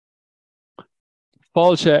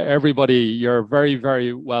Fáilte, everybody, you're very,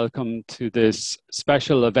 very welcome to this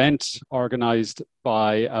special event organised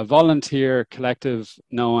by a volunteer collective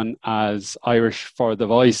known as Irish for the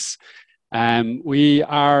Voice. We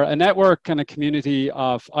are a network and a community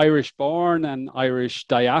of Irish-born and Irish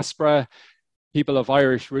diaspora, people of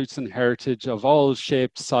Irish roots and heritage of all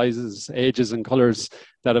shapes, sizes, ages and colours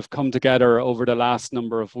that have come together over the last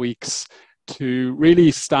number of weeks to really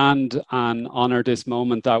stand and honour this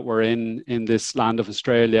moment that we're in this land of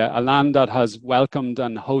Australia, a land that has welcomed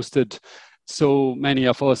and hosted so many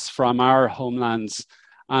of us from our homelands.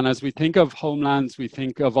 And as we think of homelands, we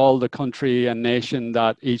think of all the country and nation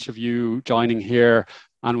that each of you joining here,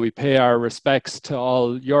 and we pay our respects to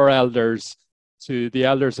all your elders, to the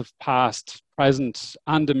elders of past, present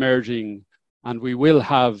and emerging. And we will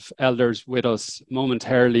have elders with us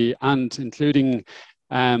momentarily, and including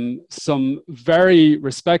some very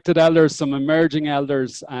respected elders, some emerging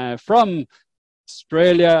elders from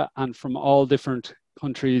Australia and from all different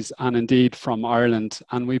countries, and indeed from Ireland.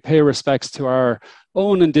 And we pay respects to our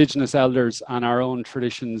own Indigenous elders and our own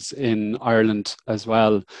traditions in Ireland as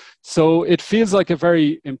well. So it feels like a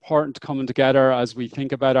very important coming together as we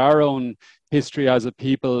think about our own history as a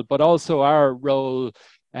people, but also our role,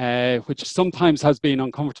 which sometimes has been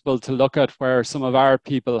uncomfortable to look at, where some of our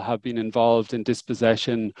people have been involved in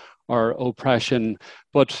dispossession or oppression.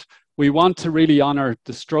 But we want to really honour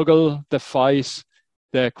the struggle, the fight,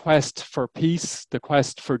 the quest for peace, the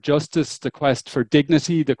quest for justice, the quest for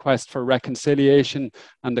dignity, the quest for reconciliation,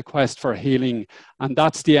 and the quest for healing. And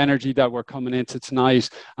that's the energy that we're coming into tonight.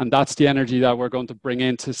 And that's the energy that we're going to bring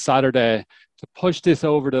into Saturday to push this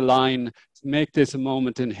over the line, to make this a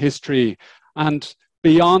moment in history. And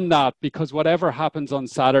beyond that, because whatever happens on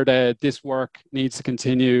Saturday, this work needs to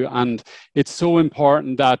continue. And it's so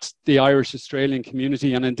important that the Irish Australian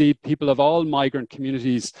community, and indeed people of all migrant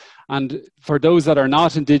communities, and for those that are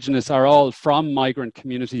not Indigenous, are all from migrant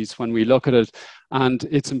communities when we look at it. And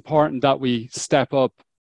it's important that we step up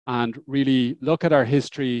and really look at our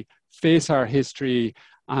history, face our history,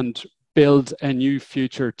 and build a new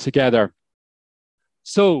future together.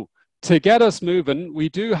 So, to get us moving, we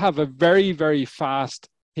do have a very, very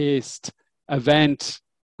fast-paced event.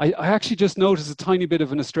 I actually just noticed a tiny bit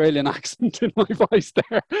of an Australian accent in my voice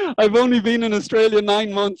there. I've only been in Australia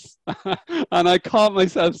 9 months, and I caught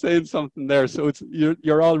myself saying something there. So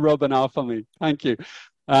you're all rubbing off on me. Thank you.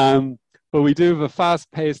 But we do have a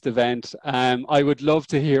fast-paced event. I would love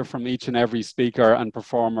to hear from each and every speaker and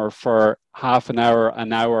performer for half an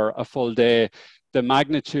hour, a full day. The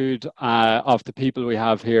magnitude of the people we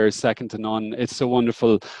have here is second to none. It's so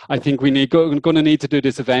wonderful. I think we're going to need to do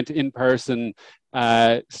this event in person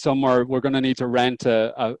somewhere. We're going to need to rent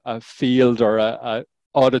a field or a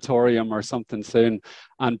auditorium or something soon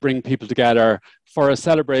and bring people together for a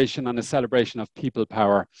celebration, and a celebration of people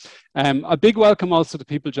power. A big welcome also to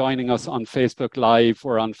people joining us on Facebook Live.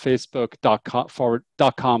 We're on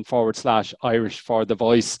facebook.com/Irish for the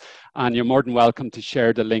Voice, and you're more than welcome to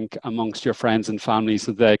share the link amongst your friends and family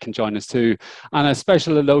so they can join us too. And a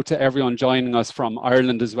special hello to everyone joining us from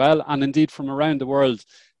Ireland as well, and indeed from around the world,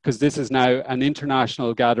 because this is now an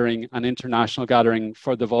international gathering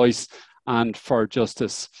for the voice and for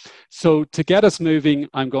justice. So to get us moving,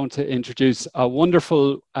 I'm going to introduce a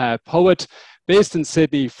wonderful poet based in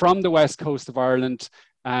Sydney from the west coast of Ireland.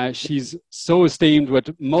 She's so esteemed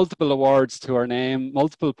with multiple awards to her name,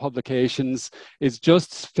 multiple publications, is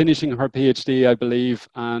just finishing her PhD, I believe,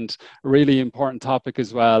 and a really important topic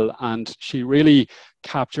as well. And she really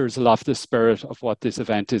captures a lot of the spirit of what this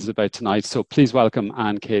event is about tonight. So please welcome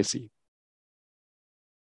Áine Casey.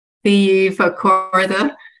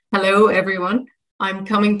 Hello, everyone. I'm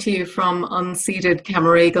coming to you from unceded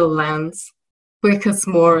Camaragal lands.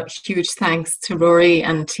 More huge thanks to Rory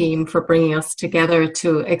and team for bringing us together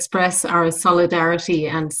to express our solidarity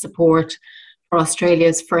and support for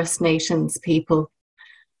Australia's First Nations people.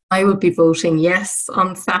 I will be voting yes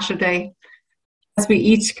on Saturday. As we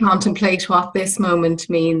each contemplate what this moment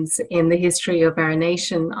means in the history of our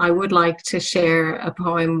nation, I would like to share a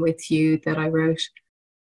poem with you that I wrote.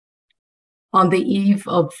 On the eve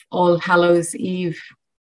of All Hallows Eve,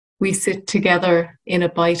 we sit together in a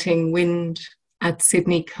biting wind at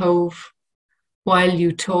Sydney Cove, while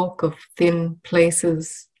you talk of thin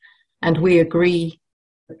places, and we agree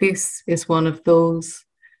that this is one of those,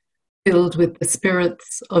 filled with the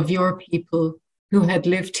spirits of your people who had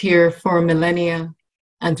lived here for millennia,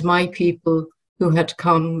 and my people who had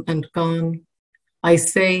come and gone. I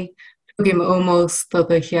say, Tugim omos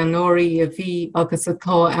the Hianori avi agus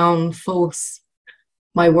atá ann fós.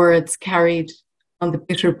 My words carried on the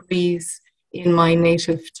bitter breeze in my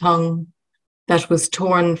native tongue that was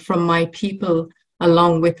torn from my people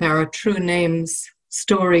along with our true names,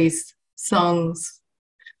 stories, songs.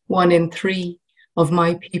 1 in 3 of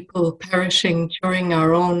my people perishing during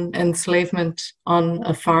our own enslavement on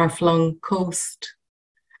a far-flung coast.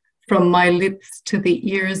 From my lips to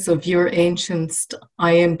the ears of your ancients,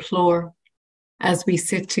 I implore, as we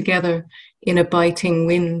sit together in a biting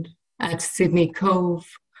wind at Sydney Cove,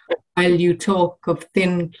 while you talk of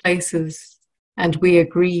thin places, and we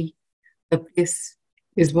agree that this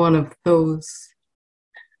is one of those.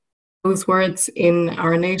 Those words in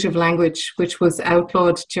our native language, which was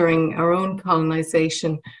outlawed during our own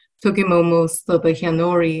colonisation, Tugimo the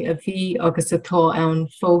Hianori, a vi agus atá ann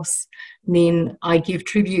fós, mean I give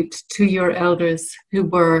tribute to your elders who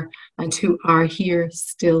were and who are here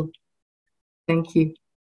still. Thank you.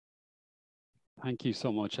 Thank you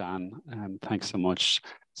so much, Anne. Thanks so much.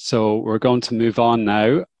 So we're going to move on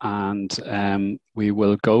now, and we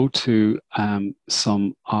will go to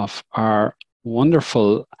some of our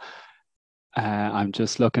wonderful, I'm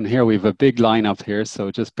just looking here, we have a big lineup here,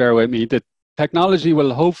 so just bear with me. The technology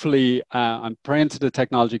will hopefully, I'm praying to the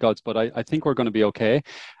technology gods, but I think we're going to be okay.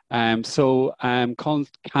 So Aunty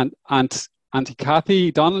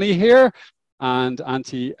Kathy Donnelly here, and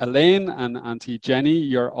Aunty Elaine and Aunty Jenny,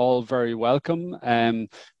 you're all very welcome.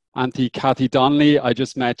 Aunty Kathy Donnelly, I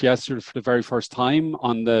just met yesterday for the very first time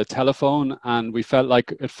on the telephone, and we felt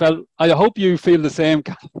like, I hope you feel the same,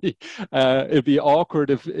 Kathy. It'd be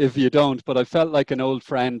awkward if you don't, but I felt like an old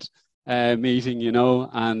friend meeting, you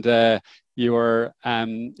know, and you were,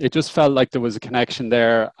 it just felt like there was a connection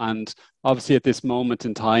there. And obviously at this moment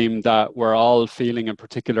in time that we're all feeling a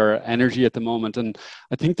particular energy at the moment. And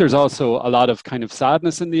I think there's also a lot of kind of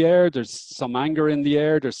sadness in the air. There's some anger in the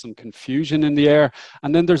air. There's some confusion in the air.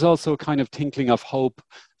 And then there's also kind of tinkling of hope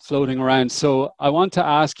floating around. So I want to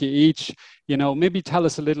ask you each, you know, maybe tell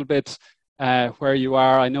us a little bit where you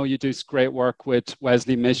are. I know you do great work with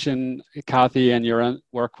Wesley Mission, Kathy, and your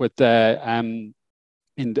work with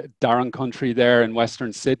in the Darren country there in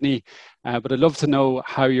Western Sydney. But I'd love to know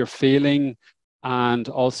how you're feeling, and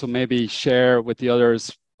also maybe share with the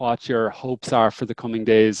others what your hopes are for the coming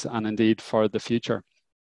days and indeed for the future.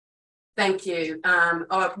 Thank you.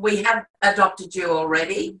 We have adopted you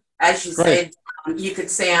already. As you said, you could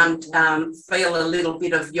sound, feel a little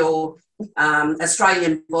bit of your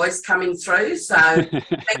Australian voice coming through. So,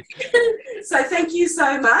 thank you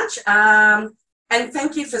so much. And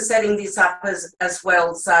thank you for setting this up as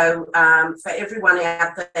well. So for everyone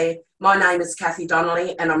out there, my name is Kathy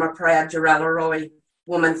Donnelly, and I'm a proud Djuralurroi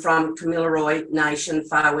woman from Kamilaroi Nation,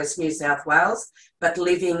 Far West New South Wales, but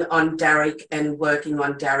living on Darug and working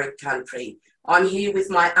on Darug country. I'm here with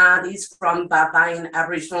my aunties from Baabayn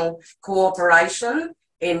Aboriginal Cooperation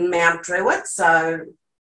in Mount Druitt. So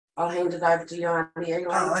I'll hand it over to you, Auntie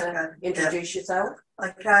Elaine, to introduce yourself.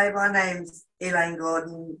 Okay, my name's Elaine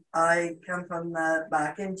Gordon. I come from the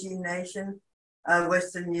Barkindji Nation,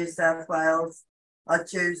 Western New South Wales. I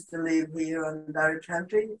choose to live here on Darug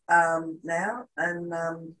country now, and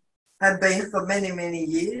have been for many, many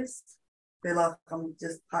years. Feel like I'm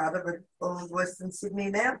just part of it, all of Western Sydney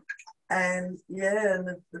now. And yeah, and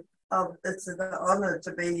it's an honour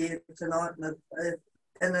to be here tonight,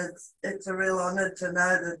 and it's a real honour to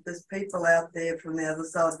know that there's people out there from the other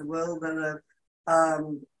side of the world that are,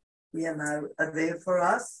 you know, are there for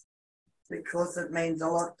us, because it means a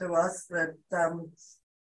lot to us that,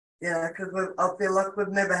 you know, because I feel like we've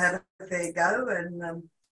never had a fair go, and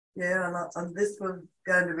yeah, and this was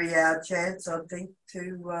going to be our chance, I think,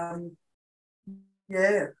 to,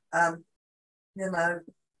 yeah, you know,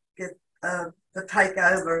 get to take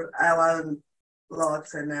over our own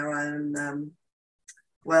lives and our own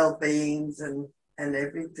well-beings and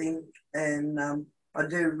everything, and I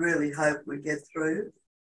do really hope we get through.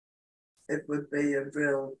 It would be a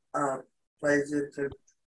real pleasure to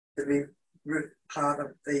be part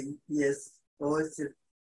of the Yes Voice.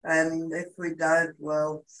 And if we don't,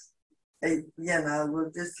 well, you know,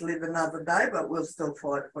 we'll just live another day, but we'll still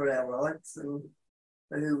fight for our rights and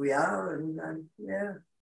for who we are. And yeah.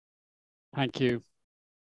 Thank you.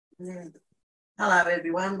 Yeah. Hello,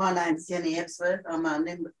 everyone. My name's Jenny Epsworth. I'm a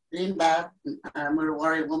Limbar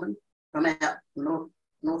Ruairí woman from out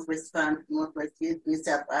northwest New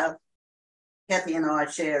South Wales. Kathy and I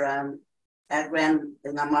share our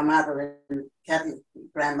my mother and Kathy's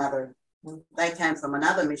grandmother. They came from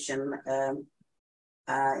another mission in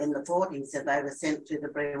the 40s, and they were sent to the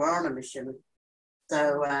Referendum mission.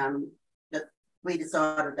 So but we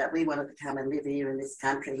decided that we wanted to come and live here in this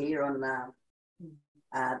country here on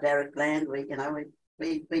Darug land.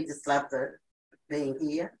 We just love being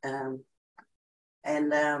here, and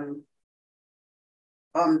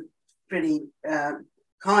I'm pretty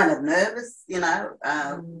kind of nervous,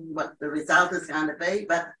 what the result is going to be,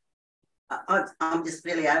 but I'm just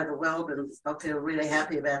really overwhelmed, and I feel really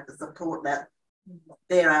happy about the support that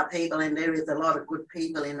there are people, and there is a lot of good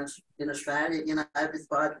people in Australia,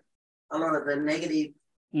 despite a lot of the negative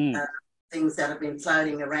things that have been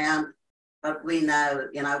floating around. But we know,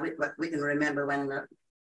 we can remember when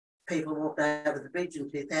people walked over the bridge in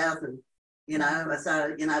 2000,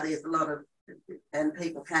 so, there's a lot of, and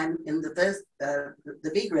people came in the first,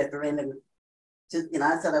 the big referendum, to,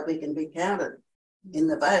 so that we can be counted in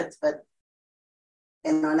the votes.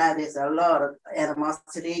 And I know there's a lot of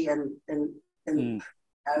animosity and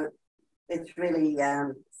it's really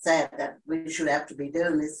sad that we should have to be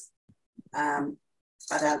doing this. I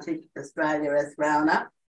don't think Australia has grown up.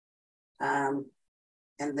 And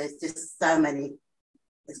there's just so many,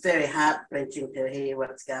 it's very heart-wrenching to hear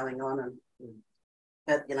what's going on.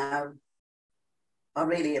 But, I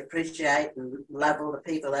really appreciate and love all the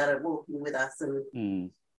people that are walking with us, and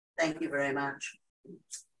thank you very much.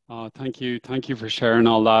 Oh, thank you. Thank you for sharing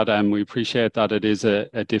all that. We appreciate that it is a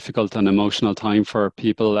difficult and emotional time for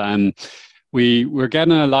people. We're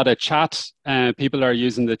getting a lot of chat. People are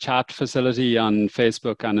using the chat facility on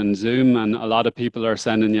Facebook and in Zoom, and a lot of people are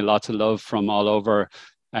sending you lots of love from all over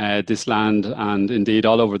this land and indeed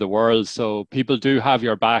all over the world. So people do have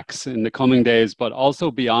your backs in the coming days, but also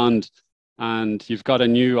beyond. And you've got a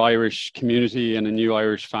new Irish community and a new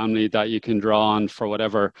Irish family that you can draw on for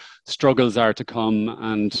whatever struggles are to come.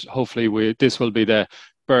 And hopefully this will be the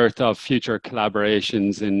birth of future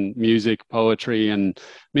collaborations in music, poetry, and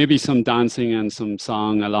maybe some dancing and some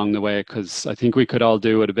song along the way, because I think we could all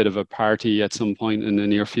do with a bit of a party at some point in the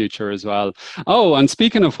near future as well. Oh, and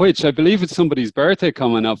speaking of which, I believe it's somebody's birthday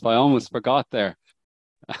coming up. I almost forgot there.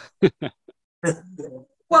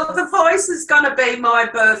 Well, the voice is going to be my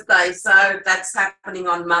birthday, so that's happening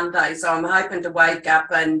on Monday. So I'm hoping to wake up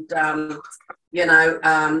and, and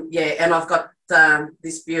I've got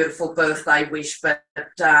this beautiful birthday wish. But,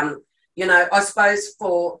 I suppose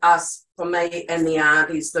for us, for me and the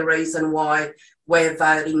Aunties, the reason why we're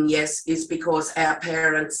voting yes is because our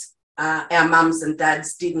parents, our mums and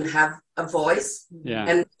dads didn't have a voice. Yeah.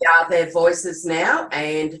 And we are their voices now.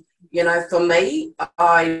 And, for me,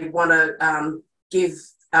 I want to give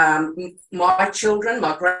my children,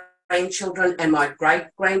 my grandchildren and my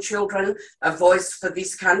great-grandchildren a voice for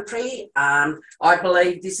this country. I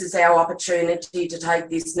believe this is our opportunity to take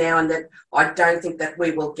this now, and that I don't think that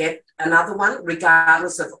we will get another one,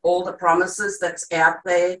 regardless of all the promises that's out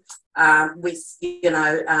there with,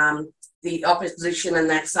 the opposition and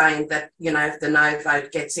that saying that, if the no vote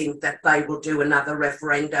gets in, that they will do another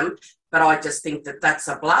referendum. But I just think that that's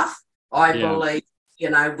a bluff. I believe,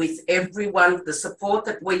 with everyone, the support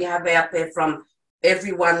that we have out there from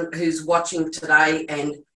everyone who's watching today,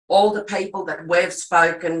 and all the people that we've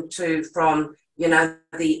spoken to from,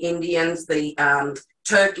 the Indians, the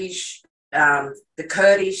Turkish, the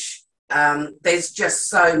Kurdish, there's just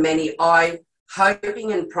so many. I'm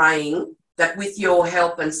hoping and praying that with your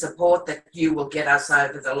help and support that you will get us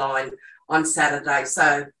over the line on Saturday.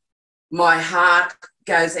 So my heart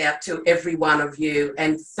goes out to every one of you,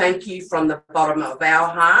 and thank you from the bottom of our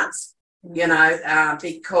hearts,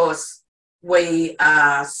 because we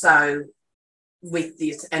are so with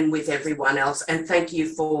this and with everyone else. And thank you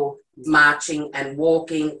for marching and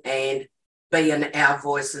walking and being our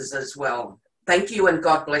voices as well. Thank you, and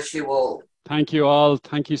God bless you all. Thank you all.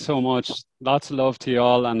 Thank you so much. Lots of love to you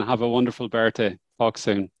all, and have a wonderful birthday. Talk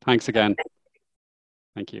soon. Thanks again.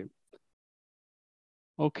 Thank you.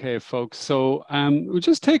 Okay, folks, so we'll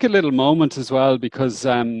just take a little moment as well, because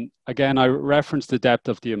again, I referenced the depth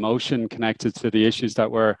of the emotion connected to the issues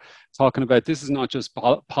that we're talking about. This is not just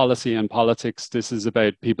policy and politics, this is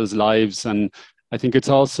about people's lives. And I think it's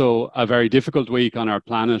also a very difficult week on our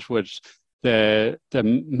planet with the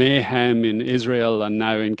mayhem in Israel and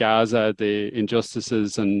now in Gaza, the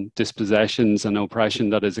injustices and dispossessions and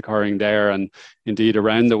oppression that is occurring there and indeed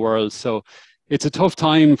around the world. So it's a tough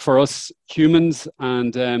time for us humans,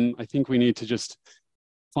 and I think we need to just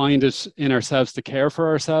find it in ourselves to care for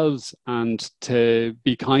ourselves and to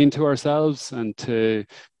be kind to ourselves and to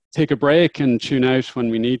take a break and tune out when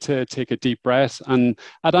we need to, take a deep breath. And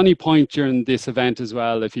at any point during this event as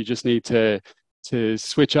well, if you just need to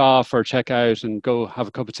switch off or check out and go have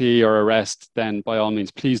a cup of tea or a rest, then by all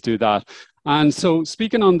means, please do that. And so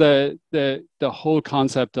speaking on the whole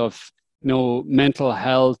concept of mental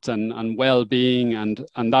health and well-being and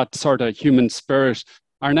that sort of human spirit,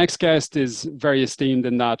 our next guest is very esteemed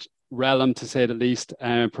in that realm, to say the least.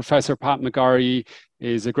 Professor Pat McGorry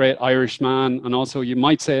is a great Irish man, and also you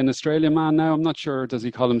might say an Australian man now. I'm not sure, does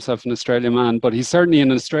he call himself an Australian man, but he's certainly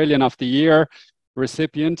an Australian of the Year.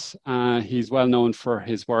 recipient. He's well known for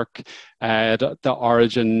his work at the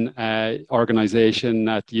Origin organisation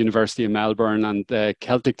at the University of Melbourne and the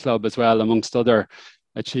Celtic Club as well, amongst other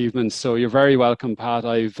achievements. So you're very welcome, Pat.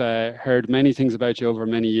 I've heard many things about you over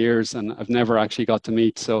many years and I've never actually got to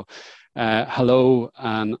meet. So hello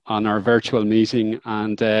on our virtual meeting,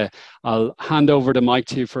 and I'll hand over the mic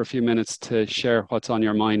to you for a few minutes to share what's on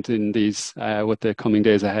your mind in these with the coming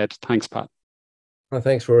days ahead. Thanks, Pat. Well,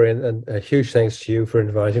 thanks, Rory, and a huge thanks to you for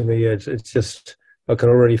inviting me. It's just, I can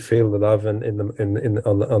already feel the love on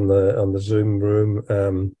the Zoom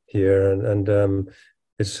room here, and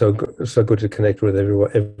it's so good to connect with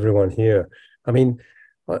everyone here. I mean,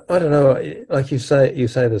 I don't know, like you say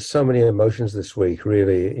there's so many emotions this week,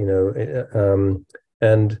 really, you know,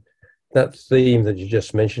 and that theme that you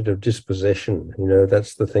just mentioned of dispossession, you know,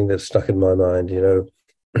 that's the thing that's stuck in my mind. You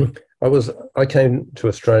know, I came to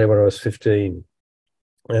Australia when I was 15,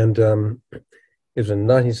 and it was in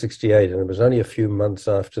 1968, and it was only a few months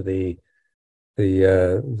after the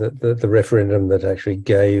referendum that actually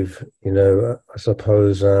gave, you know, I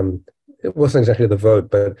suppose, it wasn't exactly the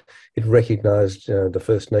vote, but it recognized the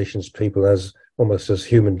First Nations people as almost as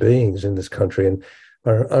human beings in this country. And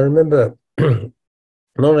I remember not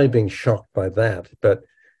only being shocked by that, but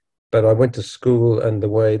I went to school, and the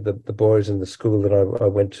way that the boys in the school that I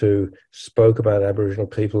went to spoke about Aboriginal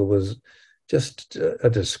people was just a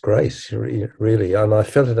disgrace, really. And I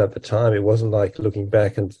felt it at the time. It wasn't like looking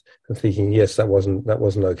back and thinking, yes, that wasn't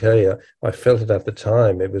okay. I felt it at the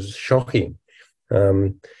time. It was shocking.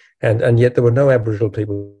 And yet there were no Aboriginal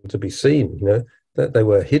people to be seen, you know, that they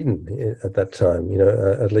were hidden at that time, you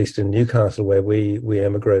know, at least in Newcastle, where we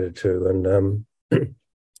emigrated to. And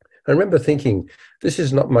I remember thinking, this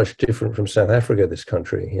is not much different from South Africa, this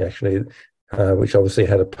country, actually, which obviously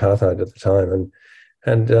had apartheid at the time.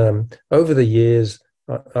 And over the years,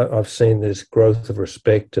 I've seen this growth of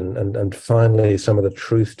respect and finally some of the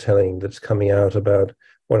truth-telling that's coming out about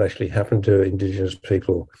what actually happened to Indigenous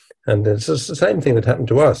people. And it's the same thing that happened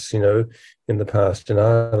to us, you know, in the past in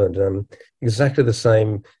Ireland. Exactly the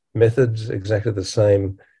same methods, exactly the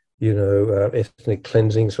same, you know, ethnic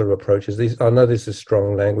cleansing sort of approaches. I know this is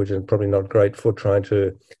strong language and probably not great for trying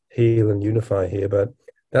to heal and unify here, but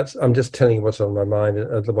I'm just telling you what's on my mind,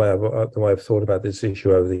 the way I've thought about this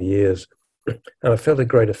issue over the years. And I felt a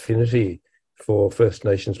great affinity for First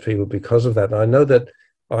Nations people because of that. And I know that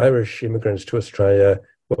Irish immigrants to Australia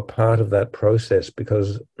were part of that process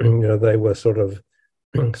because, you know, they were sort of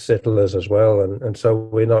settlers as well. And so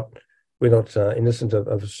we're not innocent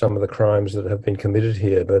of some of the crimes that have been committed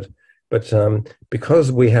here, but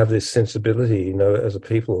because we have this sensibility, you know, as a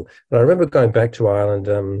people. And I remember going back to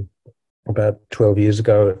Ireland about 12 years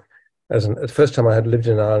ago, the first time I had lived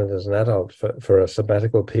in Ireland as an adult for a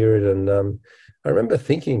sabbatical period. And I remember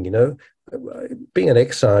thinking, you know, being an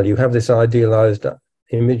exile, you have this idealized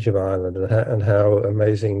image of Ireland and how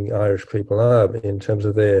amazing Irish people are in terms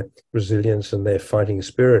of their resilience and their fighting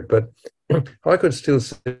spirit. But I could still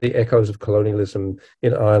see the echoes of colonialism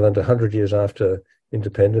in Ireland 100 years after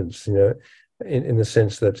independence, you know, in the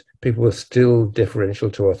sense that people were still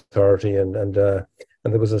deferential to authority, and there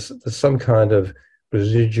was some kind of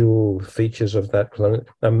residual features of that colonial.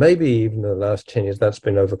 Now, maybe even in the last 10 years, that's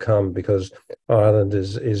been overcome because Ireland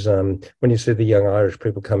is when you see the young Irish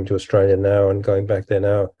people coming to Australia now and going back there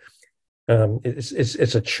now,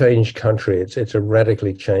 it's a changed country. It's a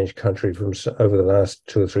radically changed country from over the last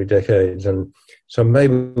 2 or 3 decades. And so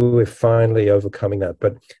maybe we're finally overcoming that.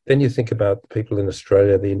 But then you think about the people in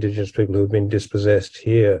Australia, the Indigenous people who have been dispossessed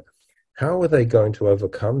here. How are they going to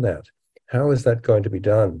overcome that? How is that going to be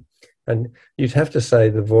done? And you'd have to say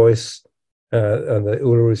the voice and the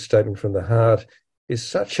Uluru Statement from the Heart is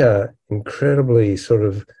such a incredibly sort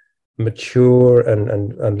of mature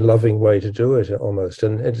and loving way to do it almost.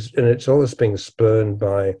 And it's always being spurned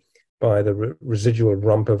by the residual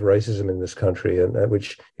rump of racism in this country, and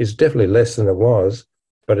which is definitely less than it was,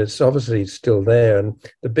 but it's obviously still there. And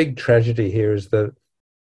the big tragedy here is that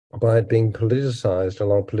by it being politicized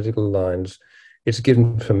along political lines, it's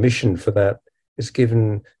given permission for that. It's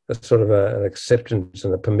given a sort of an acceptance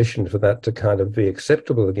and a permission for that to kind of be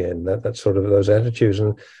acceptable again, that sort of those attitudes.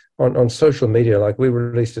 And on social media, like we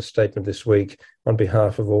released a statement this week on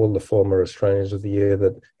behalf of all the former Australians of the Year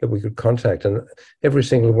that we could contact, and every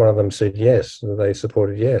single one of them said yes, that they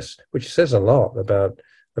supported yes, which says a lot about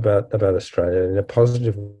Australia in a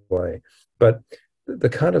positive way. But the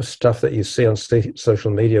kind of stuff that you see on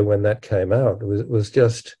social media when that came out was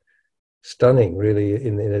just stunning, really,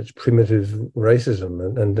 in its primitive racism,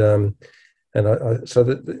 so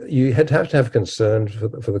that you had to have concern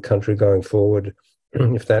for the country going forward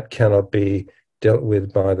if that cannot be dealt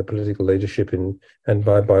with by the political leadership and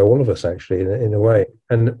by all of us, actually, in a way.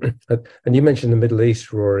 And you mentioned the Middle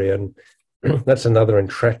East, Rory, and that's another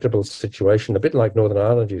intractable situation, a bit like Northern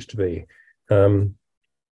Ireland used to be.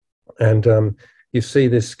 You see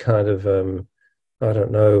this kind of, I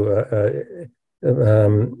don't know,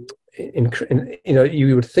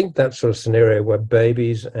 you would think that sort of scenario where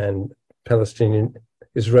babies and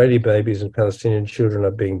Israeli babies and Palestinian children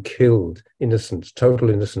are being killed, innocents, total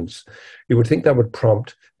innocents. You would think that would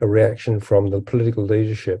prompt a reaction from the political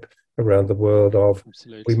leadership around the world of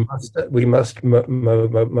Absolutely. we must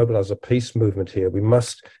mobilize a peace movement here.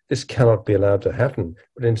 This cannot be allowed to happen.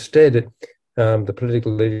 But instead, the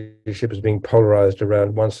political leadership is being polarized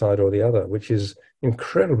around one side or the other, which is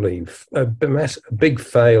incredibly a big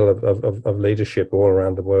fail of leadership all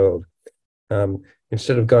around the world.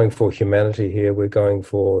 Instead of going for humanity here, we're going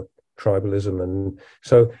for tribalism. And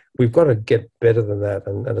so we've got to get better than that.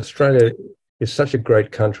 And Australia is such a great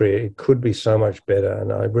country. It could be so much better.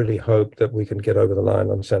 And I really hope that we can get over the line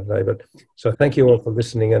on Saturday. So thank you all for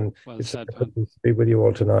listening. And it's a pleasure to be with you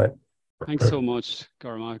all tonight. Thanks so much,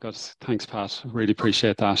 Gormagat. Thanks, Pat. Really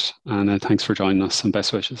appreciate that. And thanks for joining us, and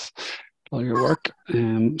best wishes. All your work.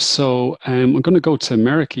 I'm going to go to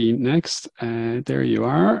Meriki next. There you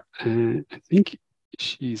are. I think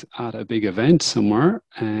she's at a big event somewhere.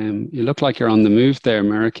 You look like you're on the move there,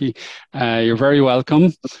 Meriki. You're very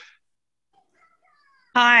welcome.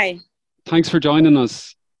 Hi. Thanks for joining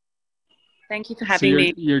us. Thank you for having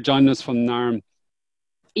me. You're joining us from Nairn.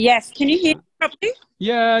 Yes. Can you hear me properly?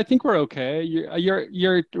 Yeah, I think we're okay.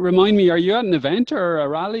 You're remind me, are you at an event or a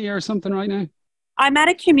rally or something right now? I'm at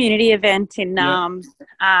a community event in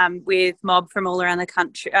with mob from all around the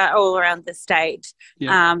country, all around the state,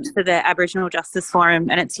 for the Aboriginal Justice Forum,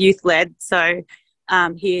 and it's youth-led. So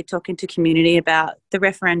here talking to community about the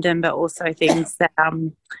referendum, but also things that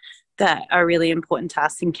that are really important to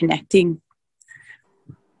us in connecting.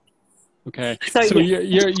 Okay, so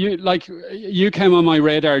you came on my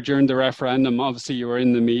radar during the referendum. Obviously, you were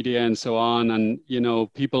in the media and so on, and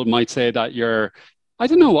people might say that you're. I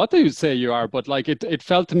don't know what they would say you are, but it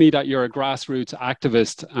felt to me that you're a grassroots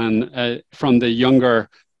activist and from the younger,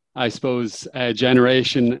 I suppose,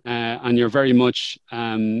 generation, and you're very much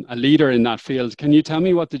a leader in that field. Can you tell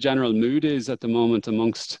me what the general mood is at the moment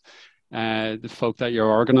amongst the folk that you're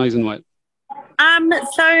organising with?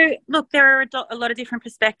 So, look, there are a lot of different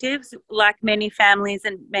perspectives. Like many families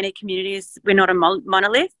and many communities, we're not a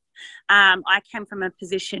monolith. I came from a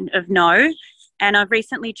position of no. And I've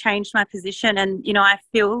recently changed my position, and I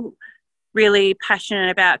feel really passionate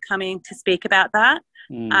about coming to speak about that.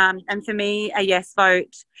 And for me, a yes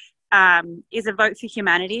vote is a vote for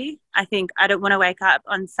humanity. I think I don't want to wake up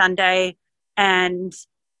on Sunday and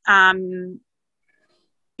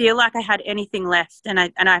feel like I had anything left. And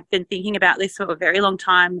I've been thinking about this for a very long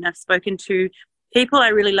time, and I've spoken to people I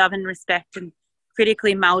really love and respect and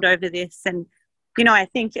critically mulled over this. And I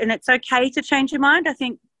think, and it's okay to change your mind. I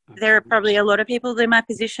think there are probably a lot of people in my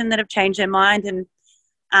position that have changed their mind, and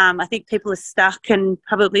I think people are stuck and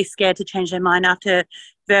probably scared to change their mind after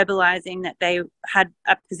verbalising that they had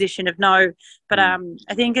a position of no. But I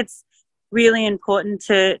think it's really important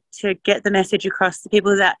to get the message across to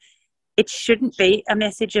people that it shouldn't be a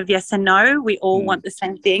message of yes and no. We all want the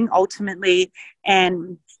same thing ultimately,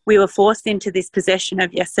 and we were forced into this possession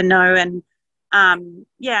of yes and no. And and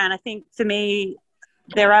I think for me,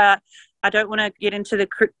 I don't want to get into the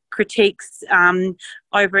critiques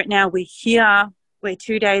over it now. We're here, we're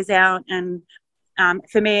 2 days out, and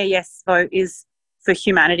for me, a yes vote is for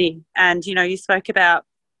humanity. And, you spoke about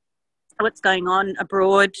what's going on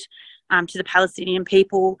abroad to the Palestinian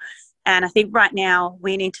people, and I think right now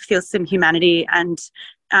we need to feel some humanity, and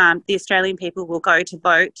the Australian people will go to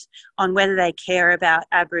vote on whether they care about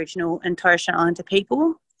Aboriginal and Torres Strait Islander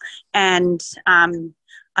people. And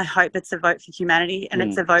I hope it's a vote for humanity, and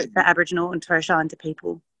it's a vote for Aboriginal and Torres Strait Islander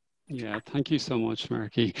people. Yeah, thank you so much,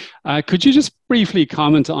 Meriki. Could you just briefly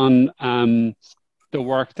comment on the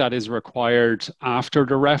work that is required after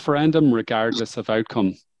the referendum, regardless of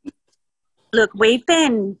outcome? Look, we've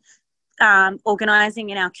been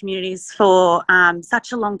organising in our communities for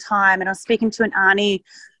such a long time, and I was speaking to an auntie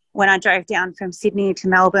when I drove down from Sydney to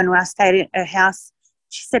Melbourne, where I stayed at her house.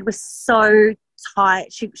 She said we're so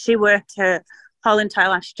tight. She worked her whole entire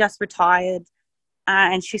life. She just retired,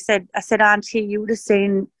 and she said, I said, Auntie, you would have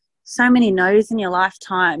seen so many no's in your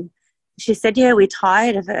lifetime. She said, yeah, we're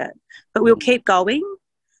tired of it, but we'll keep going.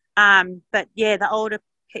 But yeah, the older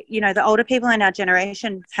people in our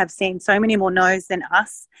generation have seen so many more no's than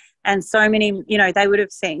us, and so many, they would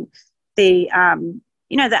have seen the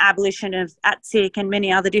the abolition of ATSIC and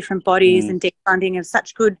many other different bodies and defunding of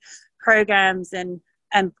such good programs and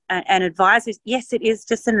advisors. Yes, it is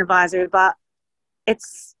just an advisory, but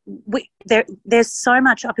there's so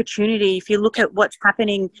much opportunity. If you look at what's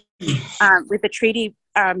happening with the treaty,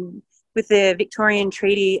 with the Victorian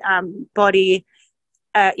treaty body,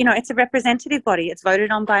 it's a representative body. It's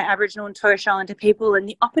voted on by Aboriginal and Torres Strait Islander people, and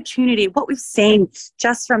the opportunity, what we've seen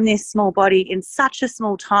just from this small body in such a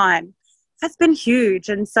small time, has been huge.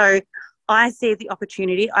 And so I see the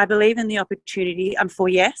opportunity. I believe in the opportunity. I'm for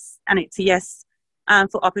yes, and it's a yes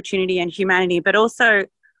for opportunity and humanity. But also,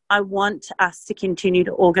 I want us to continue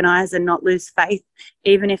to organise and not lose faith.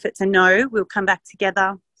 Even if it's a no, we'll come back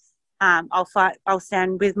together. I'll fight. I'll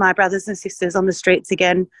stand with my brothers and sisters on the streets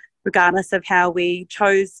again, regardless of how we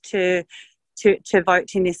chose to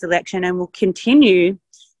vote in this election, and we'll continue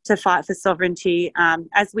to fight for sovereignty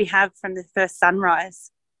as we have from the first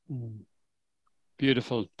sunrise.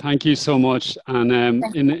 Beautiful. Thank you so much. And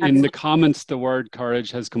in the comments, the word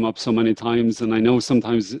courage has come up so many times, and I know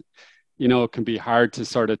sometimes, it can be hard to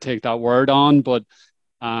sort of take that word on, but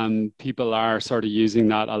people are sort of using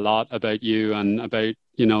that a lot about you and about,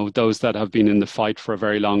 those that have been in the fight for a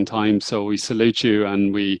very long time. So we salute you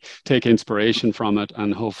and we take inspiration from it,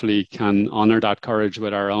 and hopefully can honour that courage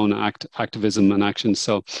with our own activism and action.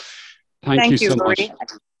 So thank you so much.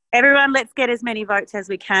 Everyone, let's get as many votes as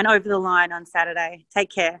we can over the line on Saturday.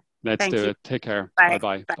 Take care. Let's do it. Take care.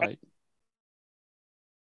 Bye-bye. Bye.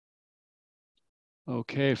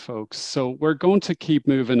 Okay, folks. So we're going to keep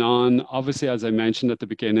moving on. Obviously, as I mentioned at the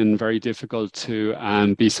beginning, very difficult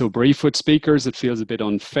to be so brief with speakers. It feels a bit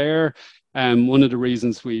unfair. One of the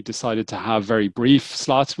reasons we decided to have very brief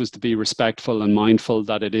slots was to be respectful and mindful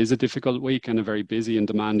that it is a difficult week and a very busy and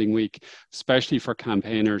demanding week, especially for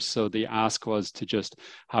campaigners. So the ask was to just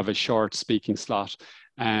have a short speaking slot.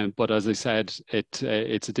 But as I said,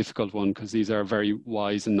 it's a difficult one because these are very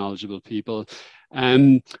wise and knowledgeable people.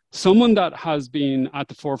 Someone that has been at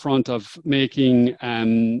the forefront of making,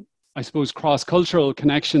 I suppose, cross-cultural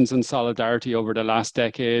connections and solidarity over the last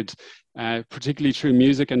decade, particularly through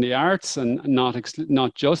music and the arts, and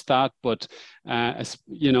not just that, but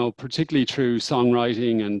particularly through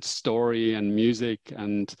songwriting and story and music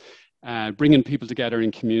and bringing people together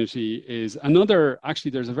in community, is another.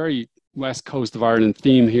 Actually, there's a very West Coast of Ireland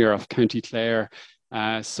theme here of County Clare.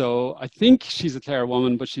 So I think she's a Clare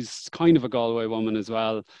woman, but she's kind of a Galway woman as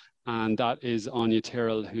well. And that is Áine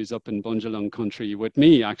Tyrrell, who's up in Bundjalung country with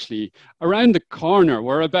me, actually, around the corner.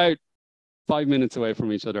 We're about 5 minutes away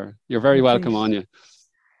from each other. You're very welcome, Áine.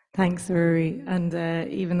 Thanks, Ruairí. And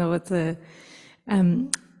even though it's a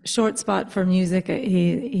short spot for music,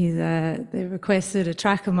 they requested a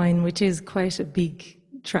track of mine, which is quite a big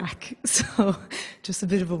track. So just a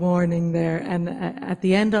bit of a warning there. And at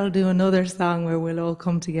the end, I'll do another song where we'll all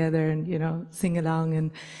come together and, sing along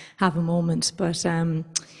and have a moment. But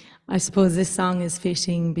I suppose this song is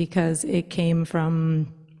fitting because it came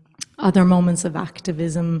from other moments of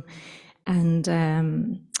activism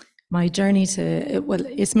and my journey to,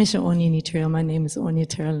 it's Mission Áine Tyrrell. My name is Áine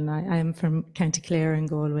Tyrrell, and I am from County Clare in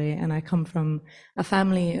Galway, and I come from a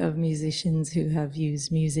family of musicians who have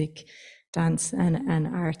used music, dance and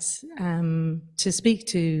arts to speak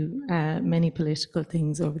to many political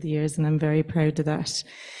things over the years, and I'm very proud of that.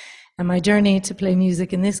 And my journey to play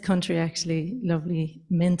music in this country, actually, lovely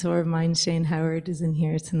mentor of mine, Shane Howard, is in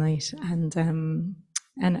here tonight. And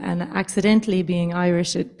accidentally being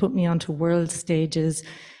Irish, it put me onto world stages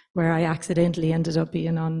where I accidentally ended up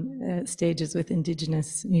being on stages with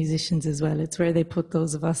Indigenous musicians as well. It's where they put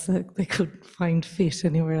those of us that they couldn't find fit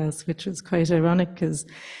anywhere else, which was quite ironic because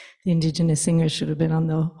the Indigenous singers should have been on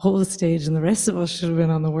the whole stage and the rest of us should have been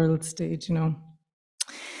on the world stage,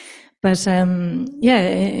 But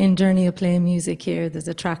in Journey of Playing Music here, there's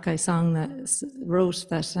a track I wrote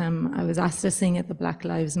that I was asked to sing at the Black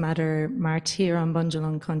Lives Matter march here on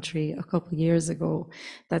Bundjalung country a couple of years ago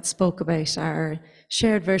that spoke about our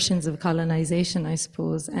shared versions of colonization, I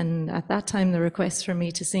suppose. And at that time, the request for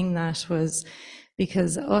me to sing that was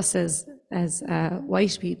because us as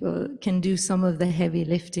white people can do some of the heavy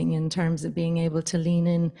lifting in terms of being able to lean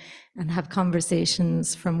in and have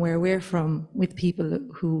conversations from where we're from with people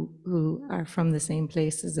who are from the same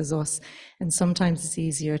places as us. And sometimes it's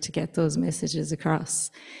easier to get those messages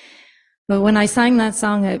across. But when I sang that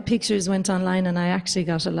song, pictures went online, and I actually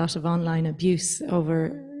got a lot of online abuse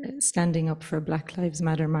over standing up for Black Lives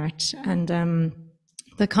Matter march. And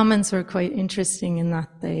the comments were quite interesting in that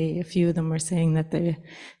a few of them were saying that they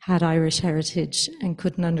had Irish heritage and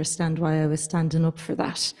couldn't understand why I was standing up for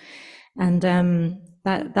that. And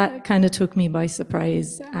that kind of took me by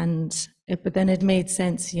surprise. But then it made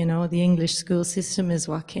sense, the English school system is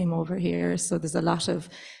what came over here. So there's a lot of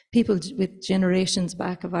people with generations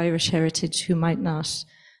back of Irish heritage who might not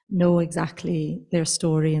know exactly their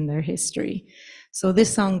story and their history. So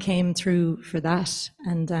this song came through for that.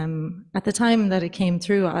 And at the time that it came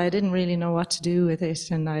through, I didn't really know what to do with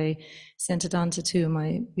it. And I sent it on to two of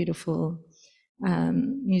my beautiful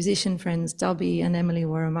musician friends, Dobby and Emily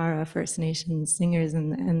Warramara, First Nations singers.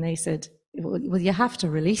 And they said, well, you have to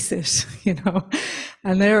release it, you know.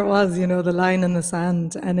 And there it was, you know, the line in the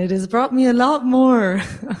sand. And it has brought me a lot more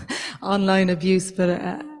online abuse. But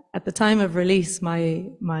at the time of release,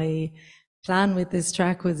 my plan with this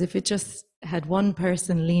track was if it just had one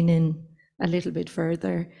person lean in a little bit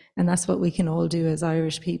further, and that's what we can all do as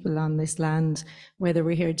Irish people on this land, whether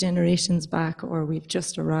we're here generations back or we've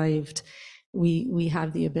just arrived, we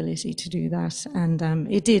have the ability to do that. And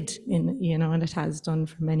it did, you know, and it has done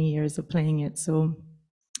for many years of playing it. So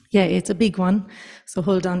yeah, it's a big one, so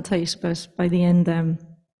hold on tight, but by the end,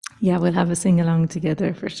 yeah, we'll have a sing-along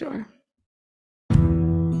together for sure.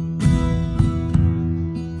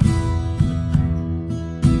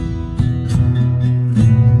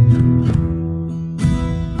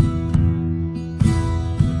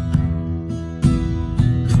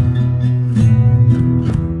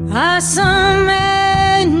 I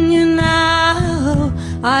summon you now,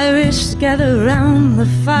 Irish together round the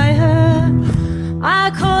fire.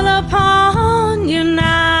 I call upon you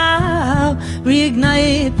now,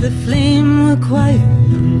 reignite the flame required.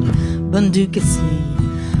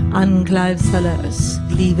 Bundukasi, an Clive's fellas,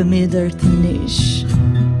 leave amid earth and niche.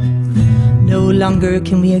 No longer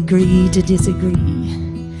can we agree to disagree.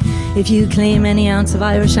 If you claim any ounce of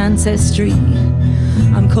Irish ancestry,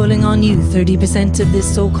 I'm calling on you, 30% of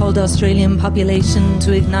this so-called Australian population,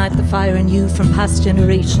 to ignite the fire in you from past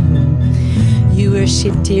generation. You were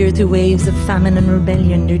shipped here through waves of famine and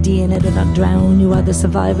rebellion. Your DNA did not drown. You are the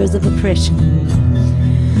survivors of oppression.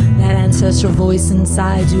 That ancestral voice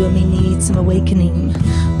inside you and me needs some awakening.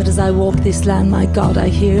 But as I walk this land, my God, I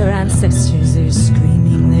hear our ancestors. They're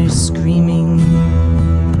screaming, they're screaming.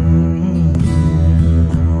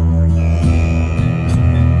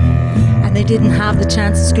 They didn't have the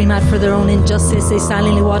chance to scream out for their own injustice. They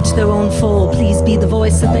silently watched their own fall. Please be the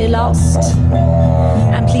voice that they lost.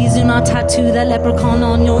 And please do not tattoo that leprechaun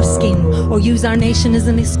on your skin, or use our nation as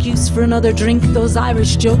an excuse for another drink. Those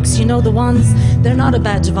Irish jokes, you know the ones, they're not a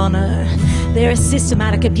badge of honor. They're a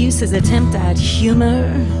systematic abuse's attempt at humor.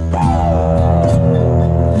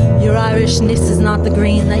 Your Irishness is not the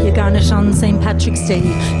green that you garnish on St. Patrick's Day.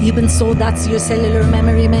 You've been sold that so your cellular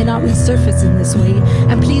memory may not resurface in this way.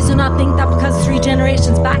 And please do not think that because 3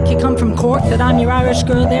 generations back you come from Cork that I'm your Irish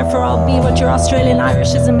girl, therefore I'll be what your Australian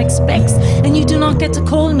Irishism expects. And you do not get to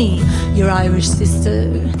call me your Irish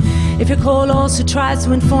sister. If your call also tries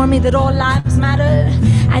to inform me that all lives matter,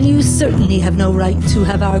 and you certainly have no right to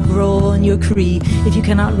have our grow on your cree if you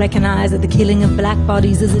cannot recognize that the killing of black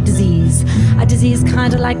bodies is a disease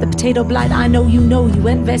kind of like the potato blight. I know you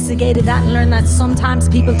investigated that and learned that sometimes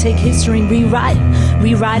people take history and rewrite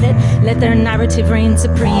it, let their narrative reign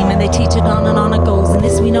supreme, and they teach it on and on it goes. And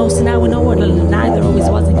this we know, so now we know what neither always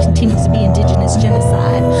was and continues to be Indigenous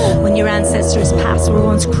genocide, when your ancestors past were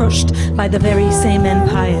once crushed by the very same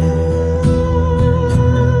empire.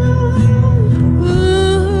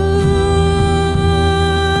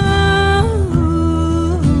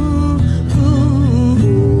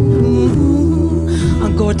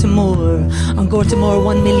 On Gortamore,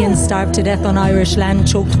 1 million starved to death on Irish land,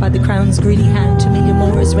 choked by the Crown's greedy hand. 2 million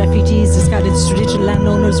more as refugees, discarded traditional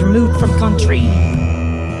landowners removed from country.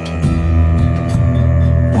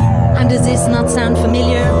 And does this not sound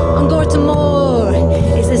familiar? On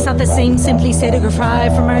Gortamore, is this not the same simply said cry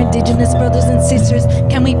from our Indigenous brothers and sisters?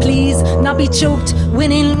 Can we please not be choked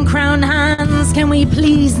winning crown hands? Can we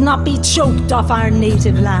please not be choked off our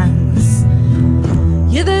native lands?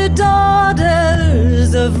 You're the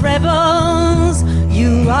daughters of rebels,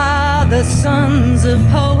 you are the sons of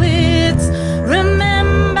poets.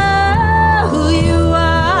 Remember who you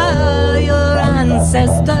are, your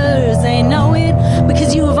ancestors, they know it.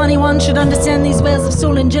 Because you, if anyone, should understand these wails of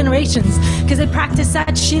stolen generations, because they practice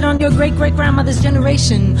that shit on your great-great-grandmother's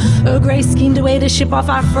generation. Earl Grey schemed a way to ship off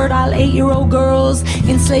our fertile 8-year-old girls,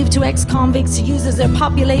 enslaved to ex-convicts to use as their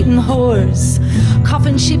populating whores.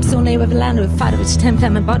 Coffin ships only with a land with 5 of its 10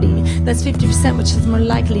 feminine body. That's 50%, which is more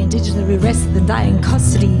likely indigenously arrested than die in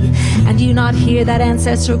custody. And do you not hear that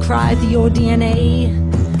ancestral cry through your DNA?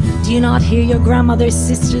 Do you not hear your grandmother's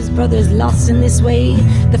sisters, brothers lost in this way?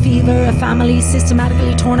 The fever of families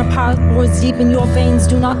systematically torn apart, wars deep in your veins.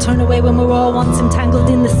 Do not turn away when we're all once entangled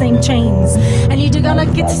in the same chains. And you do gonna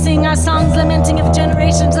get to sing our songs, lamenting of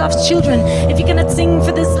generations of children. If you cannot sing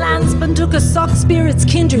for this land's Banduka sock spirits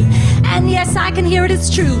kindred. And yes, I can hear it, it's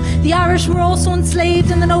true. The Irish were also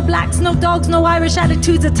enslaved, and the no blacks, no dogs, no Irish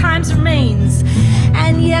attitudes at times remains.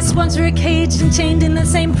 And yes, once we were caged and chained in the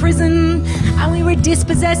same prison, and we were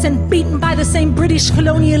dispossessed and beaten by the same British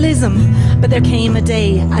colonialism. But there came a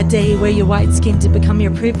day where your white skin did become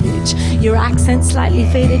your privilege. Your accent slightly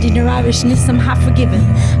faded and your Irishness I'm half forgiven.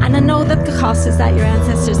 And I know that the cost is that your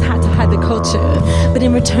ancestors had to hide the culture, but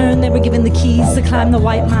in return they were given the keys to climb the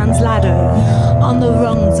white man's ladder on the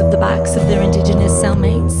rungs of the backs of their Indigenous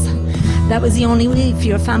cellmates. That was the only way for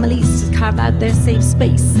your families to carve out their safe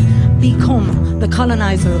space. Become the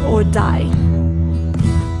colonizer or die.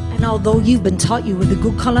 And although you've been taught you were the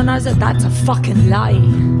good colonizer, that's a fucking lie.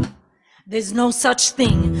 There's no such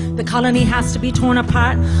thing. The colony has to be torn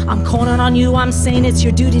apart. I'm calling on you, I'm saying it's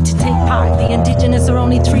your duty to take part. The Indigenous are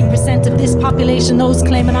only 3% of this population. Those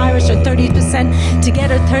claiming Irish are 30%.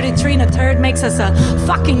 Together 33 and a third makes us a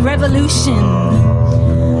fucking revolution.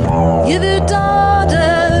 You're the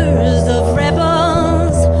daughters of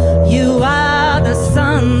rebels. You are the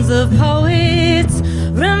sons of poets.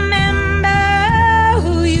 Remember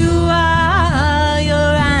who you are.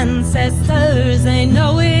 Your ancestors, they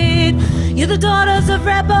know it. You're the daughters of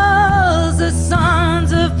rebels, the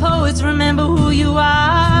sons of poets. Remember who you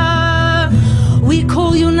are. We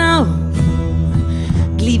call you now.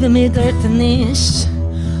 Glíomh mid Earthanish.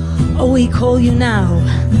 Oh, we call you now.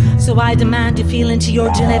 So I demand you feel into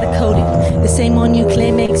your genetic coding, the same one you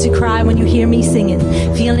claim makes you cry when you hear me singing.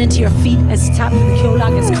 Feel into your feet as tap of the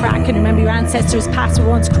Keolag is cracking. Remember your ancestors' past were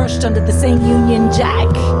once crushed under the same Union Jack.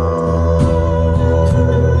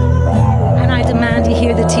 And I demand you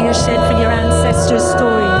hear the tears shed for your ancestors'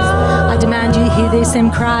 stories. I demand you hear their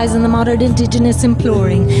same cries and the modern Indigenous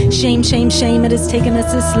imploring. Shame, shame, shame, it has taken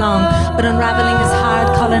us this long, but unraveling is hard,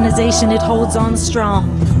 colonization, it holds on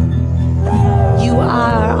strong. You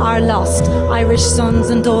are our lost Irish sons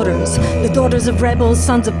and daughters, the daughters of rebels,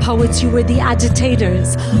 sons of poets. You were the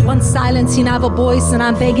agitators. Once silence, you now have a voice, and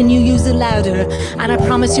I'm begging you use it louder. And I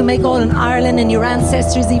promise you'll make all in Ireland and your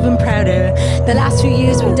ancestors even prouder. The last few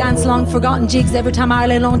years we've danced long forgotten jigs every time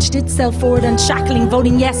Ireland launched itself forward, unshackling,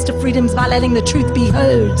 voting yes to freedoms by letting the truth be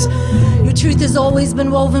heard. Your truth has always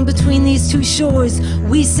been woven between these two shores.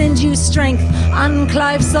 We send you strength,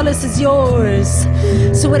 unclived solace is yours.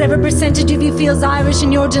 So whatever percentage of you feels Irish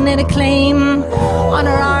in your genetic claim,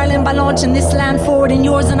 honor Ireland by launching this land forward in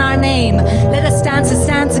yours and our name. Let us dance a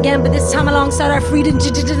stance again, but this time alongside our freedom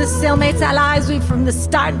Indigenous cellmates, allies. We from the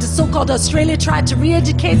start to so-called Australia tried to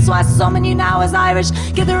re-educate, so I summon you now as Irish,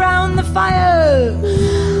 gather around the fire.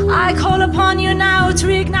 I call upon you now to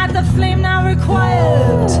reignite the flame now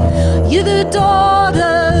required. You're the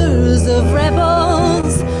daughters of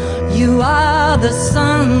rebels. You are the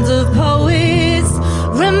sons of poets.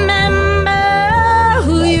 Remember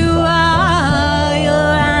who you are.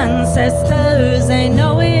 Your ancestors, they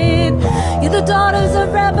know it. You're the daughters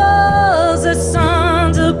of rebels, the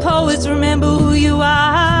sons of poets. Remember who you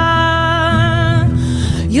are.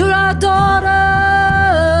 You're our daughters,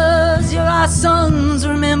 you're our sons.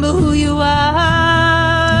 Remember who you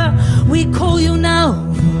are. We call you now.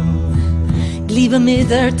 Glíomh mid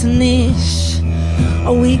Earthanish.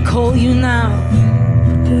 Oh, we call you now.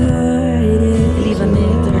 Glíomh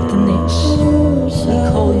mid Earthanish. We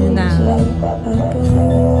call you now.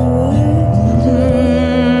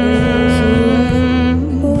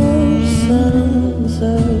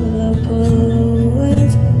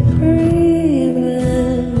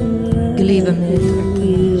 Glíomh mid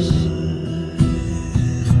Earthanish.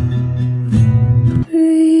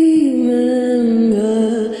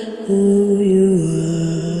 Remember who you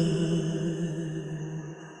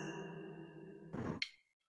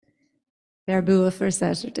are. Bua for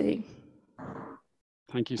Saturday.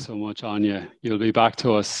 Thank you so much, Áine. You'll be back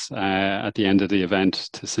to us at the end of the event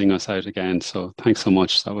to sing us out again. So thanks so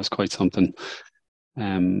much. That was quite something.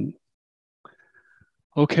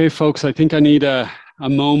 Okay, folks, I think I need a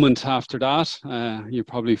moment after that. You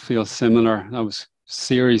probably feel similar. That was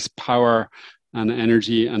serious power and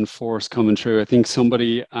energy and force coming through. I think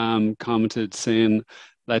somebody commented saying,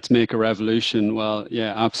 let's make a revolution. Well,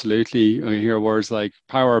 yeah, absolutely. I hear words like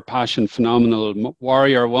power, passion, phenomenal,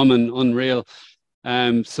 warrior, woman, unreal.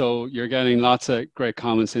 So you're getting lots of great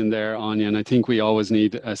comments in there, Áine, and I think we always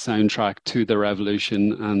need a soundtrack to the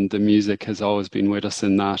revolution, and the music has always been with us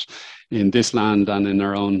in that, in this land and in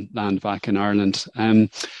our own land back in Ireland.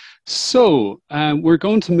 So we're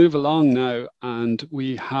going to move along now, and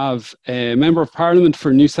we have a Member of Parliament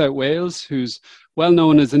for New South Wales who's well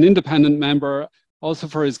known as an independent member, also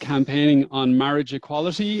for his campaigning on marriage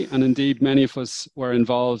equality, and indeed many of us were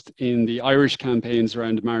involved in the Irish campaigns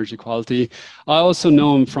around marriage equality. I also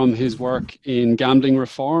know him from his work in gambling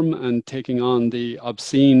reform and taking on the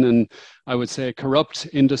obscene and, I would say, corrupt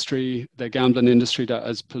industry, the gambling industry that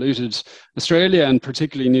has polluted Australia and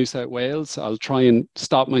particularly New South Wales. I'll try and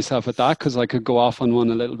stop myself at that because I could go off on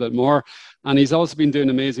one a little bit more. And he's also been doing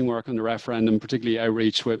amazing work on the referendum, particularly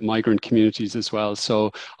outreach with migrant communities as well.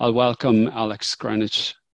 So I'll welcome Alex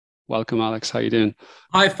Greenwich. Welcome, Alex. How you doing?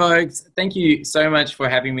 Hi, folks. Thank you so much for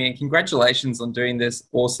having me, and congratulations on doing this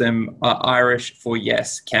awesome Irish for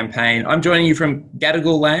Yes campaign. I'm joining you from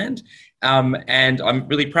Gadigal land, and I'm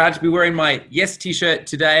really proud to be wearing my Yes T-shirt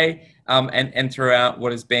today, and throughout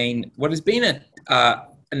what has been an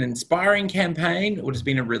inspiring campaign, what has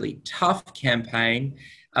been a really tough campaign.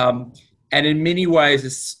 And in many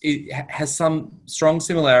ways, it has some strong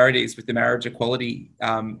similarities with the marriage equality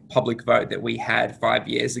public vote that we had 5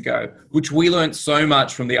 years ago, which we learned so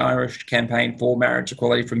much from the Irish campaign for marriage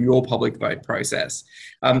equality from your public vote process.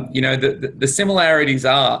 You know, the similarities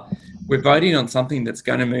are we're voting on something that's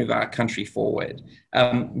going to move our country forward.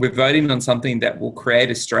 We're voting on something that will create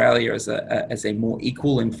Australia as a more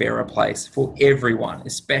equal and fairer place for everyone,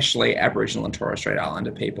 especially Aboriginal and Torres Strait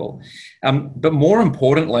Islander people. But more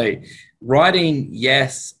importantly, writing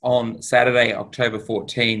yes on Saturday, October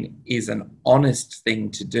 14 is an honest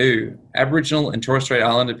thing to do. Aboriginal and Torres Strait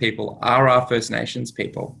Islander people are our First Nations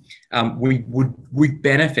people. We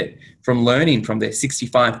benefit from learning from their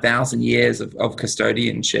 65,000 years of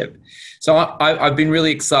custodianship. So I've been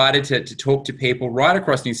really excited to talk to people right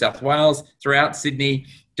across New South Wales, throughout Sydney,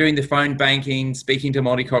 doing the phone banking, speaking to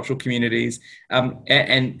multicultural communities,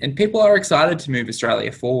 and people are excited to move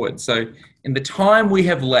Australia forward. So in the time we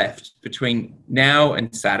have left between now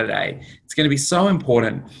and Saturday, it's going to be so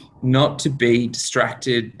important not to be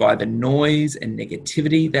distracted by the noise and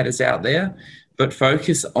negativity that is out there, but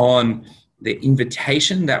focus on the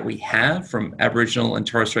invitation that we have from Aboriginal and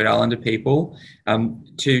Torres Strait Islander people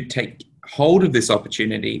to take hold of this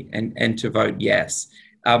opportunity and to vote yes.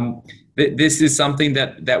 This is something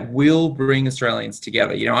that will bring Australians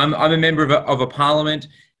together. You know, I'm a member of a parliament,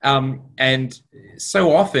 and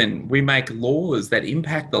so often we make laws that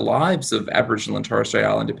impact the lives of Aboriginal and Torres Strait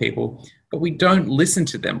Islander people, but we don't listen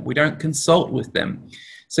to them. We don't consult with them.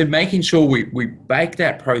 So making sure we bake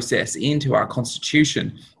that process into our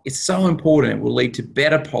constitution is so important. It will lead to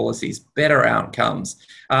better policies, better outcomes,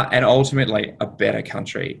 and ultimately a better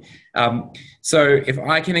country. So if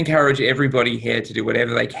I can encourage everybody here to do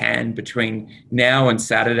whatever they can between now and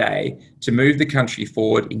Saturday to move the country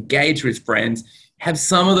forward, engage with friends, have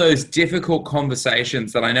some of those difficult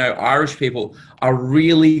conversations that I know Irish people are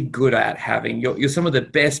really good at having. You're some of the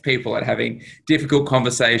best people at having difficult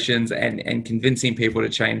conversations and convincing people to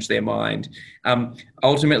change their mind.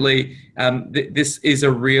 Ultimately, this is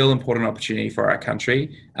a real important opportunity for our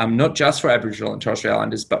country, not just for Aboriginal and Torres Strait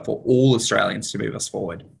Islanders, but for all Australians to move us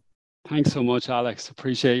forward. Thanks so much, Alex.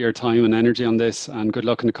 Appreciate your time and energy on this, and good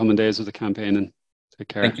luck in the coming days with the campaign, and take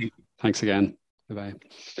care. Thank you. Thanks again. Bye-bye.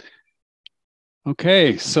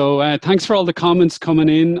 Okay, so thanks for all the comments coming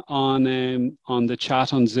in on the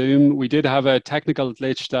chat on Zoom. We did have a technical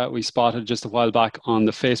glitch that we spotted just a while back on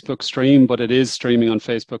the Facebook stream, but it is streaming on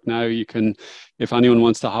Facebook now. You can, if anyone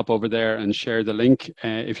wants to hop over there and share the link,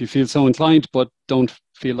 if you feel so inclined, but don't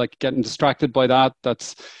feel like getting distracted by that,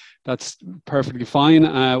 that's perfectly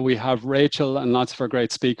fine. We have Rachel and lots of our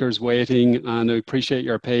great speakers waiting, and I appreciate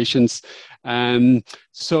your patience.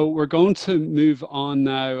 So we're going to move on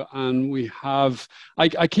now, and we have,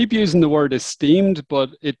 I keep using the word esteemed,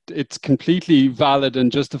 but it's completely valid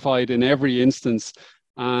and justified in every instance.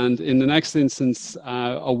 And in the next instance,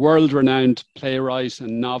 a world-renowned playwright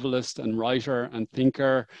and novelist and writer and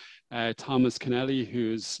thinker, Thomas Keneally,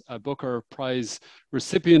 who's a Booker Prize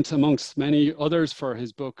recipient amongst many others for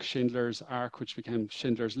his book Schindler's Ark, which became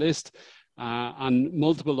Schindler's List, and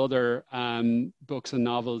multiple other books and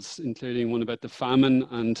novels, including one about the famine,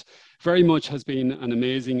 and very much has been an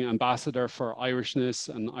amazing ambassador for Irishness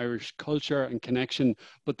and Irish culture and connection,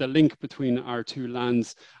 but the link between our two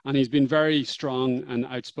lands. And he's been very strong and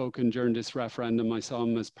outspoken during this referendum. I saw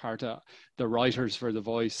him as part of the Writers for the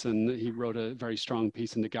Voice, and he wrote a very strong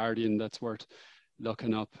piece in The Guardian that's worth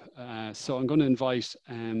looking up. So I'm going to invite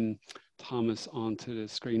Thomas onto the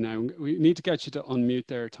screen now. We need to get you to unmute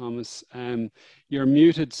there, Thomas. You're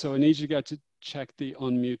muted, so I need you to get to check the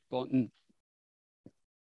unmute button.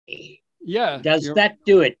 Yeah. Does that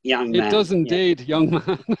do it, young man? It does indeed, yeah. Young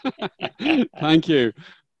man. Thank you.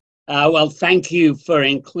 Well, thank you for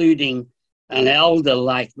including an elder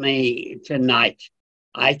like me tonight.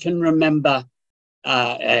 I can remember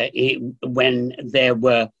when there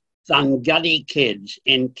were Thunguddy kids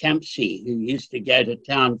in Kempsey who used to go to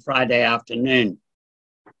town Friday afternoon,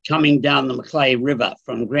 coming down the Macleay River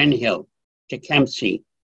from Grenhill to Kempsey.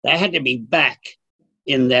 They had to be back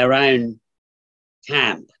in their own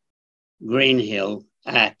camp, Greenhill,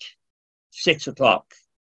 at 6 o'clock.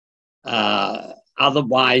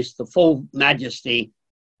 Otherwise, the full majesty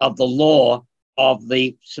of the law of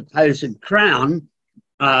the supposed crown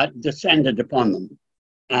descended upon them.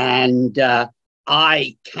 And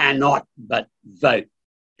I cannot but vote,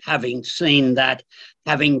 having seen that,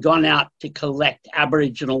 having gone out to collect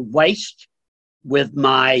Aboriginal waste with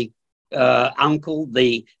my uncle,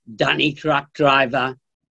 the dunny truck driver.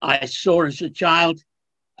 I saw as a child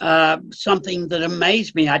something that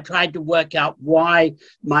amazed me. I tried to work out why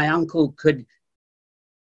my uncle could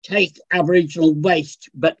take Aboriginal waste,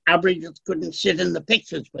 but Aboriginals couldn't sit in the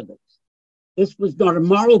pictures with it. This was not a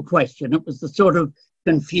moral question. It was the sort of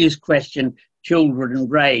confused question children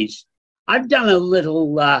raise. I've done a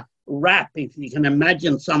little rap, if you can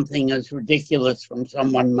imagine something as ridiculous from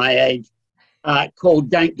someone my age, called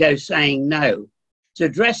Don't Go Saying No. It's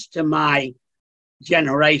addressed to my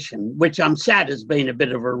generation, which I'm sad has been a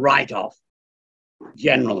bit of a write-off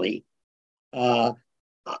generally.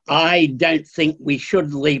 I don't think we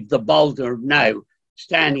should leave the boulder of no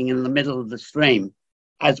standing in the middle of the stream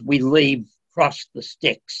as we cross the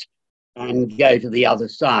sticks and go to the other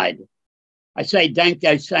side. I say don't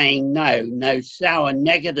go saying no. No sour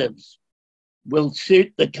negatives will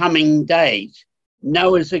suit the coming days.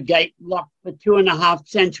 No is a gate locked for 2.5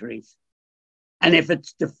 centuries. And if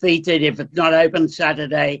it's defeated, if it's not open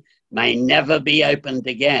Saturday, may never be opened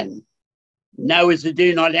again. No is a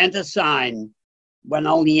do not enter sign when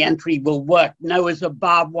only entry will work. No is a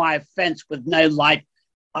barbed wire fence with no light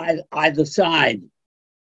either side.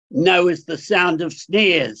 No is the sound of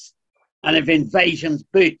sneers and of invasion's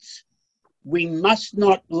boots. We must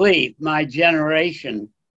not leave my generation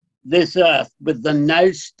this earth with the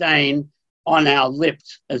no stain on our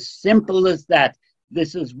lips. As simple as that.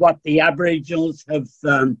 This is what the Aboriginals have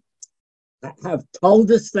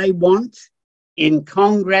told us they want in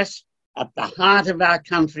Congress at the heart of our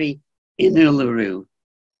country in Uluru,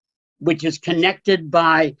 which is connected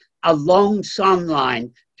by a long sun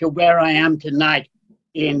line to where I am tonight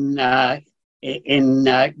in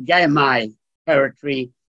Gaamai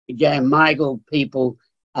territory, the Gaamaigal people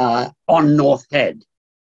on North Head.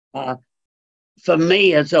 For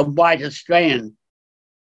me, as a white Australian,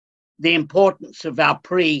 the importance of our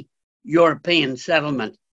pre-European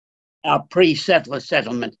settlement, our pre-settler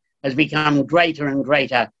settlement, has become greater and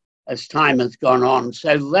greater as time has gone on.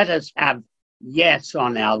 So let us have yes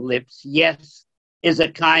on our lips. Yes is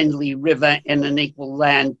a kindly river in an equal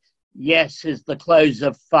land. Yes is the close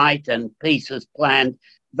of fight and peace is planned.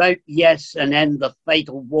 Vote yes and end the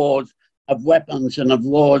fatal wars of weapons and of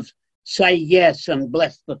laws. Say yes and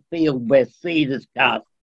bless the field where seed is cast.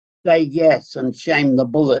 Say yes and shame the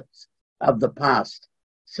bullets of the past.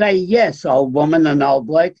 Say yes, old woman and old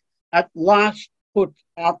bloke. At last put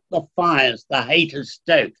out the fires the haters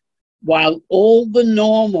stoke, while all the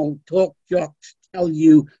normal talk jocks tell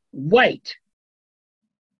you, wait.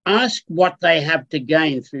 Ask what they have to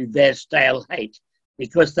gain through their stale hate,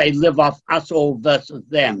 because they live off us all versus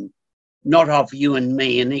them, not off you and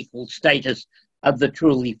me in equal status of the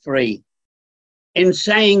truly free. In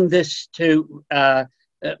saying this to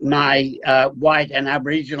my white and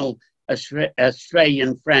Aboriginal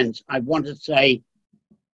Australian friends, I want to say,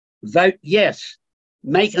 vote yes,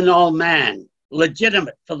 make an old man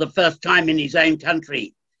legitimate for the first time in his own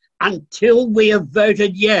country. Until we have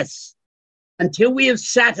voted yes, until we have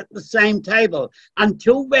sat at the same table,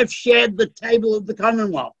 until we've shared the table of the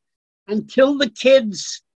Commonwealth, until the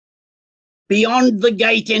kids beyond the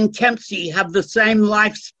gate in Kempsey have the same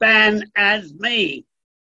lifespan as me.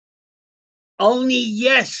 Only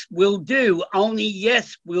yes will do. Only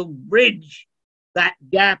yes will bridge that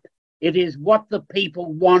gap. It is what the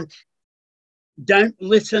people want. Don't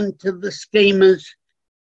listen to the schemers.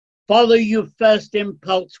 Follow your first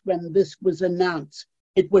impulse when this was announced.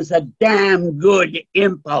 It was a damn good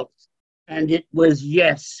impulse, and it was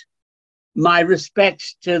yes. My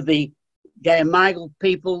respects to the Gaamaigal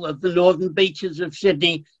people of the northern beaches of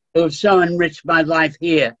Sydney who have so enriched my life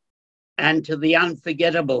here, and to the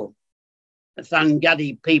unforgettable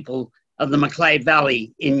Thunguddy people of the Macleay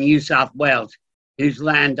Valley in New South Wales, whose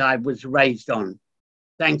land I was raised on.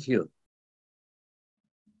 Thank you.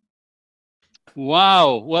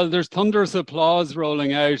 Wow. Well, there's thunderous applause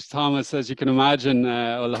rolling out, Thomas, as you can imagine.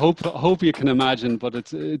 Well, hope you can imagine, but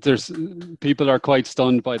there's people are quite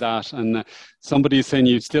stunned by that. And somebody's saying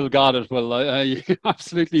you still got it. Well, you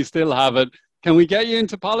absolutely still have it. Can we get you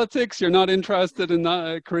into politics? You're not interested in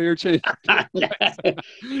that career change?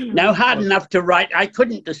 No, hard enough to write. I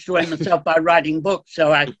couldn't destroy myself by writing books,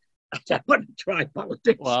 so I don't want to try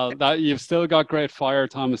politics. Well, you've still got great fire,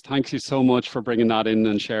 Thomas. Thanks you so much for bringing that in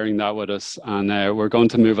and sharing that with us. And we're going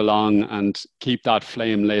to move along and keep that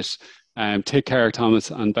flame lit. Take care,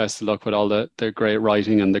 Thomas, and best of luck with all the great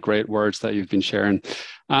writing and the great words that you've been sharing.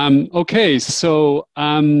 Okay, so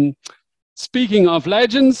speaking of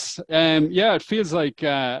legends, yeah, it feels like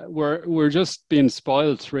we're just being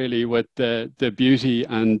spoiled really with the beauty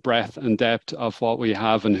and breadth and depth of what we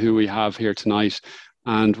have and who we have here tonight.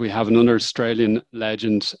 And we have another Australian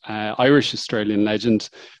legend, Irish Australian legend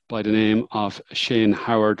by the name of Shane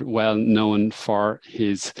Howard, well known for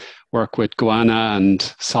his work with Goanna and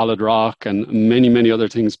Solid Rock and many, many other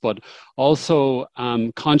things, but also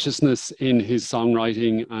consciousness in his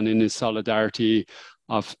songwriting and in his solidarity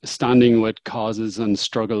of standing with causes and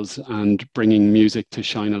struggles and bringing music to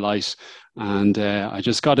shine a light. And I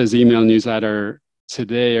just got his email newsletter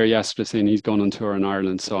today or yesterday saying he's going on tour in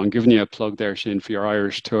Ireland. So I'm giving you a plug there, Shane, for your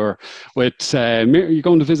Irish tour with, you're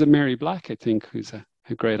going to visit Mary Black, I think, who's a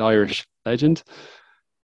great Irish legend.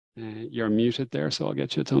 You're muted there, so I'll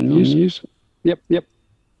get you to unmute. Yep.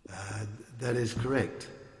 That is correct.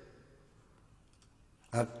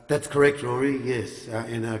 That's correct, Rory, yes,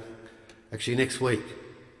 actually next week.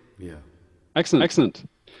 Yeah. Excellent.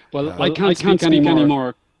 Well, I can't speak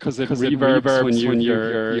anymore because it reverbs when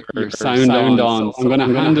your sound on. So I'm going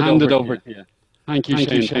to hand it over to you. Thank you,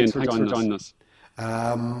 Shane. Thanks for joining us.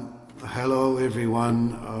 Hello,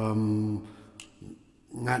 everyone.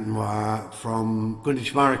 Ngatanwa from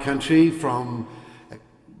Greenwich country, from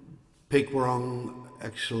Peekwrong,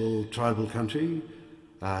 actual tribal country.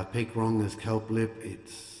 Peekwrong is kelp lip.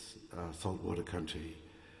 It's saltwater country,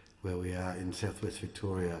 where we are in southwest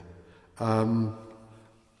Victoria.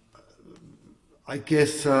 I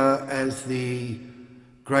guess as the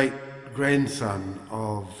great grandson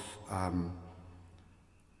of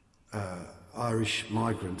Irish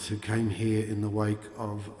migrants who came here in the wake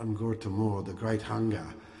of Angkor Timor, the Great Hunger,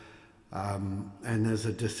 and as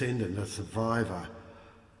a descendant, a survivor,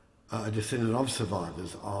 a descendant of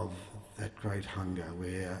survivors of that Great Hunger,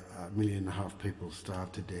 where 1.5 million people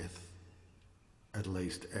starved to death, at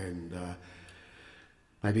least, and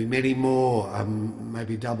maybe many more,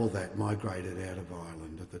 maybe double that, migrated out of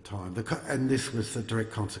Ireland at the time. And this was the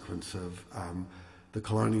direct consequence of the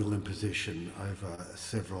colonial imposition over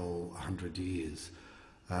several hundred years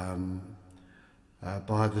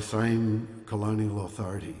by the same colonial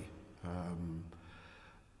authority.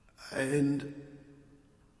 And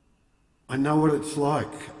I know what it's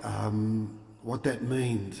like, what that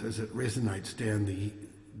means as it resonates down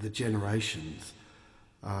the generations.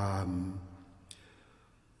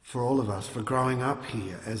 For all of us, for growing up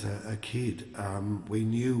here as a kid, we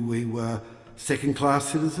knew we were second-class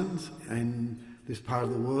citizens in this part of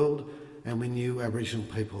the world, and we knew Aboriginal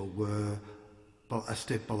people were a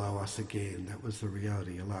step below us again. That was the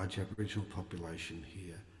reality, a large Aboriginal population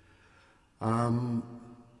here.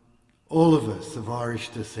 All of us of Irish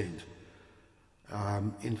descent,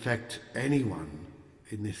 in fact, anyone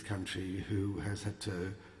in this country who has had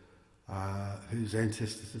to, whose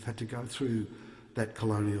ancestors have had to go through that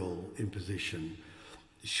colonial imposition,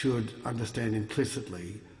 should understand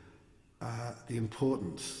implicitly the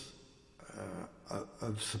importance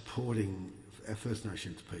of supporting our First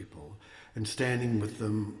Nations people and standing with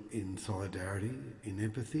them in solidarity, in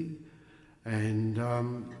empathy, and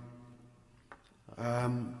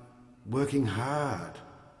working hard,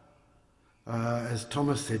 as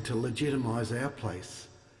Thomas said, to legitimise our place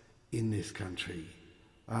in this country,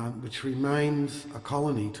 which remains a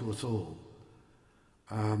colony to us all.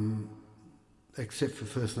 Except for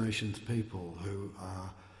First Nations people who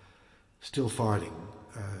are still fighting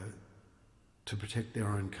to protect their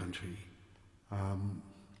own country. I'm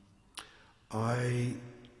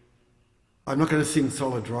not going to sing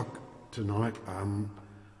Solid Rock tonight.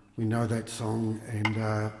 We know that song, and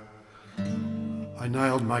I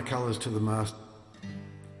nailed my colours to the mast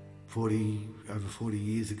over 40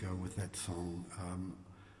 years ago with that song.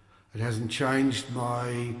 It hasn't changed.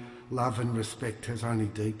 My love and respect has only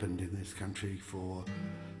deepened in this country for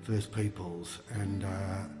First Peoples, and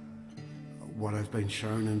what I've been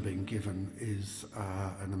shown and been given is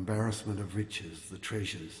an embarrassment of riches, the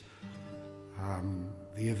treasures,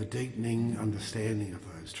 the ever-deepening understanding of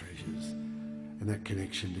those treasures and that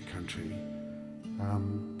connection to country.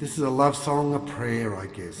 This is a love song, a prayer, I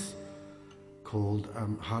guess, called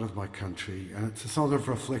Heart of My Country, and it's a song of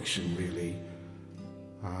reflection, really,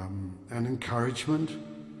 and encouragement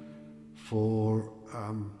for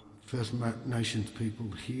First Nations people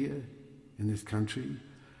here in this country,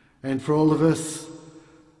 and for all of us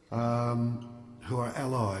who are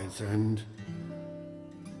allies. And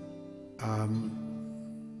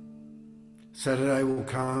Saturday will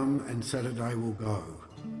come and Saturday will go,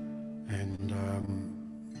 and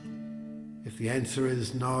if the answer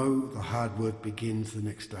is no, the hard work begins the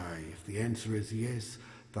next day. If the answer is yes,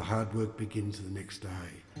 the hard work begins the next day.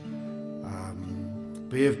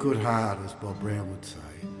 Be of good heart, as Bob Brown would say.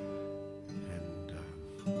 And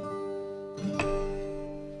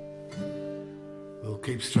we'll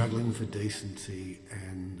keep struggling for decency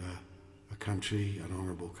and a country, an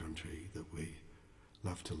honourable country that we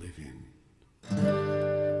love to live in.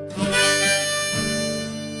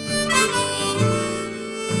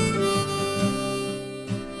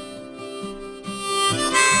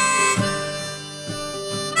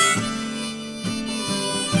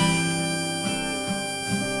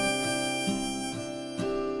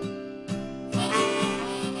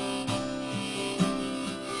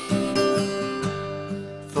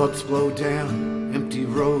 Thoughts blow down empty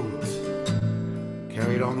roads,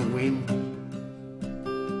 carried on the wind.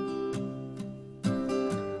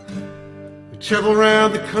 We travel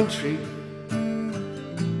round the country,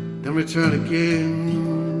 then return again.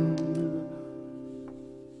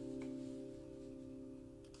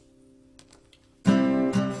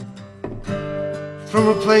 From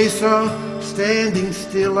a place of standing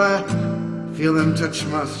still, I feel them touch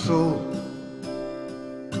my soul.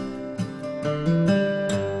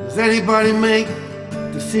 Does anybody make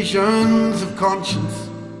decisions of conscience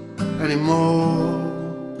anymore?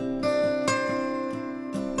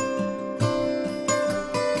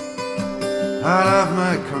 I love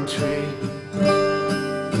my country.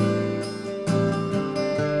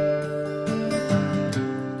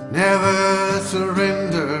 Never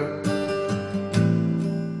surrender.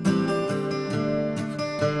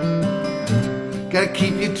 Gotta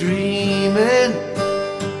keep you dreaming.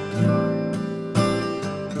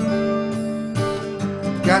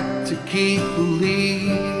 Got to keep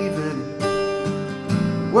believing,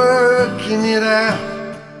 working it out.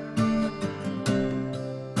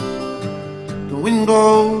 The wind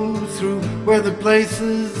goes through weather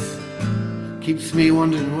places, keeps me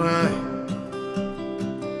wondering why.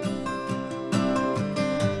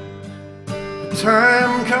 The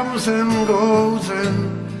time comes and goes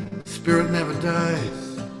and spirit never dies.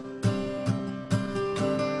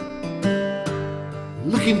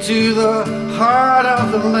 Look into the heart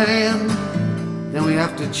of the land, then we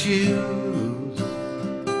have to choose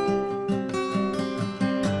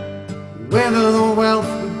whether the wealth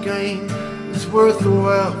we gain is worth the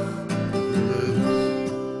wealth we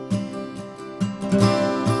lose.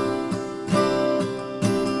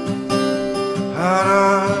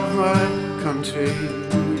 Heart of my country,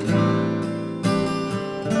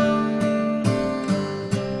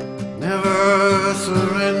 never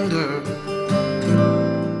surrender.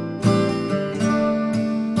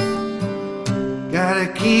 Gotta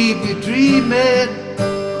keep you dreaming.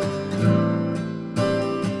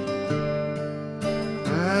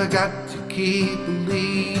 I got to keep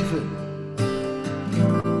believing,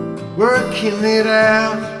 working it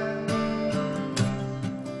out.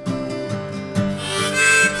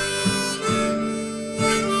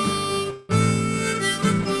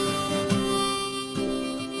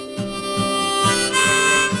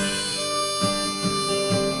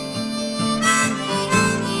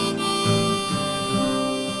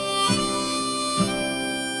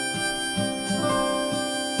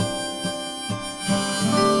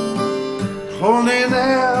 Holding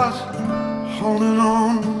out, holding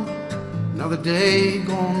on, another day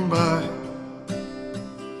gone by.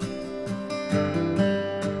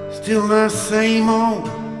 Still the same old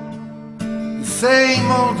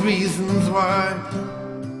reasons why.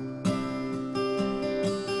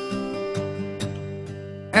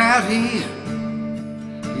 Out here,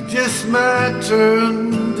 you just might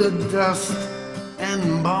turn to dust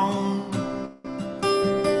and bone.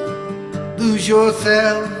 Lose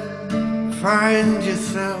yourself, find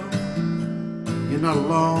yourself, you're not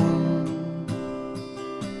alone.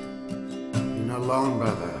 You're not alone,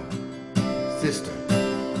 brother, sister,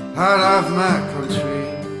 heart of my country.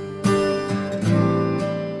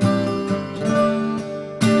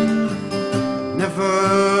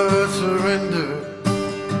 Never surrender.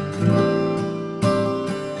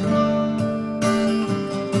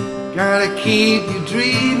 Gotta keep you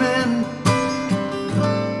dreaming.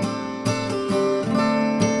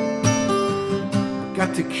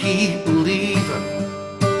 got to keep believing,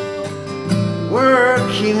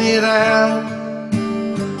 working it out,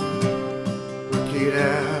 work it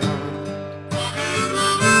out.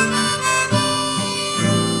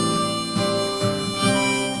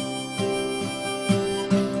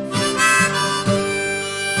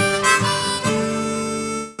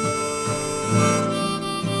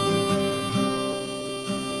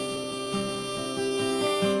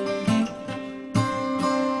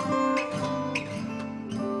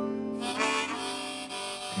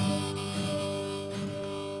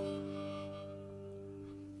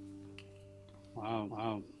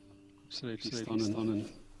 Wow. Absolutely stunning.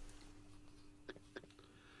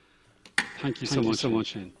 Thank you so much,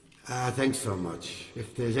 Shane. Thanks so much.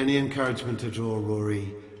 If there's any encouragement to draw,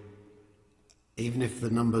 Rory, even if the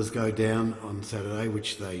numbers go down on Saturday,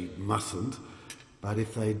 which they mustn't, but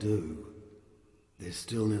if they do, there's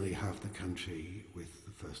still nearly half the country with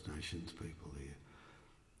the First Nations people here.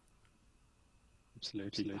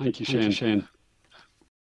 Absolutely. Thank you, Shane.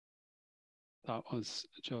 That was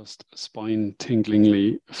just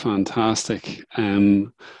spine-tinglingly fantastic. I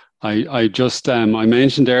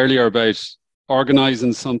mentioned earlier about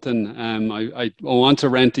organising something. I want to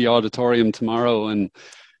rent the auditorium tomorrow and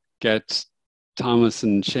get Thomas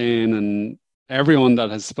and Shane and everyone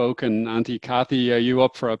that has spoken. Aunty Kathy, are you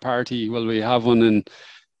up for a party? Will we have one in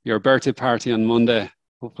your birthday party on Monday?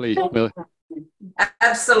 Hopefully, we'll.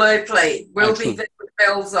 Absolutely, we'll Excellent. be there with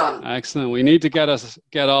bells on. Excellent. We need to get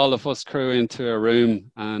all of us crew into a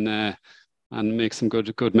room and make some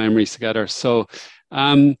good memories together. So,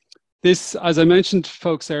 this, as I mentioned,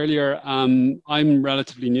 folks earlier, I'm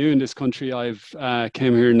relatively new in this country. I've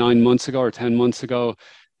came here 9 months ago or 10 months ago.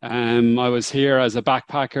 I was here as a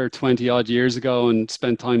backpacker 20 odd years ago and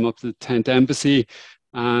spent time up the 10th Embassy.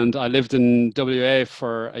 And I lived in WA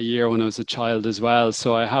for a year when I was a child as well.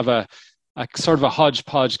 So I have a sort of a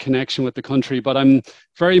hodgepodge connection with the country, but I'm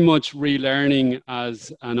very much relearning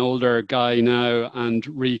as an older guy now and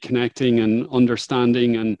reconnecting and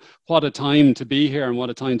understanding, and what a time to be here and what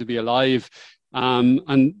a time to be alive.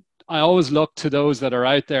 And I always look to those that are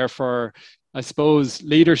out there for, I suppose,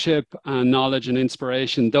 leadership and knowledge and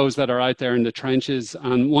inspiration, those that are out there in the trenches.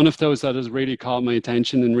 And one of those that has really caught my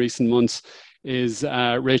attention in recent months is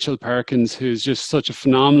Rachel Perkins, who's just such a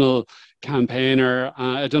phenomenal campaigner.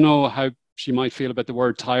 I don't know how she might feel about the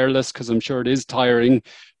word tireless, because I'm sure it is tiring,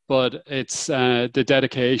 but it's the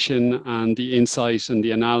dedication and the insight and the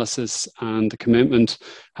analysis and the commitment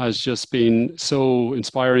has just been so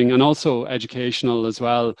inspiring and also educational as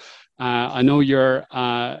well. I know you're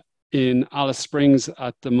in Alice Springs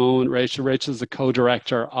at the moment, Rachel. Rachel's the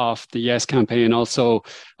co-director of the Yes campaign, also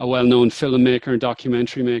a well-known filmmaker and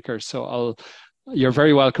documentary maker. So you're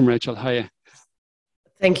very welcome, Rachel. Hiya.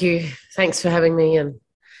 Thank you. Thanks for having me. And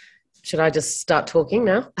should I just start talking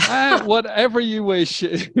now? Whatever you wish.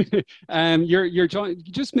 You're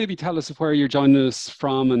just maybe tell us where you're joining us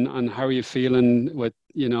from and how are you feeling with,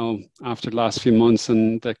 after the last few months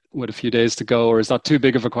and with a few days to go, or is that too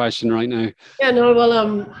big of a question right now? Yeah, no, well,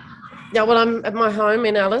 I'm at my home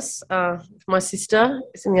in Alice. My sister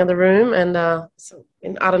is in the other room, and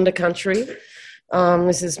in Aranda country.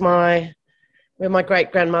 This is where my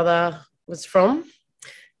great-grandmother was from.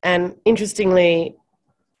 And interestingly,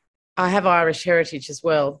 I have Irish heritage as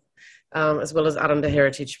well as Aranda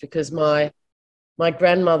heritage, because my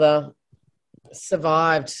grandmother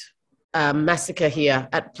survived a massacre here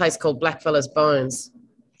at a place called Blackfellas Bones.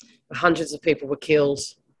 Hundreds of people were killed,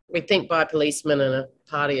 we think by policemen and a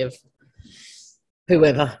party of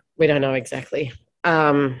whoever. We don't know exactly.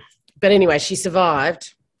 But anyway, she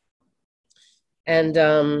survived,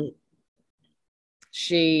 and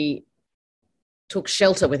she took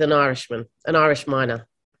shelter with an Irishman, an Irish miner,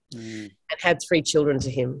 and had 3 children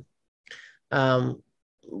to him,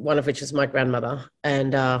 one of which is my grandmother.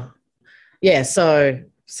 And so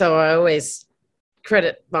I always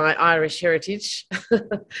credit my Irish heritage.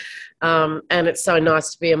 And it's so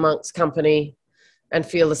nice to be amongst company and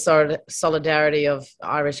feel the solidarity of the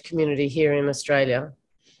Irish community here in Australia.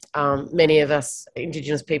 Many of us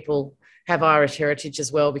Indigenous people have Irish heritage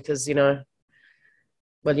as well, because,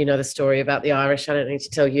 the story about the Irish, I don't need to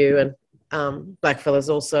tell you, and blackfellas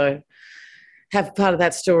also have part of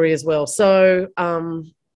that story as well. So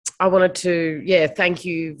I wanted to, thank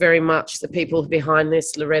you very much, the people behind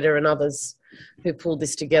this, Loretta and others who pulled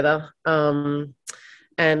this together,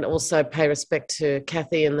 and also pay respect to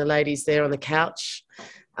Kathy and the ladies there on the couch.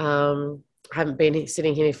 I haven't been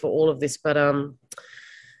sitting here for all of this, but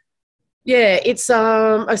it's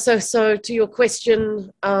so to your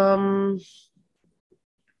question,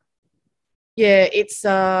 it's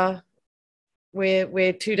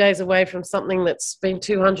we're 2 days away from something that's been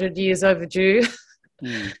 200 years overdue.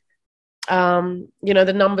 Mm.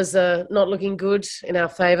 The numbers are not looking good in our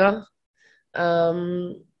favour.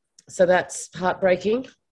 So that's heartbreaking.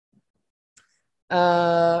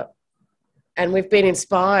 And we've been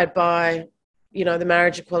inspired by, the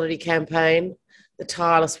marriage equality campaign, the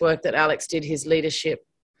tireless work that Alex did, his leadership.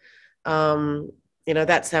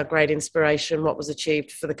 That's our great inspiration, what was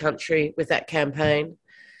achieved for the country with that campaign.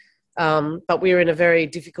 But we're in a very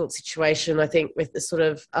difficult situation, I think, with the sort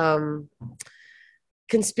of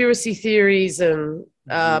conspiracy theories and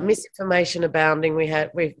misinformation abounding.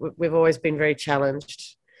 We've always been very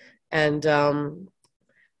challenged, and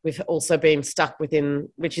we've also been stuck within,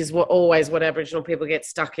 which is always what Aboriginal people get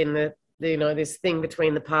stuck in, this thing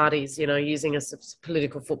between the parties, using us as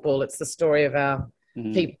political football. It's the story of our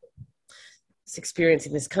people, experience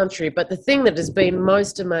in this country. But the thing that has been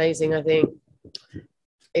most amazing, I think,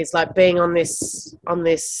 is like being on this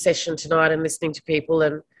session tonight and listening to people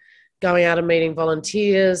and going out and meeting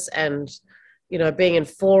volunteers and, being in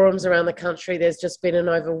forums around the country. There's just been an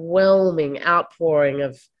overwhelming outpouring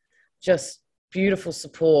of just beautiful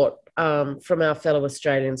support from our fellow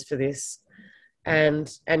Australians for this. And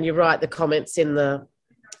you're right, the comments in the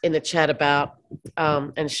chat about,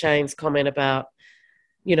 and Shane's comment about,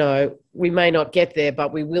 we may not get there,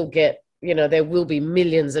 but we will get, there will be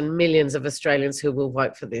millions and millions of Australians who will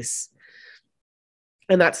vote for this.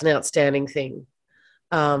 And that's an outstanding thing.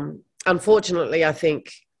 Unfortunately, I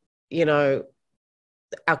think,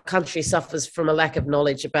 our country suffers from a lack of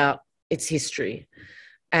knowledge about its history.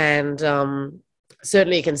 And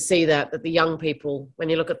certainly you can see that the young people, when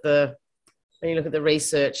you look at the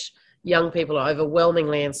research, young people are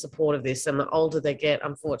overwhelmingly in support of this. And the older they get,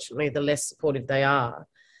 unfortunately, the less supportive they are.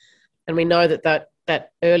 And we know that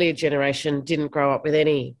earlier generation didn't grow up with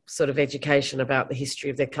any sort of education about the history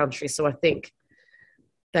of their country. So I think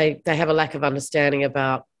they have a lack of understanding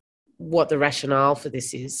about what the rationale for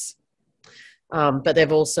this is. But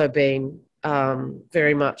they've also been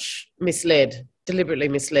very much misled, deliberately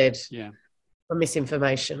misled, for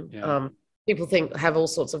misinformation. Yeah. People have all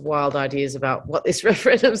sorts of wild ideas about what this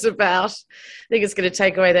referendum's about. Think it's going to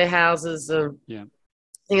take away their houses.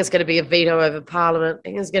 Think it's going to be a veto over Parliament.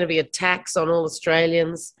 Think it's going to be a tax on all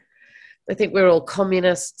Australians. They think we're all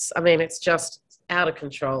communists. I mean, it's just out of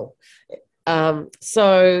control. I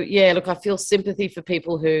feel sympathy for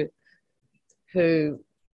people who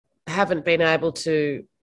haven't been able to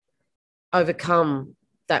overcome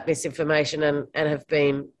that misinformation and have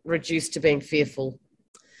been reduced to being fearful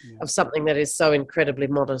of something that is so incredibly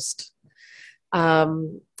modest.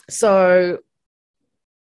 So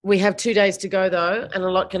we have 2 days to go, though, and a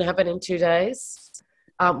lot can happen in 2 days.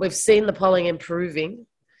 We've seen the polling improving,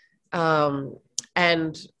 and,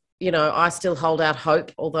 I still hold out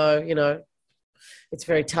hope, although, it's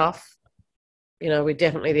very tough. We're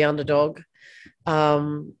definitely the underdog.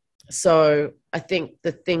 So I think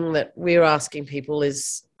the thing that we're asking people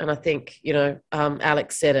is, and I think,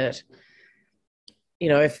 Alex said it,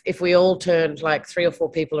 if we all turned like 3 or 4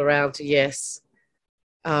 people around to yes,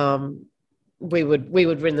 we would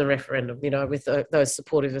win the referendum, with those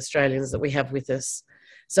supportive Australians that we have with us.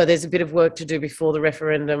 So there's a bit of work to do before the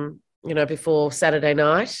referendum, before Saturday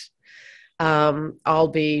night. I'll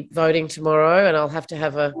be voting tomorrow and I'll have to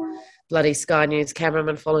have a bloody Sky News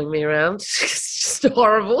cameraman following me around. It's just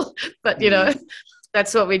horrible. But,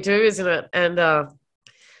 that's what we do, isn't it? And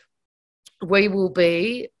we will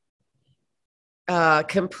be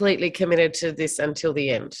completely committed to this until the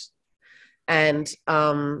end. And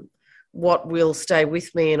what will stay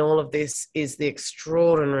with me in all of this is the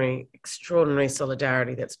extraordinary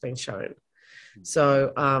solidarity that's been shown.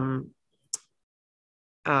 So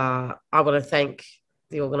I want to thank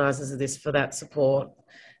the organisers of this for that support,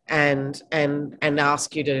 and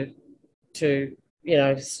ask you to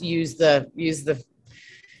use the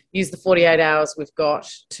 48 hours we've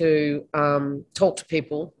got to talk to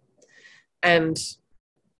people, and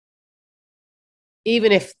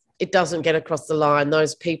even if it doesn't get across the line,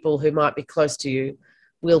 those people who might be close to you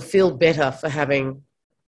will feel better for having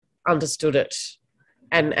understood it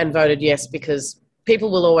and voted yes, because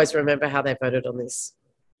people will always remember how they voted on this.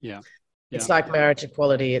 Yeah. It's like marriage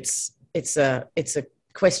equality. It's a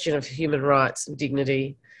question of human rights and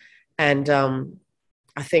dignity. And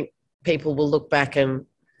I think people will look back and,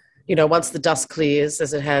 once the dust clears,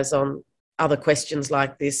 as it has on other questions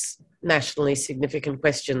like this, nationally significant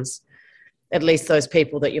questions, at least those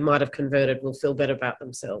people that you might have converted will feel better about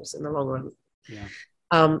themselves in the long run. Yeah.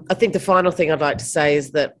 I think the final thing I'd like to say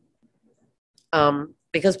is that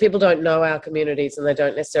because people don't know our communities and they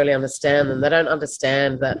don't necessarily understand them, they don't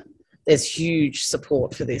understand that there's huge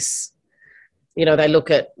support for this. you know, they look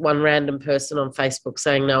at one random person on Facebook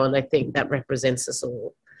saying no and they think that represents us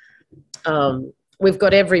all. We've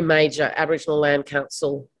got every major Aboriginal land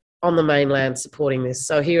council on the mainland supporting this.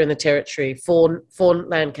 So here in the Territory, four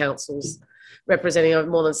land councils representing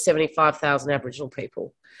more than 75,000 Aboriginal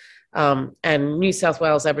people. And New South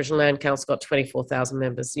Wales Aboriginal Land Council got 24,000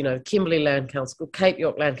 members. You know, Kimberley Land Council, Cape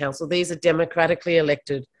York Land Council. These are democratically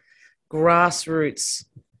elected, grassroots,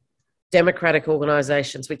 democratic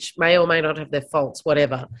organisations, which may or may not have their faults,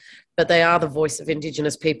 whatever, but they are the voice of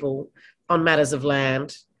Indigenous people on matters of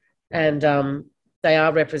land, and they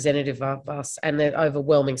are representative of us, and they're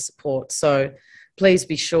overwhelming support. So please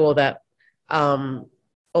be sure that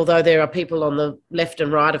although there are people on the left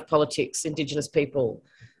and right of politics, Indigenous people,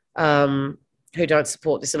 who don't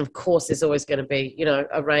support this, and of course there's always going to be, you know,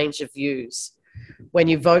 a range of views. When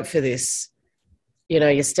you vote for this, you know,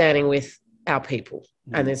 you're standing with our people,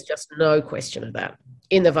 and there's just no question of that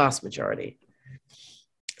in the vast majority.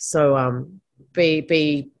 So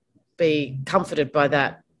be comforted by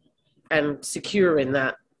that and secure in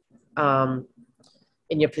that,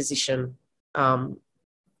 in your position, and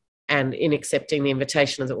in accepting the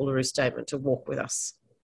invitation of the Uluru Statement to walk with us.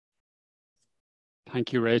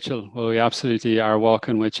 Thank you, Rachel. Well, we absolutely are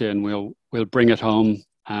walking with you, and we'll bring it home,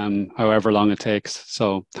 however long it takes.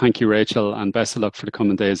 So thank you, Rachel, and best of luck for the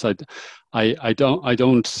coming days. I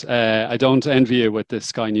don't envy you with this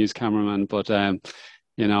Sky News cameraman, but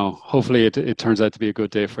you know, hopefully it turns out to be a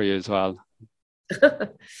good day for you as well.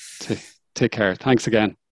 Take care. Thanks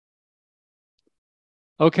again.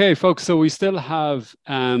 Okay, folks. So we still have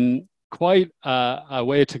quite a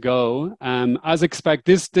way to go. As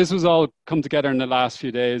expected, this was all come together in the last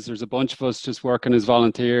few days. There's a bunch of us just working as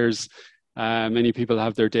volunteers. Many people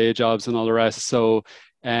have their day jobs and all the rest. So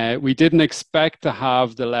we didn't expect to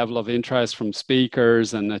have the level of interest from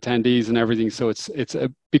speakers and attendees and everything. So it's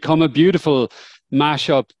become a beautiful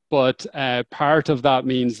mashup. But part of that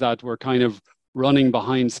means that we're kind of running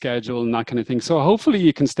behind schedule and that kind of thing. So hopefully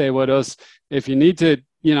you can stay with us. If you need to,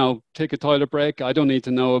 you know, take a toilet break, I don't need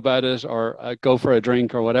to know about it, or go for a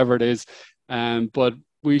drink or whatever it is. But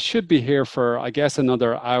we should be here for, I guess,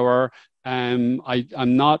 another hour. I'm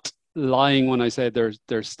not lying when I say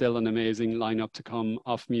there's still an amazing lineup to come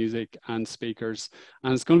of music and speakers,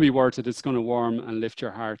 and it's going to be worth it. It's going to warm and lift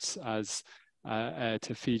your hearts as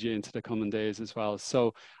to feed you into the coming days as well.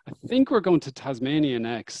 So I think we're going to Tasmania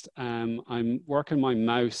next. I'm working my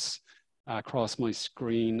mouse across my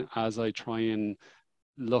screen as I try and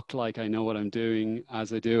look like I know what I'm doing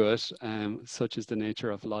as I do it, such is the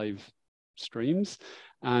nature of live streams.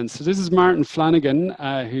 And so this is Martin Flanagan,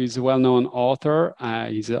 who's a well-known author.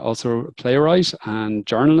 He's also a playwright and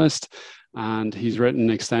journalist, and he's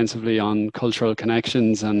written extensively on cultural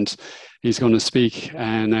connections, and he's going to speak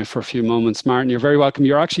now for a few moments. Martin, you're very welcome.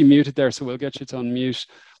 You're actually muted there, so we'll get you to unmute.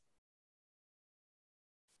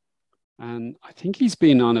 And I think he's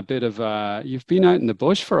been on a bit of you've been out in the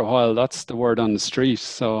bush for a while. That's the word on the street.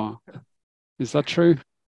 So is that true?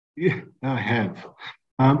 Yeah, I have.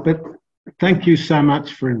 But thank you so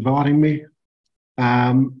much for inviting me.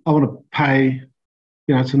 I want to pay,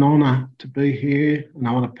 you know, it's an honour to be here, and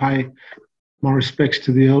I want to pay my respects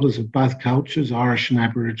to the elders of both cultures, Irish and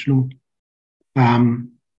Aboriginal. I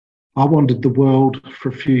wandered the world for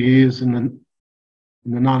a few years in the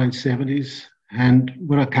 1970s. And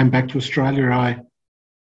when I came back to Australia,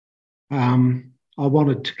 I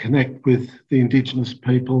wanted to connect with the Indigenous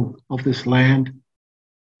people of this land.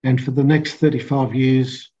 And for the next 35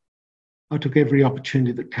 years, I took every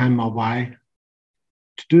opportunity that came my way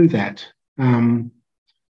to do that,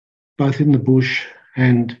 both in the bush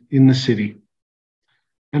and in the city.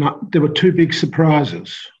 And there were two big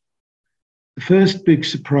surprises. The first big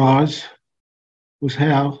surprise was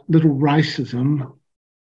how little racism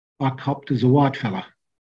I copped as a white fella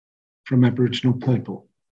from Aboriginal people.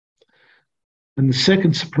 And the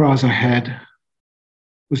second surprise I had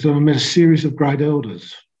was that I met a series of great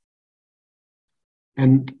elders,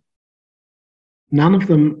 and none of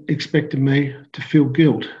them expected me to feel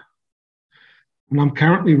guilt. And I'm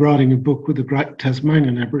currently writing a book with a great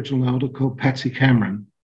Tasmanian Aboriginal elder called Patsy Cameron.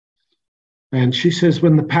 And she says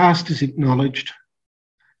when the past is acknowledged,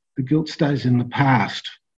 the guilt stays in the past.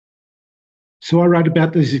 So I wrote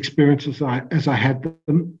about these experiences as I had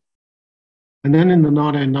them. And then in the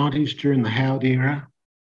 1990s, during the Howard era,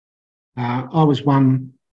 I was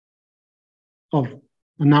one of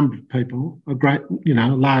a number of people, a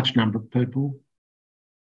large number of people,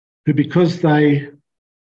 who, because they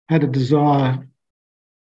had a desire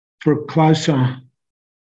for a closer,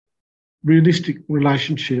 realistic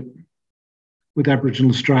relationship with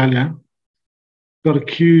Aboriginal Australia, got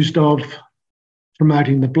accused of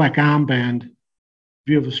promoting the black armband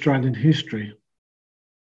view of Australian history.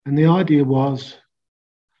 And the idea was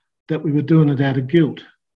that we were doing it out of guilt.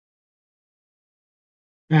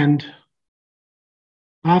 And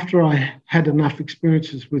after I had enough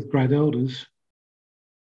experiences with great elders,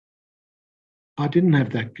 I didn't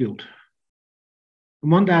have that guilt.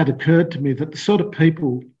 And one day it occurred to me that the sort of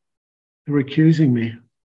people who are accusing me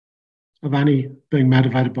of only being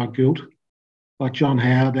motivated by guilt, like John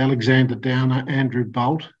Howard, Alexander Downer, Andrew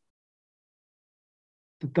Bolt,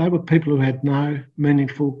 that they were people who had no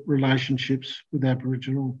meaningful relationships with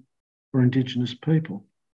Aboriginal or Indigenous people.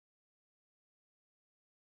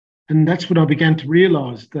 And that's when I began to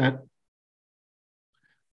realise that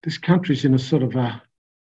this country's in a sort of a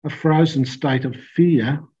frozen state of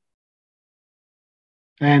fear,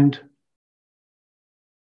 and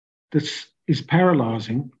this is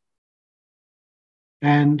paralysing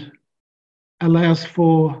and allows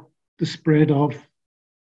for the spread of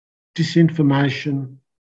disinformation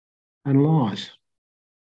and lies.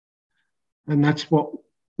 And that's what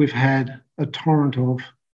we've had a torrent of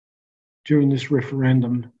during this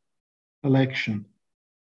referendum election.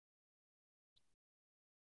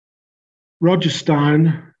 Roger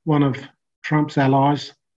Stone, one of Trump's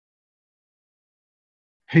allies,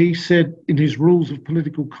 he said in his rules of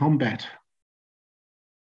political combat,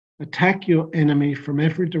 attack your enemy from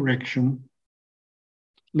every direction,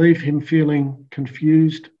 leave him feeling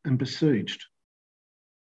confused and besieged.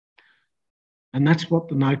 And that's what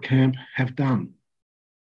the No Camp have done.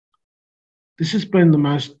 This has been the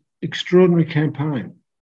most extraordinary campaign.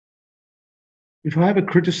 If I have a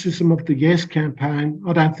criticism of the Yes campaign,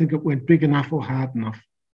 I don't think it went big enough or hard enough.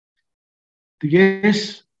 The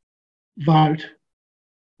Yes vote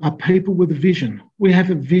are people with a vision. We have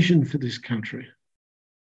a vision for this country.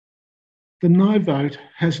 The No vote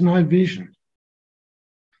has no vision.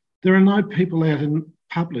 There are no people out in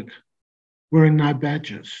public wearing no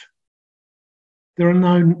badges. There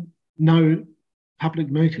are no public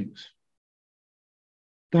meetings.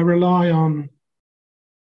 They rely on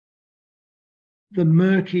the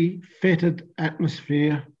murky, fetid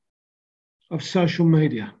atmosphere of social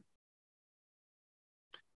media.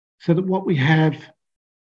 So that what we have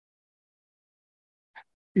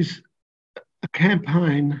is a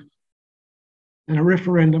campaign and a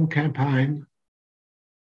referendum campaign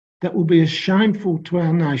that will be as shameful to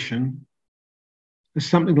our nation as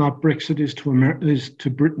something like Brexit is to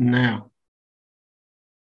Britain now.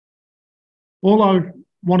 All I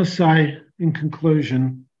want to say in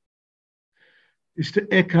conclusion is to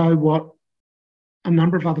echo what a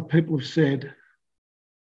number of other people have said.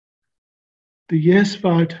 The Yes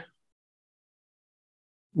vote,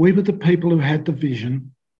 we were the people who had the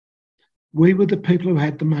vision. We were the people who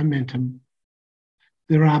had the momentum.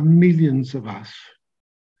 There are millions of us.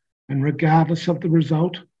 And regardless of the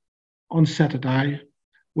result on Saturday,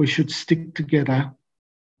 we should stick together,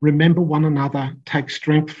 remember one another, take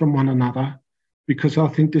strength from one another, because I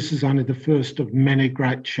think this is only the first of many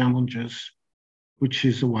great challenges which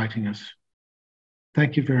is awaiting us.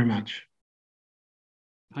 Thank you very much.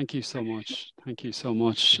 Thank you so much. Thank you so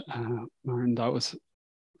much, Martin. That was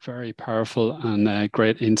very powerful and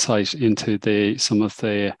great insight into some of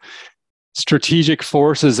the strategic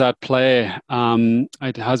forces at play.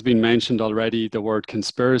 It has been mentioned already, the word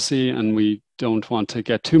conspiracy, and we don't want to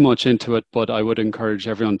get too much into it, but I would encourage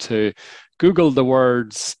everyone to Google the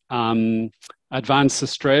words Advance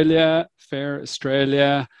Australia, Fair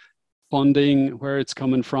Australia, funding, where it's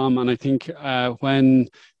coming from. And I think when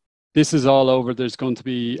this is all over, there's going to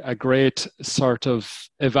be a great sort of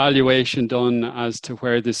evaluation done as to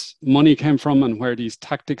where this money came from and where these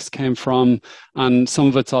tactics came from. And some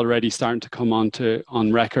of it's already starting to come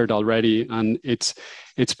on record already. And it's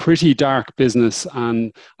pretty dark business.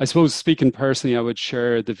 And I suppose, speaking personally, I would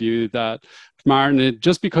share the view that, Martin,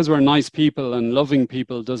 just because we're nice people and loving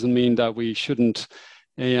people doesn't mean that we shouldn't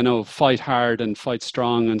fight hard and fight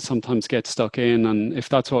strong and sometimes get stuck in. And if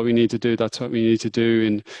that's what we need to do, that's what we need to do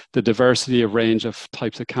in the diversity of range of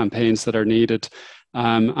types of campaigns that are needed.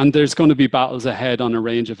 And there's going to be battles ahead on a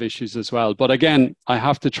range of issues as well. But again, I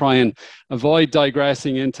have to try and avoid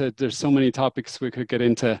digressing into, there's so many topics we could get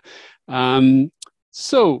into.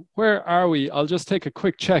 So where are we? I'll just take a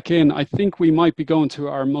quick check-in. I think we might be going to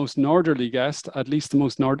our most northerly guest, at least the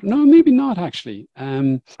most northern. No, maybe not actually.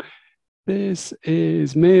 This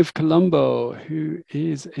is Maeve Colombo, who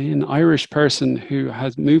is an Irish person who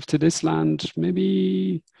has moved to this land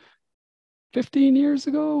maybe 15 years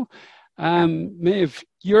ago. Maeve,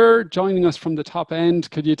 you're joining us from the top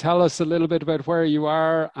end. Could you tell us a little bit about where you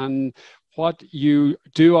are and what you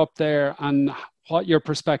do up there and what your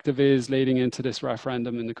perspective is leading into this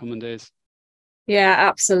referendum in the coming days? Yeah,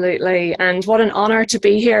 absolutely. And what an honor to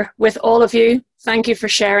be here with all of you. Thank you for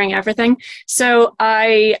sharing everything. So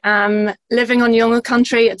I am living on Yolngu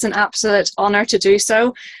country. It's an absolute honor to do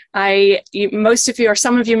so. Most of you, or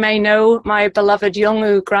some of you may know my beloved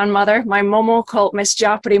Yolngu grandmother, my momo, called Miss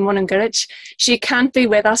Japari Munangurich. She can't be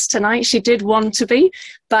with us tonight. She did want to be,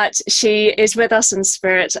 but she is with us in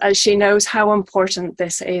spirit as she knows how important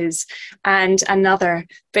this is. And another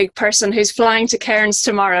big person who's flying to Cairns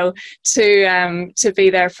tomorrow to be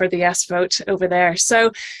there for the yes vote over there.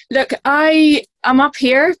 So look, I'm up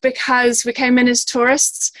here because we came in as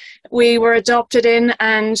tourists, we were adopted in,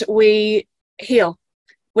 and we heal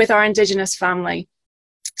with our Indigenous family.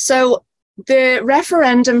 So the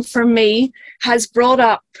referendum for me has brought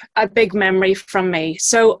up a big memory from me.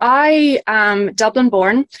 So I am Dublin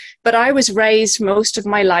born, but I was raised most of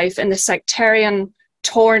my life in the sectarian,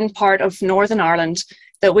 torn part of Northern Ireland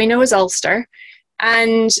that we know as Ulster.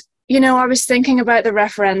 And, you know, I was thinking about the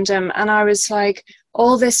referendum and I was like,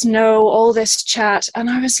 all this no, all this chat. And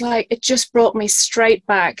I was like, it just brought me straight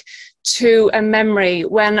back to a memory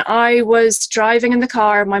when I was driving in the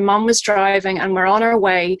car, my mum was driving, and we're on our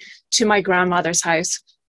way to my grandmother's house.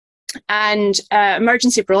 And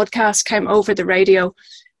emergency broadcast came over the radio,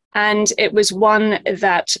 and it was one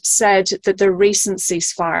that said that the recent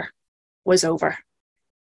ceasefire was over.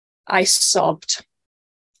 I sobbed.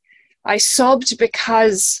 I sobbed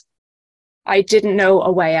because I didn't know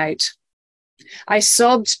a way out. I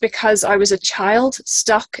sobbed because I was a child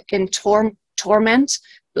stuck in torment,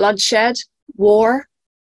 bloodshed, war,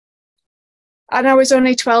 and I was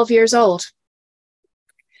only 12 years old.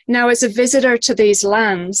 Now, as a visitor to these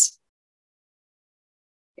lands,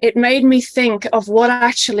 it made me think of what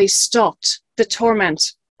actually stopped the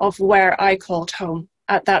torment of where I called home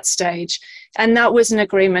at that stage, and that was an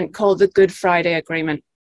agreement called the Good Friday Agreement.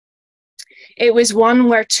 It was one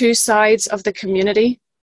where two sides of the community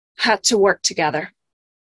had to work together.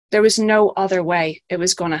 There was no other way it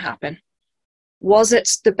was going to happen. Was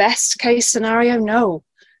it the best case scenario? No.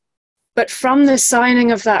 But from the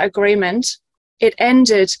signing of that agreement, it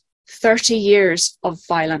ended 30 years of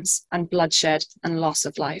violence and bloodshed and loss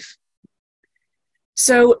of life.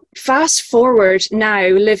 So fast forward now,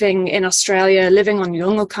 living in Australia, living on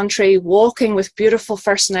Yolngu country, walking with beautiful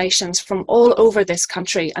First Nations from all over this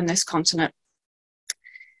country and this continent.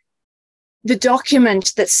 The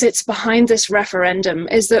document that sits behind this referendum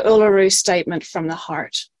is the Uluru Statement from the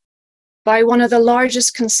Heart, by one of the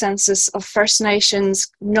largest consensus of First Nations,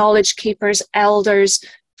 knowledge keepers, elders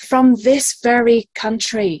from this very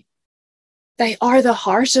country. They are the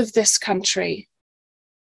heart of this country.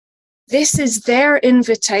 This is their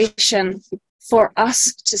invitation for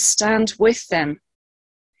us to stand with them.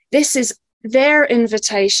 This is their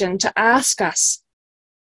invitation to ask us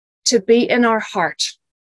to be in our heart,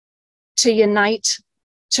 to unite,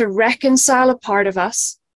 to reconcile a part of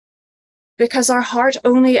us, because our heart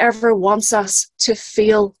only ever wants us to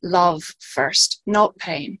feel love first, not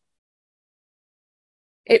pain.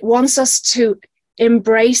 It wants us to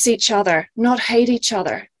embrace each other, not hate each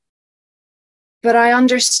other. But I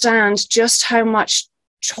understand just how much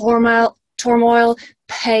turmoil,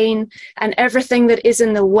 pain, and everything that is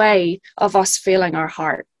in the way of us feeling our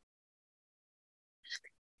heart.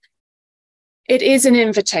 It is an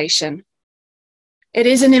invitation. It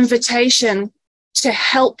is an invitation to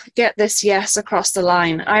help get this yes across the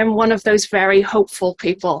line. I'm one of those very hopeful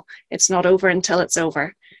people. It's not over until it's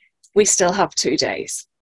over. We still have 2 days.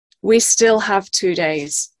 We still have 2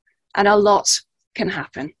 days, and a lot can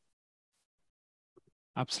happen.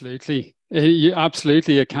 Absolutely.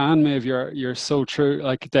 You can, Maeve. You're so true.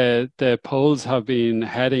 Like the polls have been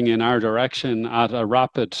heading in our direction at a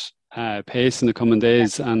rapid pace in the coming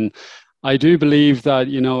days. And I do believe that,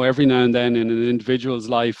 you know, every now and then in an individual's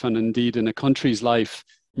life and indeed in a country's life,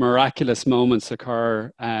 miraculous moments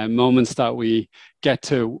occur, moments that we get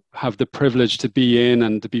to have the privilege to be in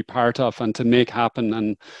and to be part of and to make happen.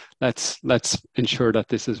 And let's ensure that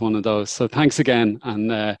this is one of those. So thanks again.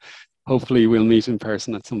 And hopefully we'll meet in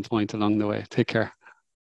person at some point along the way. Take care.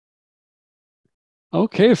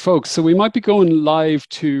 Okay, folks, so we might be going live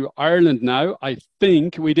to Ireland now. I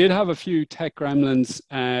think we did have a few tech gremlins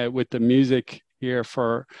with the music here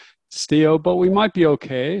for Steo, but we might be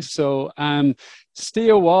okay. So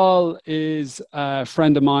Steo Wall is a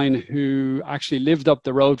friend of mine who actually lived up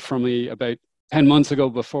the road from me about 10 months ago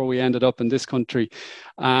before we ended up in this country.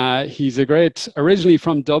 He's originally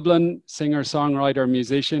from Dublin, singer, songwriter,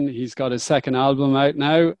 musician. He's got his second album out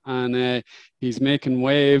now, and he's making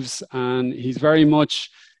waves, and he's very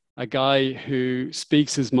much a guy who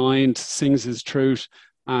speaks his mind, sings his truth,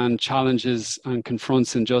 and challenges and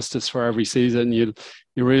confronts injustice for every season. You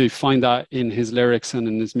really find that in his lyrics and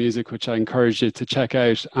in his music, which I encourage you to check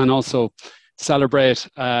out. And also celebrate,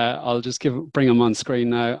 I'll just bring him on screen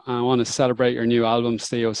now. I want to celebrate your new album,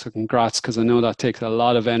 Steo, so congrats, because I know that takes a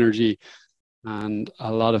lot of energy and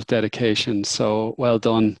a lot of dedication, so well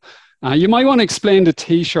done. You might want to explain the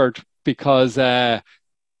t-shirt, because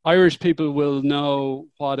Irish people will know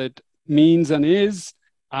what it means and is.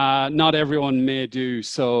 Not everyone may do.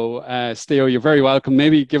 So Steo, you're very welcome.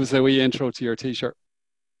 Maybe give us a wee intro to your t-shirt.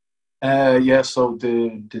 Yeah, so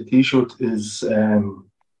the t-shirt is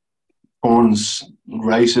turns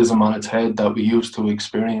racism on its head that we used to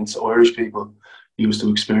experience, Irish people used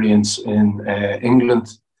to experience in England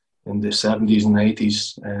in the 70s and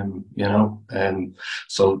 80s, you know.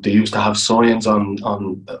 So they used to have signs on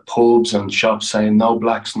pubs and shops saying no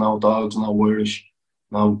blacks, no dogs, no Irish,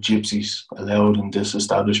 no gypsies allowed in this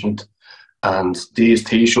establishment. And these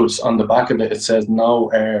t-shirts, on the back of it says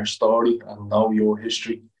 "Know our story" and "Know your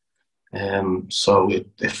history." So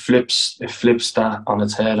it flips that on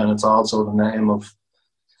its head, and it's also the name of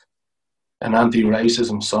an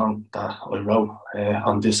anti-racism song that I wrote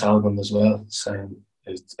on this album as well, saying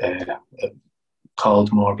it's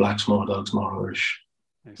called "More Blacks, More Dogs, More Irish,"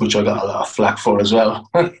 which I got a lot of flack for as well.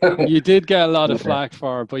 You did get a lot of flack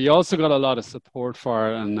for it, but you also got a lot of support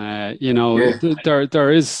for it. And, you know,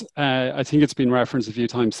 there is, I think it's been referenced a few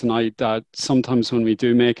times tonight, that sometimes when we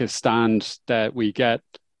do make a stand that we get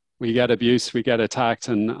abuse, we get attacked,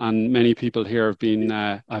 and many people here have been,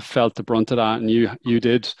 have felt the brunt of that, and you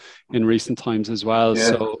did in recent times as well. Yeah.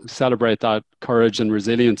 So celebrate that courage and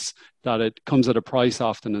resilience, that it comes at a price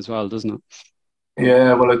often as well, doesn't it?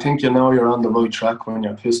 Yeah, well, I think, you know, you're on the right track when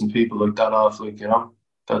you're pissing people like that off, like, you know.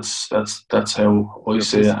 That's how I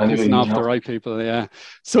see it anyway. Pissing off the right people, yeah.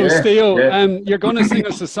 So Steo, you're going to sing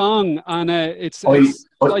us a song, and it's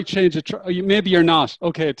like change of maybe you're not.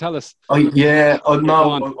 Okay, tell us. I've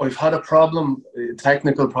had a problem,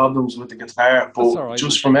 technical problems with the guitar, but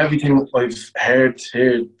just from everything I've heard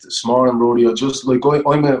here this morning, Brody, I just like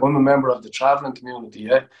I'm a member of the travelling community,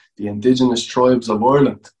 the Indigenous tribes of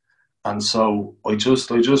Ireland, and so I just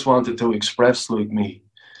wanted to express like me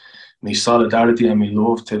solidarity and me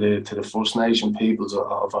love to the First Nation peoples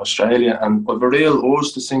of Australia, and I've a real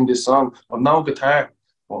urge to sing this song. I've no guitar,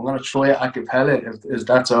 but I'm going to try it a cappella if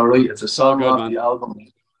that's all right. It's a song off the album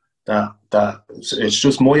that it's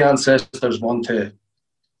just my ancestors want to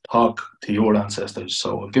talk to your ancestors,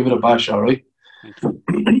 so I'll give it a bash, all right?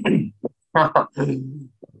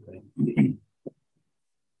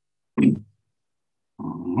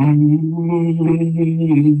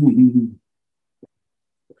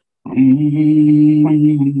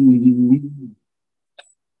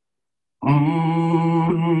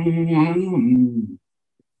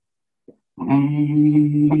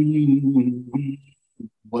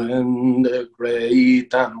 When the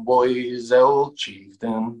great and wise old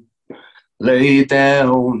chieftain lay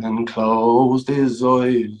down and closed his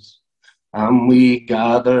eyes, and we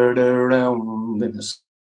gathered around in a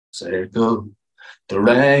circle, the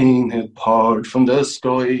rain had poured from the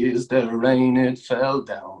skies, the rain it fell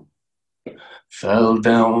down,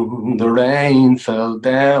 the rain fell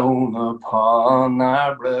down upon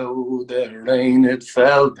our brow, the rain it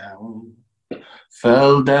fell down,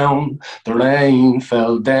 the rain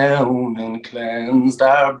fell down and cleansed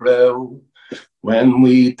our brow. When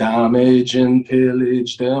we damage and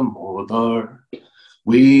pillage the mother,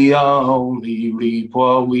 we only reap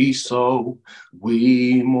what we sow.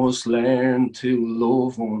 We must learn to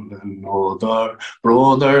love one another.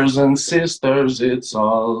 Brothers and sisters, it's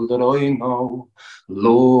all that I know.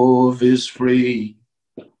 Love is free.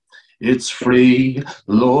 It's free.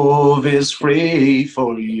 Love is free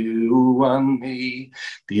for you and me.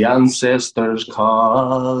 The ancestors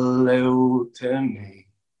call out to me.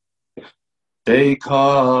 They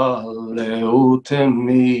call out to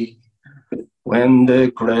me. When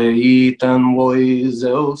the great and wise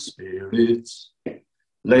old spirits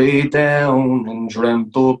lay down and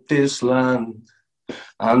dreamt up this land,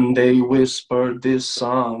 and they whispered this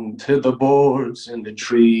song to the birds in the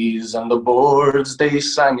trees, and the birds they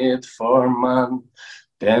sang it for man.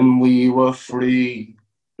 Then we were free,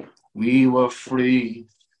 then we were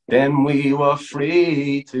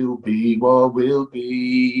free to be what we'll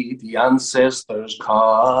be. The ancestors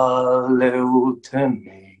call out to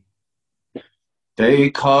me.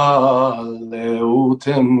 They call out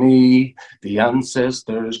to me, the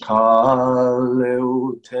ancestors call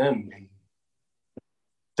out to me.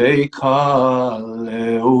 They call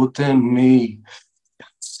out to me,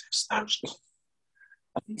 ancestors,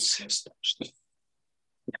 ancestors,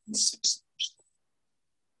 ancestors,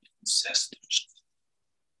 ancestors.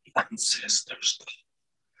 ancestors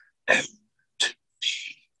go out to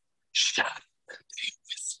be shot, and they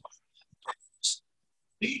whisper across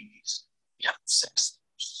these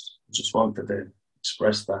ancestors. Just wanted to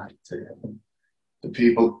express that to the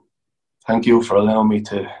people. Thank you for allowing me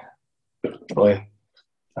to try.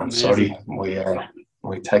 I'm sorry,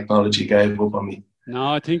 my technology gave up on me.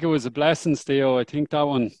 No, I think it was a blessing, Steo. I think that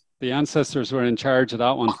one, the ancestors were in charge of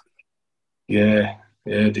that one. Yeah,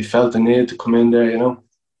 they felt the need to come in there, you know.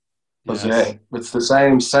 Because Yes. it's the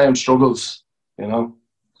same struggles, you know,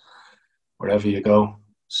 wherever you go.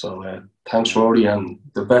 So thanks, Rory, and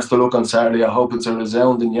the best of luck on Saturday. I hope it's a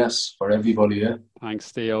resounding yes for everybody, yeah.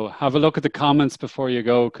 Thanks, Theo. Have a look at the comments before you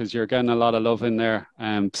go, because you're getting a lot of love in there.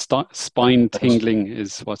 Spine tingling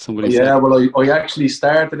is what somebody said. Yeah, well, I actually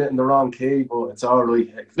started it in the wrong key, but it's all right.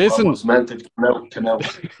 Listen. I was meant to come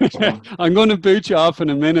out. I'm going to boot you off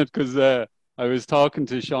in a minute, because I was talking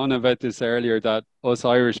to Sean about this earlier, that us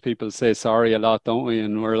Irish people say sorry a lot, don't we?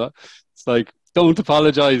 And it's like, don't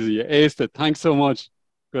apologise, you aced it. Thanks so much.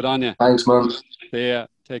 Good on you. Thanks, man. See ya.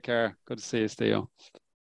 Take care. Good to see you, Theo.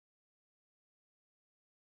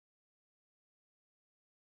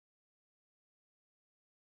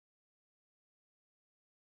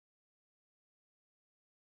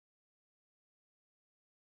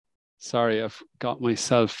 Sorry, I've got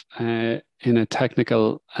myself in a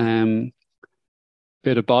technical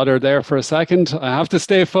bit of bother there for a second. I have to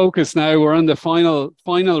stay focused now. We're on the final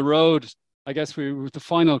road. I guess we're the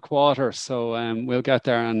final quarter, so we'll get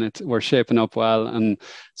there, and we're shaping up well. And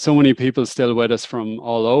so many people still with us from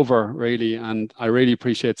all over, really. And I really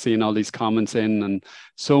appreciate seeing all these comments in, and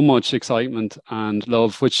so much excitement and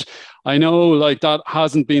love, which I know, like, that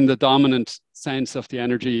hasn't been the dominant sense of the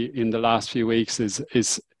energy in the last few weeks.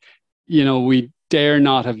 Is you know, we dare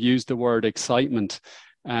not have used the word excitement.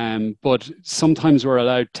 But sometimes we're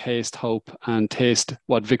allowed to taste hope and taste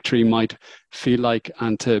what victory might feel like,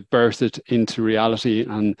 and to birth it into reality.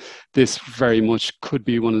 And this very much could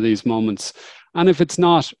be one of these moments. And if it's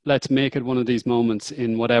not, let's make it one of these moments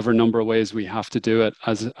in whatever number of ways we have to do it.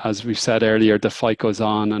 As we've said earlier, the fight goes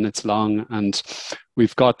on, and it's long, and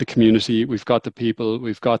we've got the community, we've got the people,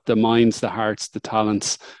 we've got the minds, the hearts, the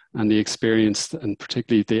talents, and the experience, and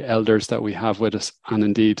particularly the elders that we have with us, and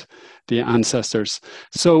indeed the ancestors.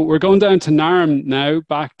 So we're going down to Narm now,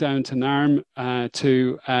 back down to Narm,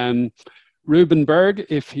 to Rueben Berg,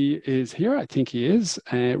 if he is here. I think he is.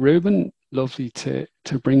 Rueben, lovely to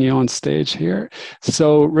bring you on stage here.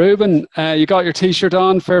 So Rueben, you got your t-shirt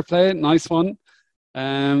on, fair play, nice one.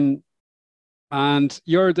 And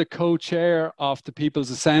you're the co-chair of the People's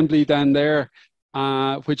Assembly down there,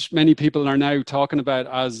 which many people are now talking about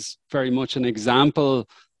as very much an example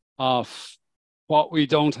of what we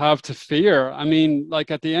don't have to fear. I mean,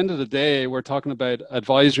 like, at the end of the day, we're talking about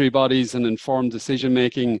advisory bodies and informed decision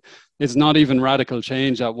making. It's not even radical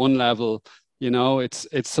change at one level. You know, it's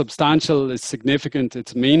substantial, it's significant,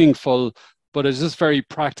 it's meaningful, but it's just very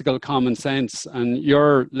practical common sense. And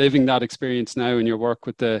you're living that experience now in your work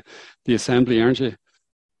with the Assembly, aren't you?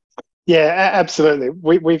 Yeah, absolutely.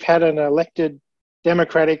 We've had an elected,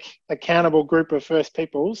 democratic, accountable group of First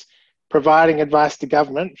Peoples providing advice to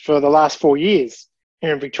government for the last 4 years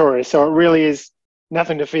here in Victoria. So it really is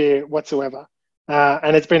nothing to fear whatsoever.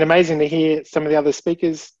 And it's been amazing to hear some of the other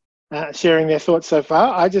speakers sharing their thoughts so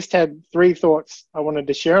far. I just had 3 thoughts I wanted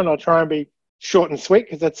to share, and I'll try and be short and sweet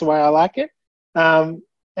because that's the way I like it. And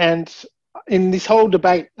in this whole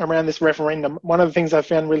debate around this referendum, one of the things I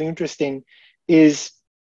found really interesting is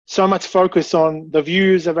so much focus on the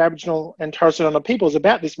views of Aboriginal and Torres Strait Islander peoples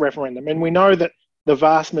about this referendum. And we know that the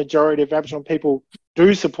vast majority of Aboriginal people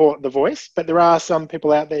do support the voice, but there are some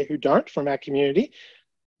people out there who don't from our community.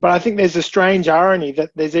 But I think there's a strange irony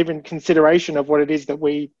that there's even consideration of what it is that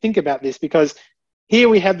we think about this, because here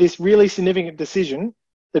we have this really significant decision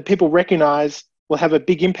that people recognise will have a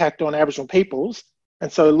big impact on Aboriginal peoples.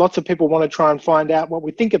 And so lots of people want to try and find out what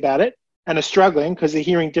we think about it, and are struggling because they're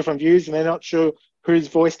hearing different views and they're not sure whose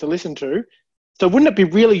voice to listen to. So wouldn't it be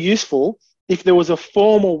really useful if there was a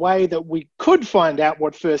formal way that we could find out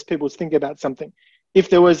what First Peoples think about something? If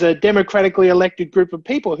there was a democratically elected group of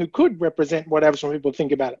people who could represent what Aboriginal people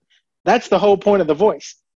think about it. That's the whole point of the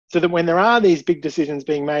voice. So that when there are these big decisions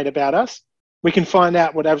being made about us, we can find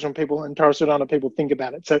out what Aboriginal people and Torres Strait Islander people think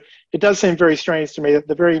about it. So it does seem very strange to me that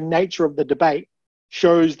the very nature of the debate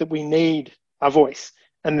shows that we need a voice,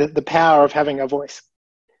 and the power of having a voice.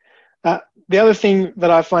 The other thing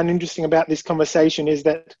that I find interesting about this conversation is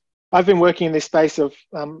that I've been working in this space of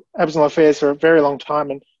Aboriginal affairs for a very long time,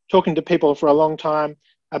 and talking to people for a long time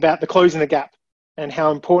about the closing the gap and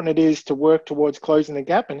how important it is to work towards closing the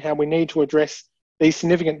gap, and how we need to address these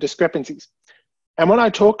significant discrepancies. And when I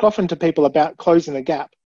talk often to people about closing the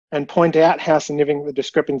gap and point out how significant the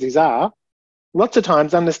discrepancies are, lots of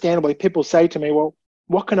times, understandably, people say to me, well,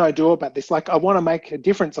 what can I do about this? Like, I want to make a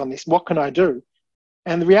difference on this. What can I do?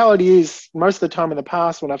 And the reality is, most of the time in the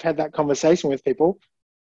past, when I've had that conversation with people,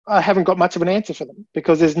 I haven't got much of an answer for them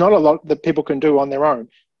because there's not a lot that people can do on their own.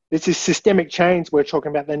 This is systemic change we're talking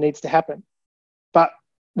about that needs to happen. But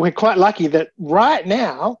we're quite lucky that right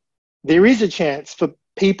now, there is a chance for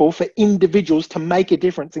people, for individuals to make a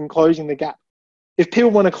difference in closing the gap. If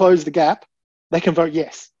people want to close the gap, they can vote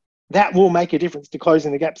yes. That will make a difference to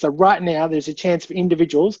closing the gap. So right now, there's a chance for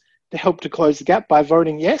individuals to help to close the gap by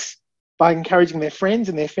voting yes, by encouraging their friends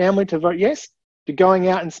and their family to vote yes, to going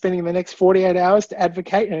out and spending the next 48 hours to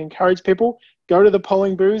advocate and encourage people, go to the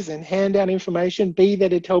polling booths and hand out information, be there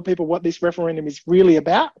to tell people what this referendum is really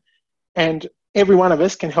about, and every one of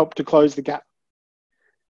us can help to close the gap.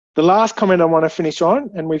 The last comment I want to finish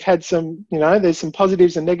on, and we've had some, there's some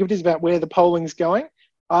positives and negatives about where the polling's going.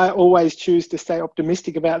 I always choose to stay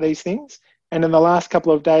optimistic about these things. And in the last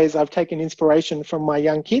couple of days, I've taken inspiration from my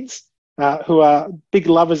young kids who are big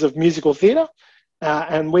lovers of musical theatre.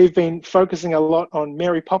 And we've been focusing a lot on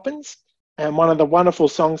Mary Poppins and one of the wonderful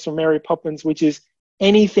songs from Mary Poppins, which is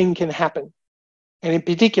Anything Can Happen. And in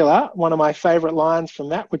particular, one of my favourite lines from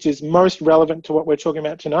that, which is most relevant to what we're talking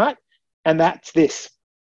about tonight, and that's this: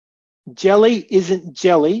 jelly isn't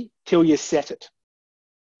jelly till you set it.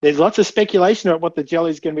 There's lots of speculation about what the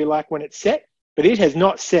jelly is going to be like when it's set, but it has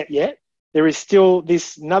not set yet. There is still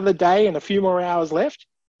this another day and a few more hours left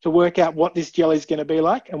to work out what this jelly is going to be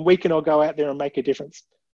like, and we can all go out there and make a difference.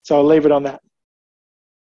 So I'll leave it on that.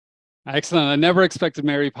 Excellent. I never expected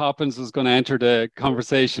Mary Poppins was going to enter the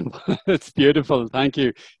conversation. It's beautiful. Thank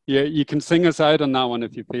you. You can sing us out on that one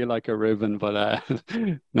if you feel like a Rueben, but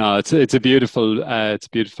no, it's a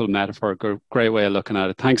beautiful metaphor. Great way of looking at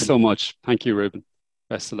it. Thanks so much. Thank you, Rueben.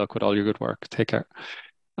 Best of luck with all your good work. Take care.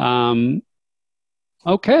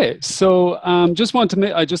 Okay, so I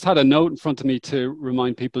just had a note in front of me to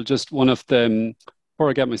remind people, just one of the, before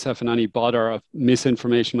I get myself in any bother of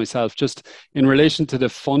misinformation myself, just in relation to the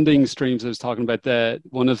funding streams I was talking about,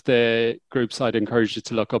 one of the groups I'd encourage you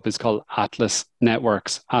to look up is called Atlas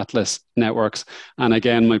Networks. And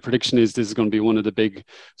again, my prediction is this is going to be one of the big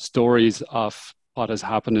stories of what has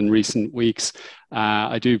happened in recent weeks.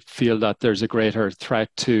 I do feel that there's a greater threat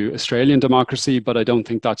to Australian democracy, but I don't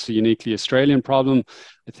think that's a uniquely Australian problem.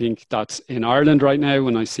 I think that's in Ireland right now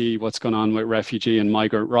when I see what's going on with refugee and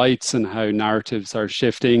migrant rights and how narratives are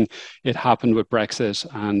shifting. It happened with Brexit,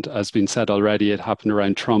 and as been said already, it happened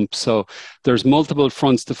around Trump. So there's multiple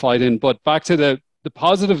fronts to fight in. But back to the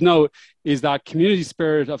positive note is that community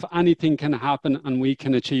spirit of anything can happen and we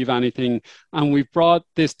can achieve anything. And we've brought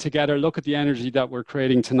this together. Look at the energy that we're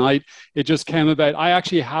creating tonight. It just came about. I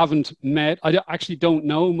actually actually don't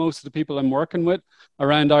know most of the people I'm working with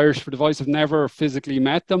around Irish for the Voice. I've never physically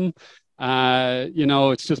met them.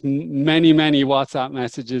 It's just many WhatsApp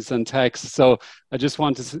messages and texts. So I just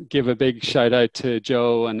want to give a big shout out to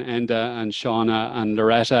Joe and Enda and Shauna and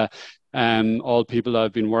Loretta, all people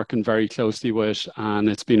I've been working very closely with, and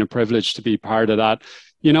it's been a privilege to be part of that.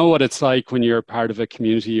 You know what it's like when you're part of a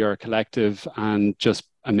community or a collective and just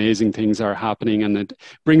amazing things are happening, and it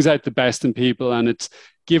brings out the best in people, and it's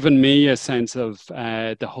given me a sense of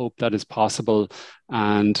the hope that is possible,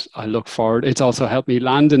 and I look forward. It's also helped me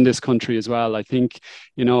land in this country as well. I think,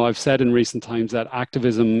 I've said in recent times that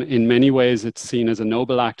activism, in many ways, it's seen as a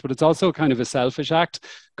noble act, but it's also kind of a selfish act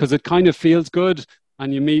because it kind of feels good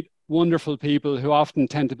and you meet wonderful people who often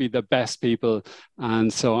tend to be the best people.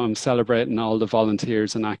 And so I'm celebrating all the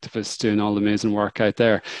volunteers and activists doing all the amazing work out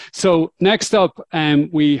there. So next up,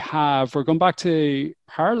 we're going back to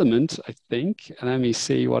Parliament, I think. And let me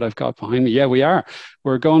see what I've got behind me. Yeah, we are.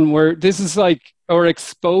 We're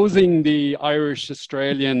exposing the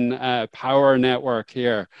Irish-Australian power network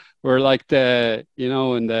here. We're like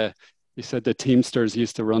you said the Teamsters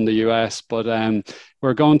used to run the US, but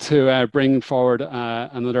we're going to bring forward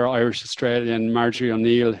another Irish-Australian, Majorie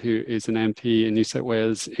O'Neil, who is an MP in New South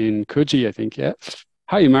Wales in Coogee, I think, yeah.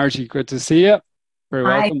 Hi, Margie, good to see you. Very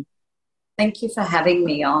welcome. Thank you for having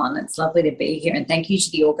me on. It's lovely to be here, and thank you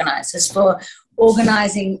to the organisers for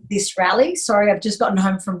organising this rally. Sorry, I've just gotten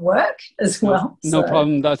home from work as well. No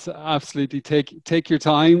problem. That's absolutely, take your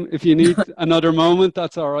time. If you need another moment,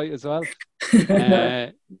 that's all right as well.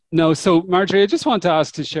 So Marjorie, I just want to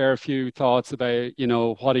ask to share a few thoughts about,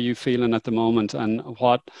 what are you feeling at the moment, and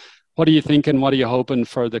what are you thinking, what are you hoping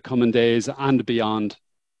for the coming days and beyond?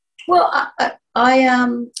 Well,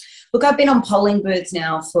 look, I've been on polling booths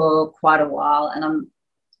now for quite a while, and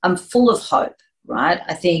I'm full of hope, right?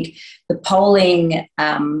 I think the polling,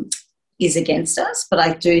 is against us, but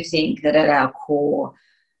I do think that at our core,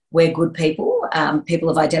 we're good people. People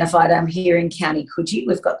have identified, here in County Coogee,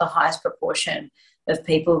 we've got the highest proportion of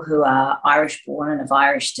people who are Irish born and of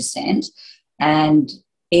Irish descent. And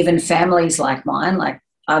even families like mine, like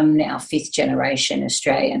I'm now 5th generation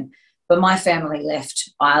Australian, but my family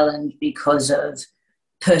left Ireland because of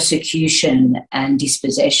persecution and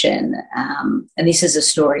dispossession. And this is a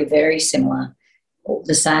story very similar, or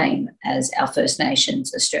the same as our First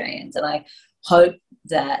Nations Australians. And I hope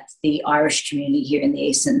that the Irish community here in the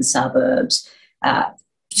eastern suburbs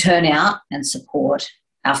turn out and support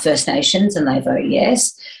our First Nations and they vote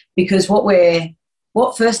yes, because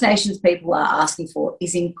what First Nations people are asking for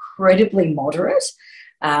is incredibly moderate.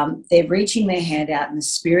 They're reaching their hand out in the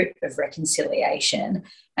spirit of reconciliation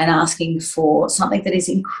and asking for something that is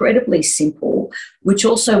incredibly simple, which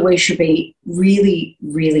also we should be really,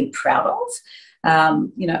 really proud of.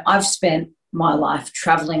 I've spent my life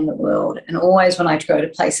travelling the world, and always when I go to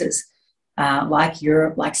places like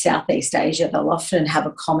Europe, like Southeast Asia, they'll often have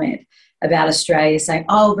a comment about Australia saying,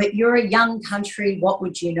 oh, but you're a young country, what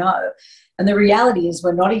would you know? And the reality is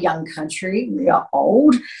we're not a young country, we are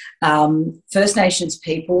old. First Nations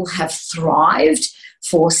people have thrived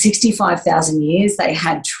for 65,000 years. They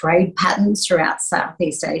had trade patterns throughout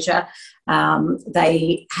Southeast Asia.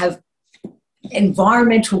 They have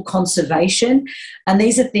environmental conservation, and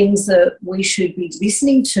these are things that we should be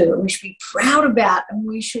listening to and we should be proud about, and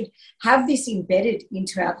we should have this embedded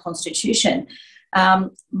into our constitution.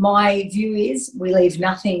 My view is we leave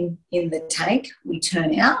nothing in the tank, we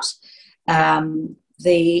turn out.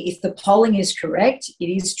 If the polling is correct, it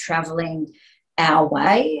is travelling our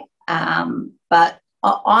way, but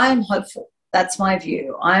I'm hopeful. That's my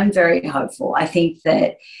view. I'm very hopeful. I think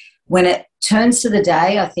that when it turns to the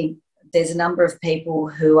day, I think there's a number of people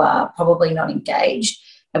who are probably not engaged,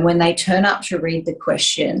 and when they turn up to read the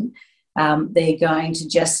question, they're going to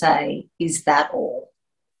just say, is that all?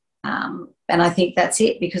 And I think that's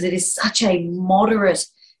it, because it is such a moderate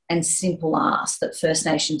and simple ask that First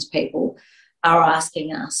Nations people are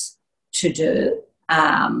asking us to do.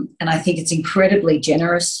 And I think it's incredibly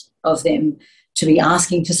generous of them to be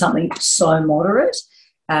asking for something so moderate.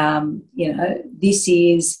 This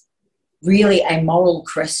is really a moral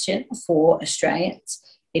question for Australians.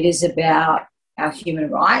 It is about our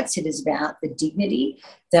human rights. It is about the dignity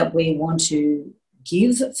that we want to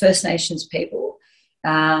give First Nations people.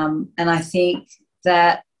 And I think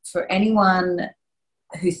that for anyone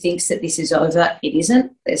who thinks that this is over, it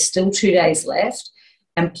isn't. There's still 2 days left,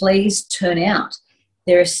 and please turn out.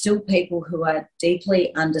 There are still people who are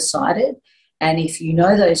deeply undecided, and if you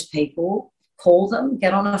know those people, call them,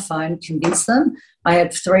 get on a phone, convince them. I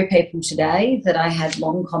have 3 people today that I had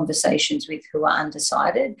long conversations with who are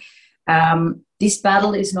undecided. This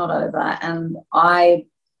battle is not over, and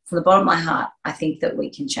from the bottom of my heart, I think that we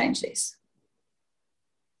can change this.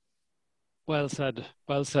 Well said,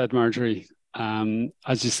 Marjorie.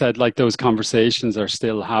 As you said, like, those conversations are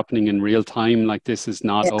still happening in real time. Like, this is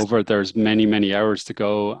not over. There's many, many hours to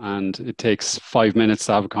go, and it takes 5 minutes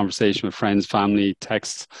to have a conversation with friends, family,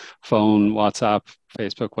 text, phone, WhatsApp,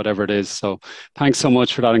 Facebook, whatever it is. So thanks so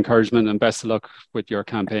much for that encouragement, and best of luck with your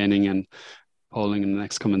campaigning and polling in the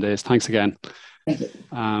next coming days. Thanks again. Thank you.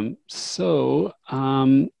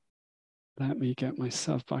 Let me get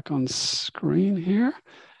myself back on screen here.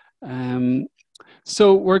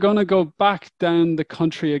 So we're going to go back down the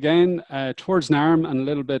country again towards Nairn and a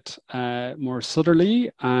little bit more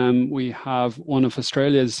southerly. We have one of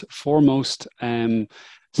Australia's foremost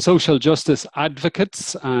social justice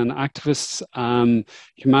advocates and activists,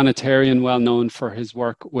 humanitarian, well known for his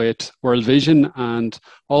work with World Vision and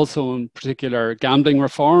also in particular gambling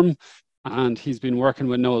reform. And he's been working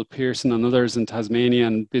with Noel Pearson and others in Tasmania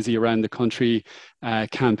and busy around the country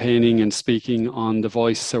campaigning and speaking on The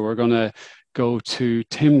Voice. So we're going to go to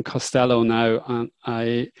Tim Costello now, and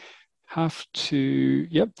I have to,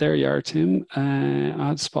 there you are, Tim,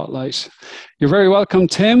 add spotlight. You're very welcome,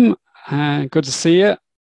 Tim. Good to see you.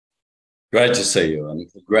 Great to see you,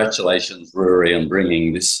 and congratulations, Ruairí, on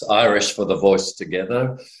bringing this Irish for the Voice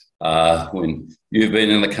together when you've been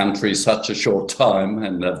in the country such a short time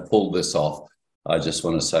and have pulled this off. I just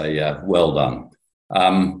want to say well done.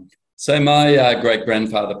 So my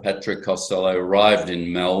great-grandfather, Patrick Costello, arrived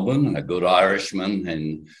in Melbourne, a good Irishman,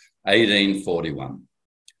 in 1841.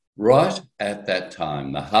 Right at that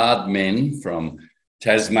time, the hard men from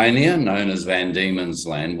Tasmania, known as Van Diemen's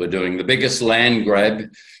Land, were doing the biggest land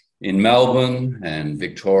grab in Melbourne and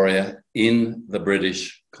Victoria in the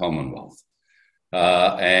British Commonwealth.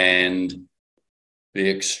 And the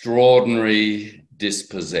extraordinary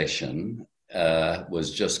dispossession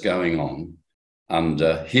was just going on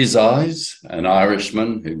under his eyes, an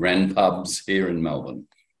Irishman who ran pubs here in Melbourne.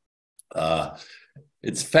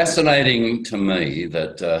 It's fascinating to me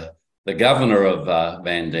that the governor of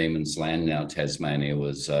Van Diemen's Land, now Tasmania,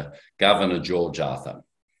 was Governor George Arthur.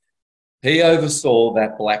 He oversaw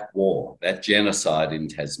that Black War, that genocide in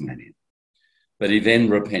Tasmania, but he then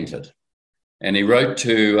repented. And he wrote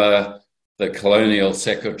to the Colonial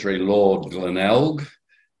Secretary, Lord Glenelg,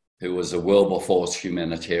 who was a Wilberforce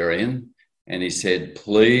humanitarian, and he said,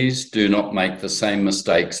 please do not make the same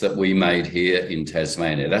mistakes that we made here in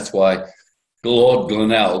Tasmania. That's why Lord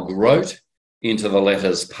Glenelg wrote into the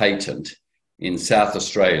letters patent in South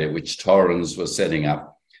Australia, which Torrens was setting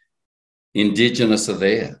up. Indigenous are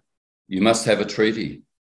there. You must have a treaty.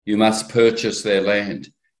 You must purchase their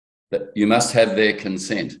land. You must have their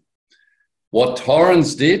consent. What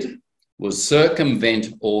Torrens did was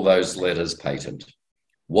circumvent all those letters patent.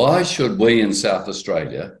 Why should we in South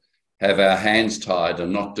Australia have our hands tied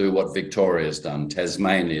and not do what Victoria's done,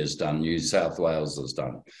 Tasmania's done, New South Wales has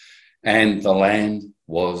done? And the land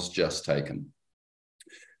was just taken.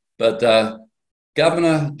 But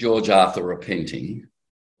Governor George Arthur repenting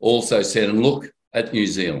also said, and look at New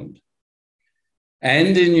Zealand.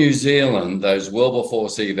 And in New Zealand, those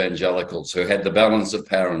Wilberforce evangelicals who had the balance of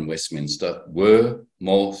power in Westminster were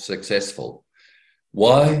more successful.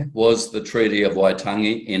 Why was the Treaty of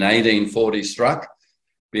Waitangi in 1840 struck?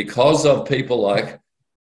 Because of people like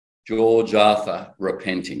George Arthur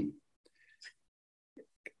repenting.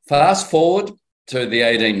 Fast forward to the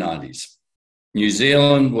 1890s. New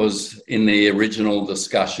Zealand was in the original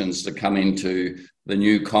discussions to come into the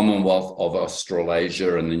new Commonwealth of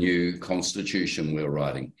Australasia and the new constitution we were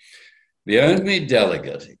writing. The only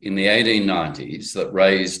delegate in the 1890s that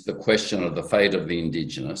raised the question of the fate of the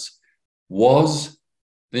Indigenous was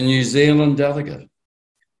the New Zealand delegate.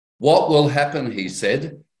 What will happen, he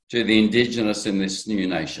said, to the Indigenous in this new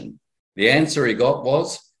nation? The answer he got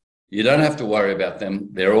was, you don't have to worry about them.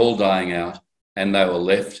 They're all dying out, and they were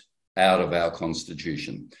left out of our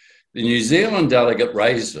constitution. The New Zealand delegate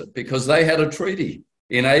raised it because they had a treaty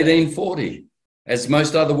in 1840, as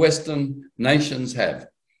most other Western nations have.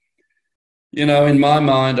 You know, in my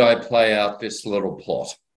mind, I play out this little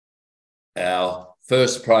plot. Our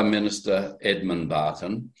first Prime Minister, Edmund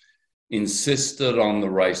Barton, insisted on the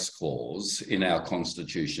race clause in our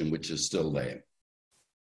constitution, which is still there.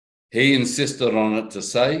 He insisted on it to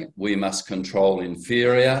say we must control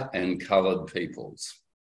inferior and coloured peoples.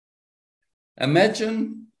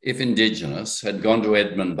 Imagine if Indigenous had gone to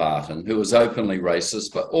Edmund Barton, who was openly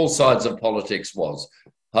racist, but all sides of politics was.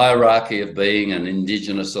 Hierarchy of being an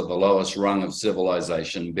Indigenous of the lowest rung of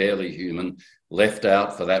civilization, barely human, left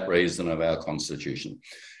out for that reason of our constitution.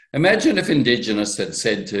 Imagine if Indigenous had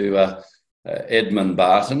said to Edmund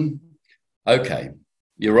Barton, okay,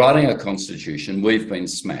 you're writing a constitution, we've been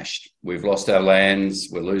smashed. We've lost our lands,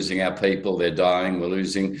 we're losing our people, they're dying, we're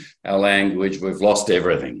losing our language, we've lost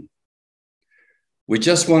everything. We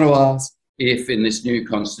just want to ask if in this new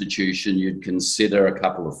constitution you'd consider a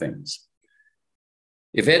couple of things.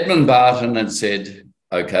 If Edmund Barton had said,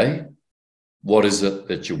 okay, what is it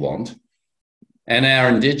that you want? And our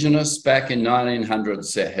Indigenous back in 1900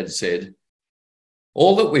 had said,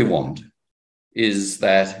 all that we want is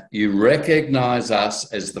that you recognise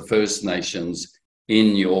us as the First Nations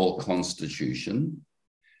in your constitution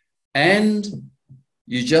and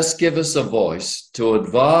you just give us a voice to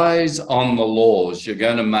advise on the laws you're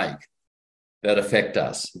going to make that affect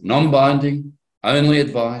us. Non-binding, only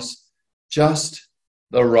advice, just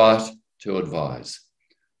the right to advise.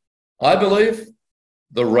 I believe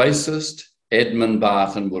the racist Edmund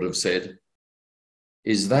Barton would have said,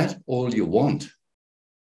 is that all you want?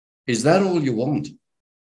 Is that all you want?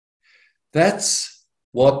 That's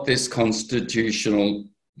what this constitutional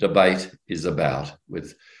debate is about,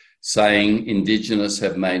 with saying Indigenous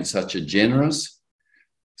have made such a generous,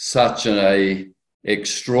 such an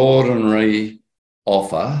extraordinary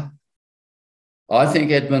offer. I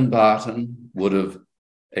think Edmund Barton would have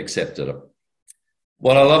accepted it.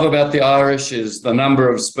 What I love about the Irish is the number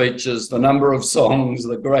of speeches, the number of songs,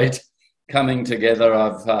 the great coming together.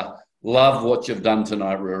 I've loved what you've done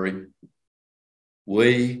tonight, Ruairí.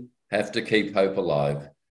 We have to keep hope alive.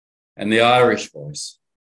 And the Irish voice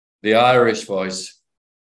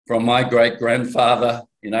from my great-grandfather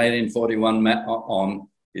in 1841 on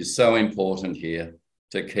is so important here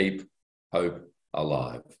to keep hope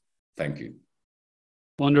alive. Thank you.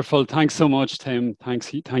 Wonderful. Thanks so much, Tim.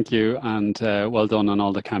 Thank you. And well done on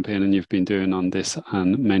all the campaigning you've been doing on this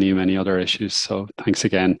and many, many other issues. So thanks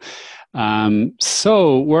again.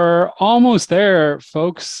 So we're almost there,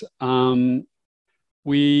 folks.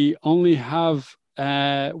 We only have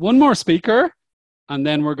one more speaker. and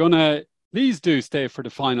then we're going to, please do stay for the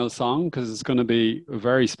final song because it's going to be a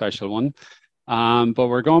very special one. But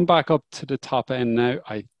we're going back up to the top end now,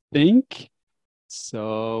 I think.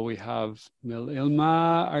 So we have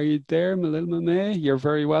Mililmay. Are you there, Mililmay May? You're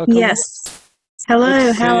very welcome. Yes.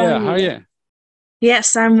 Hello, how are you? How are you?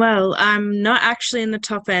 Yes, I'm well. I'm not actually in the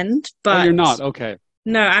top end, but... Oh, you're not? Okay.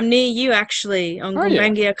 No, I'm near you actually, on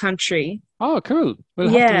Gumbaynggirr country. Oh, cool.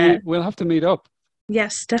 We'll have to meet up.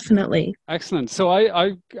 Yes, definitely. Excellent. So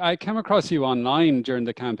I came across you online during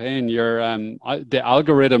the campaign. The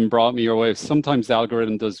algorithm brought me your way. Sometimes the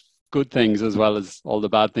algorithm does good things as well as all the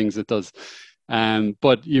bad things it does.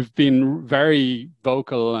 But you've been very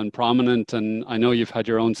vocal and prominent, and I know you've had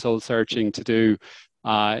your own soul searching to do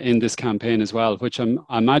in this campaign as well, which I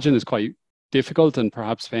imagine is quite difficult and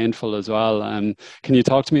perhaps painful as well. Can you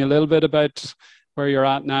talk to me a little bit about where you're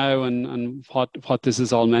at now and what this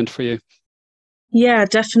has all meant for you? Yeah,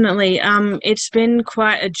 definitely. It's been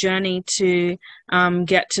quite a journey to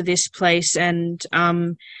get to this place, and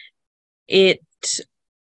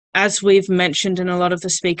as we've mentioned, and a lot of the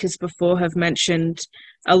speakers before have mentioned,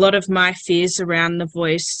 a lot of my fears around the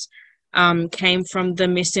voice came from the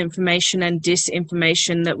misinformation and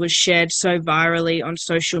disinformation that was shared so virally on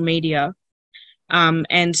social media.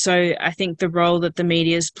 And so I think the role that the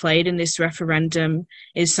media has played in this referendum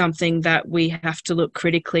is something that we have to look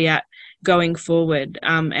critically at going forward.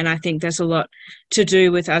 And I think there's a lot to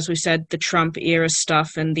do with, as we said, the Trump era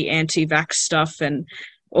stuff and the anti-vax stuff, and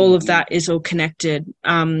all of that is all connected.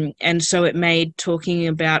 And so it made talking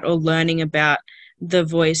about or learning about the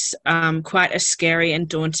voice quite a scary and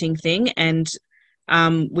daunting thing. And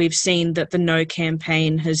we've seen that the No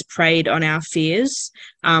campaign has preyed on our fears,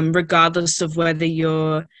 regardless of whether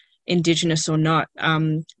you're Indigenous or not.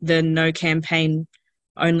 The No campaign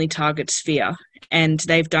only targets fear, and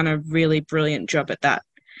they've done a really brilliant job at that.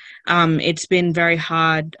 It's been very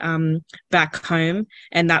hard back home,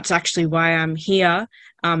 and that's actually why I'm here,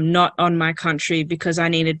 not on my country, because I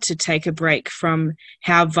needed to take a break from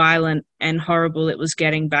how violent and horrible it was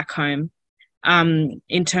getting back home,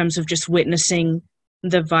 in terms of just witnessing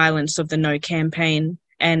the violence of the No campaign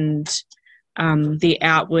and the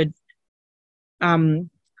outward,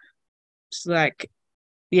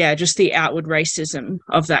 just the outward racism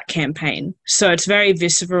of that campaign. So it's very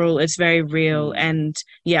visceral, it's very real, and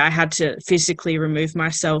I had to physically remove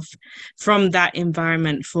myself from that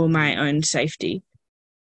environment for my own safety.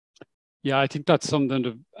 Yeah, I think that's something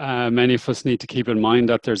that many of us need to keep in mind,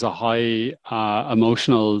 that there's a high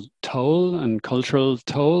emotional toll and cultural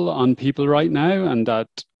toll on people right now, and that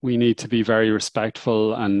we need to be very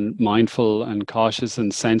respectful and mindful and cautious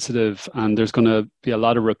and sensitive. And there's going to be a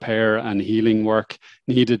lot of repair and healing work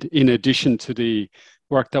needed in addition to the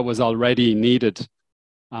work that was already needed.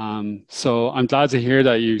 So I'm glad to hear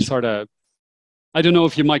that you sort of, I don't know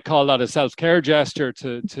if you might call that a self-care gesture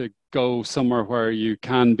to go somewhere where you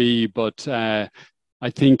can be, but I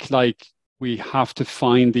think we have to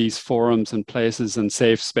find these forums and places and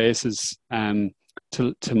safe spaces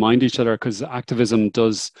to mind each other, because activism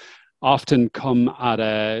does often come at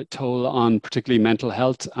a toll on particularly mental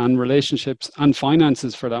health and relationships and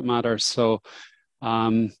finances for that matter. So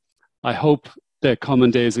I hope the coming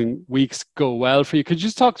days and weeks go well for you. Could you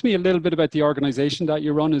just talk to me a little bit about the organization that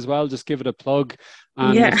you run as well? Just give it a plug.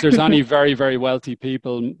 And if there's any very, very wealthy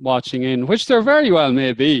people watching in, which there very well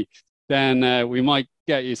may be, then we might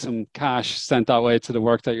get you some cash sent that way to the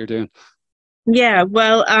work that you're doing. Yeah,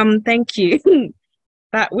 well, thank you.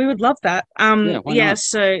 We would love that.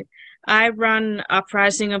 So I run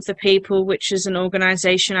Uprising of the People, which is an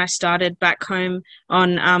organisation I started back home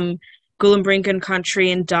on Gulambringan country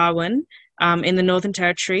in Darwin, in the Northern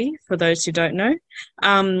Territory, for those who don't know.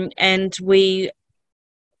 And we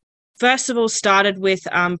first of all started with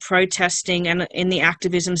protesting and in the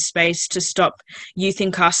activism space to stop youth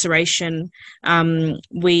incarceration.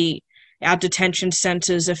 Our detention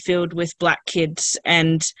centres are filled with Black kids,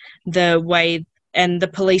 and the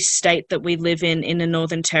police state that we live in the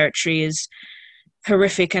Northern Territory is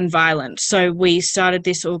horrific and violent. So we started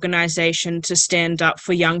this organisation to stand up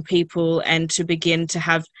for young people and to begin to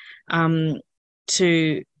have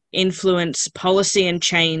to influence policy and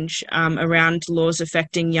change around laws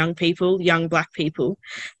affecting young people, young Black people.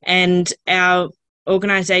 And our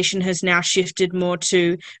organisation has now shifted more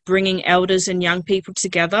to bringing elders and young people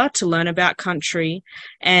together to learn about country.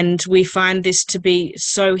 And we find this to be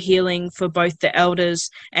so healing for both the elders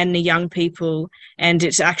and the young people. And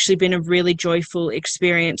it's actually been a really joyful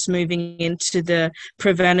experience moving into the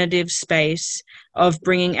preventative space of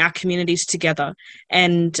bringing our communities together.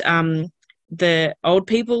 And the old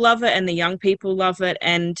people love it and the young people love it,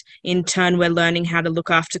 and in turn we're learning how to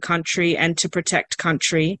look after country and to protect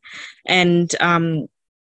country. And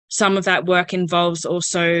some of that work involves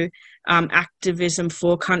also activism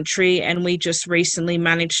for country, and we just recently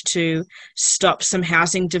managed to stop some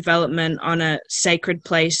housing development on a sacred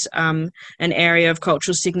place, an area of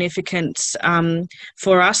cultural significance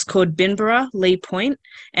for us called Binborough, Lee Point.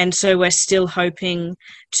 And so we're still hoping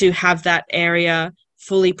to have that area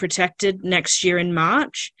fully protected next year in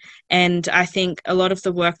March. And I think a lot of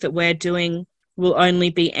the work that we're doing will only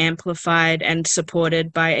be amplified and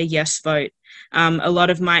supported by a yes vote. A lot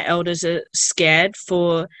of my elders are scared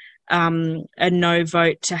for a no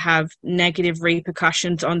vote to have negative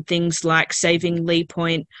repercussions on things like saving Lee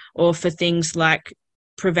Point, or for things like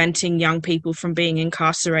preventing young people from being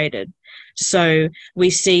incarcerated. So we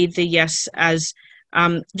see the yes as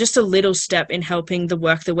just a little step in helping the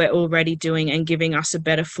work that we're already doing and giving us a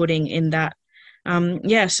better footing in that.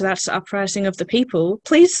 So that's Uprising of the People.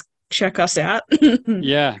 Please check us out.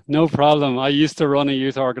 Yeah, no problem. I used to run a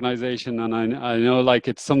youth organization, and I know, like,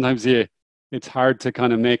 it's sometimes it's hard to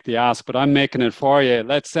kind of make the ask, but I'm making it for you.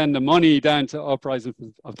 Let's send the money down to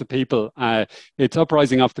Uprising of the People. It's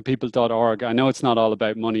uprisingofthepeople.org. I know it's not all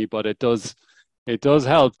about money, but it does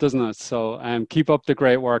help, doesn't it? So keep up the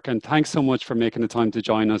great work, and thanks so much for making the time to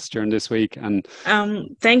join us during this week. And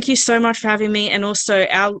thank you so much for having me. And also,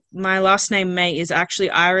 my last name May is actually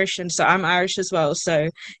Irish, and so I'm Irish as well. So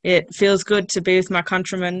it feels good to be with my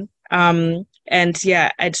countrymen. And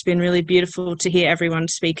yeah, it's been really beautiful to hear everyone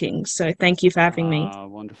speaking. So thank you for having me.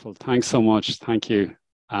 Wonderful. Thanks so much. Thank you.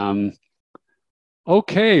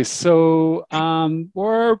 Okay, so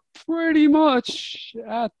we're pretty much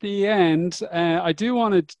at the end. I do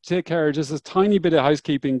want to take care of just a tiny bit of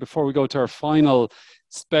housekeeping before we go to our final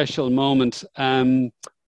special moment.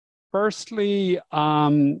 Firstly,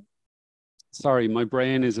 sorry, my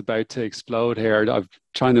brain is about to explode here. I'm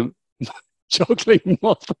trying to juggling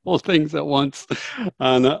multiple things at once,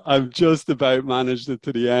 and I've just about managed it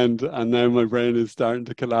to the end, and now my brain is starting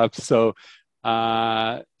to collapse. So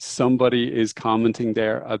somebody is commenting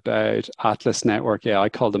there about Atlas Network. Yeah, I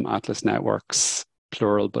call them Atlas Networks,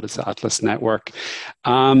 plural, but it's Atlas Network.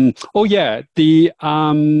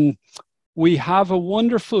 We have a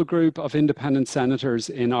wonderful group of independent senators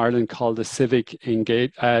in Ireland called the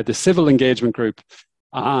Civil Engagement Group.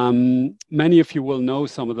 Many of you will know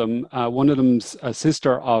some of them. One of them's a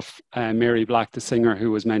sister of Mary Black, the singer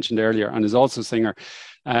who was mentioned earlier, and is also a singer,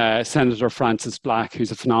 Senator Frances Black,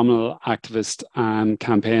 who's a phenomenal activist and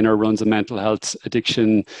campaigner, runs a mental health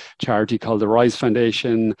addiction charity called the Rise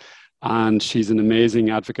Foundation, and she's an amazing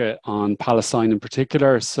advocate on Palestine in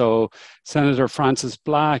particular. So Senator Frances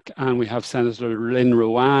Black, and we have Senator Lynn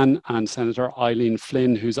Ruan and Senator Eileen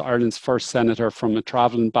Flynn, who's Ireland's first senator from a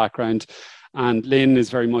travelling background. And Lynn is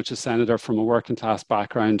very much a senator from a working class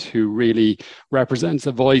background who really represents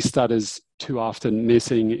a voice that is too often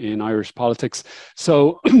missing in Irish politics.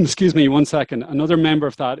 So, excuse me, one second. Another member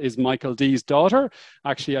of that is Michael D's daughter.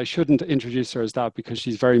 Actually, I shouldn't introduce her as that because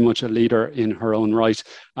she's very much a leader in her own right.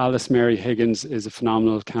 Alice Mary Higgins is a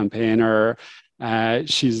phenomenal campaigner.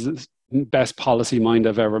 She's the best policy mind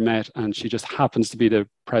I've ever met, and she just happens to be the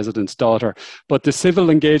president's daughter. But the Civil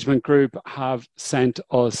Engagement Group have sent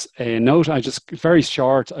us a note. Very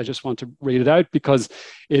short, I just want to read it out because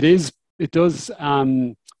it is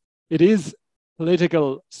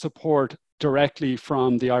political support directly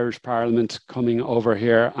from the Irish Parliament coming over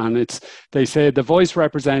here. And they say the voice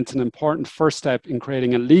represents an important first step in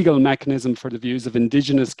creating a legal mechanism for the views of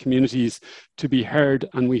Indigenous communities to be heard.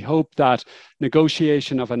 And we hope that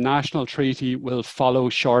negotiation of a national treaty will follow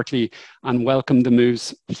shortly, and welcome the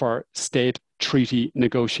moves for state treaty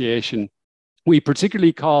negotiation. We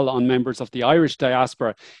particularly call on members of the Irish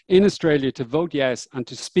diaspora in Australia to vote yes and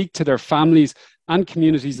to speak to their families and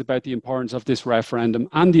communities about the importance of this referendum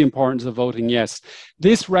and the importance of voting yes.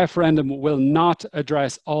 This referendum will not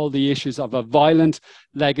address all the issues of a violent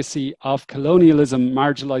legacy of colonialism,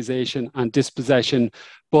 marginalisation and dispossession,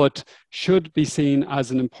 but should be seen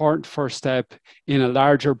as an important first step in a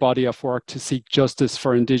larger body of work to seek justice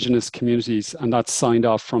for Indigenous communities. And that's signed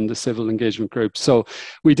off from the Civil Engagement Group. So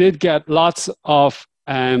we did get lots of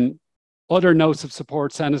other notes of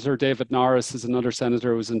support. Senator David Norris is another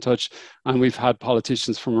senator who was in touch, and we've had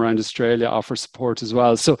politicians from around Australia offer support as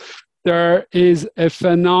well. So there is a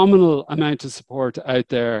phenomenal amount of support out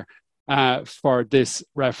there for this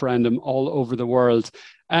referendum all over the world.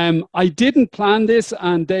 I didn't plan this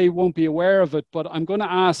and they won't be aware of it, but I'm going to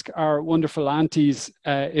ask our wonderful aunties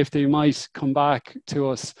if they might come back to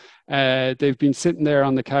us. They've been sitting there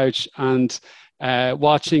on the couch and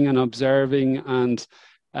watching and observing, and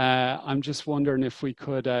I'm just wondering if we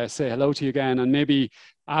could say hello to you again and maybe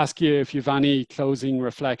ask you if you have any closing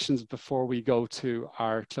reflections before we go to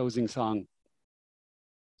our closing song.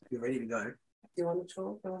 You're ready to go. Do you want to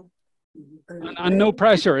talk? And no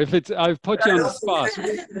pressure. If it's, I've put you on the spot.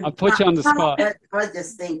 I'll put you on the spot. I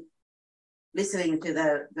just think, listening to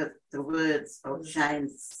the words of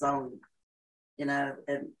Shane's song, you know,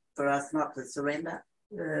 and for us not to surrender,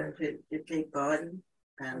 to keep fighting,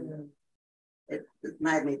 and it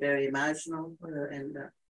made me very emotional, and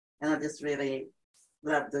I just really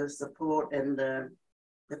love the support and the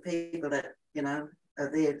people that, you know,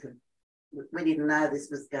 are there to. We didn't know this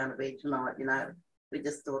was going to be tonight, you know. We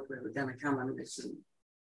just thought we were going to come and listen,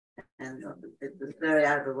 and it was very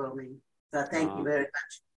overwhelming. So thank you very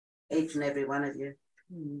much, each and every one of you.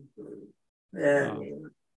 Yeah,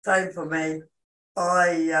 same for me.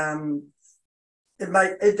 I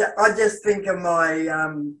just think of my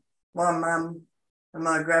my mum and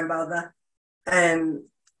my grandmother, and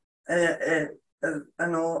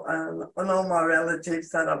all my relatives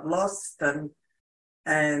that I've lost,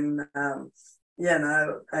 and you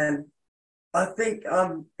know, and I think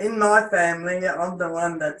in my family, I'm the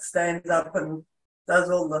one that stands up and does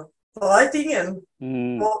all the fighting and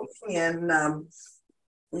talking, and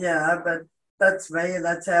yeah, but that's me.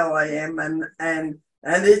 That's how I am, and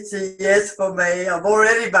it's a yes for me. I've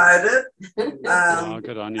already voted.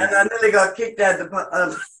 Good on you. And I nearly got kicked out of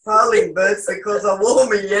the polling booth because I wore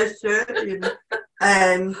my yes shirt.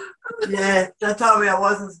 And yeah, they told me I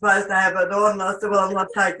wasn't supposed to have it on. I said, well, I'm not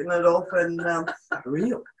taking it off. And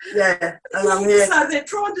real? Yeah, and I'm here. So they're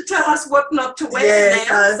trying to tell us what not to wear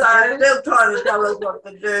now. So they're still trying to tell us what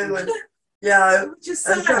to do. And, you know,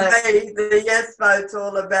 and for me, the yes vote's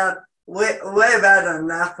all about we've had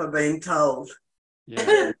enough of being told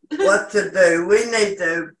what to do. We need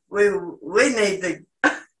to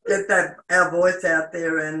get our voice out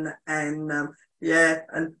there and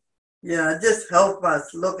you know, just help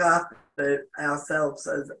us look after ourselves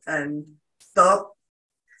and stop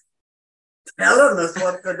telling us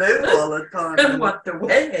what to do all the time. And what to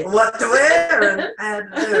wear. What to wear and how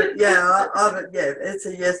to do it. Yeah, it's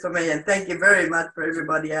a yes for me. And thank you very much for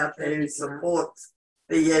everybody out there who supports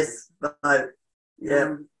the yes vote.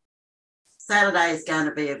 Yeah. Saturday is going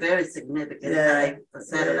to be a very significant day for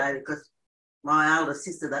Saturday because my older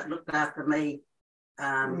sister that looked after me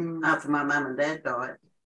after my mum and dad died,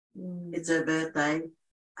 it's her birthday,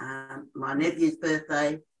 my nephew's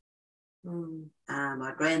birthday,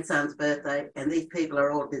 my grandson's birthday, and these people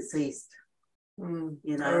are all deceased. You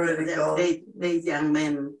know, these young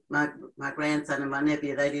men, my grandson and my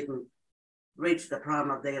nephew, they didn't reach the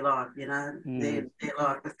prime of their life, you know. Their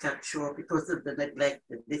life was cut short because of the neglect,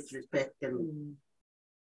 the disrespect, and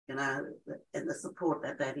you know, and the support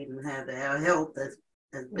that they didn't have. Our health has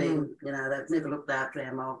been, you know, they've never looked after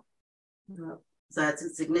our mob. So it's a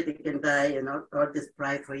significant day, and I'll just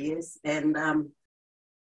pray for yes, and I'll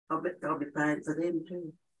be praying for them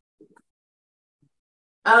too.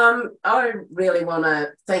 I really want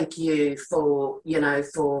to thank you for, you know,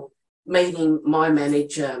 for meeting my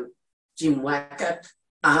manager, Jim Wackett,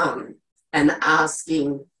 and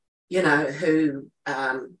asking, you know, who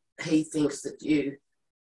he thinks that you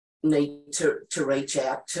need to reach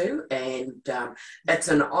out to, and it's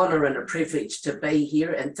an honour and a privilege to be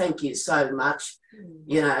here, and thank you so much.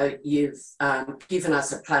 You know, you've given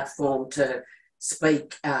us a platform to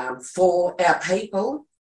speak for our people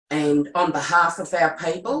and on behalf of our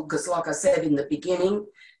people, because like I said in the beginning,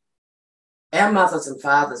 our mothers and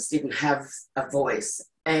fathers didn't have a voice,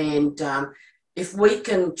 and if we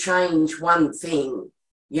can change one thing,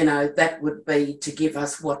 you know, that would be to give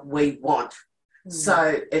us what we want.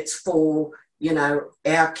 So it's for, you know,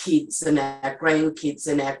 our kids and our grandkids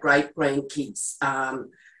and our great-grandkids,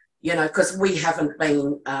 you know, because we haven't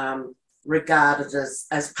been regarded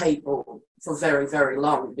as people for very, very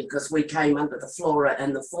long because we came under the Flora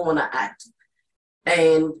and the Fauna Act.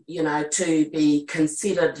 And, you know, to be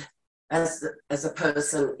considered as a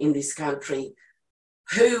person in this country,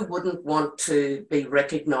 who wouldn't want to be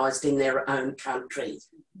recognised in their own country?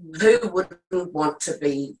 Who wouldn't want to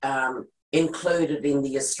be included in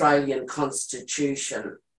the Australian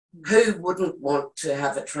Constitution? Who wouldn't want to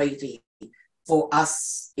have a treaty for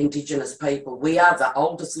us Indigenous people? We are the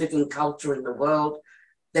oldest living culture in the world.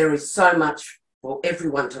 There is so much for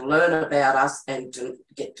everyone to learn about us and to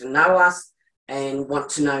get to know us and want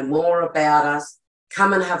to know more about us.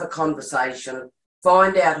 Come and have a conversation,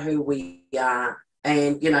 find out who we are,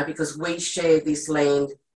 and, you know, because we share this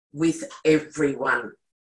land with everyone.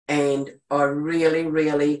 And I really,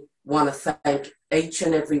 really want to thank each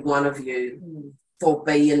and every one of you for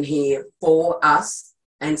being here for us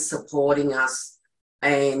and supporting us.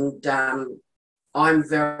 And I'm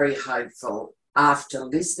very hopeful after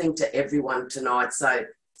listening to everyone tonight. So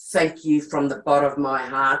thank you from the bottom of my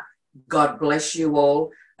heart. God bless you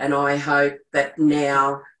all. And I hope that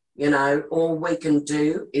now, you know, all we can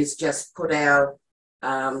do is just put our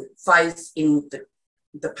faith in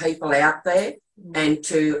the people out there and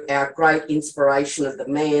to our great inspiration of the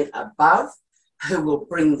man above who will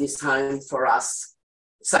bring this home for us.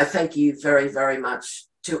 So thank you very, very much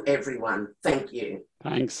to everyone. Thank you.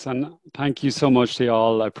 Thanks, and thank you so much to you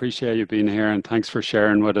all. I appreciate you being here, and thanks for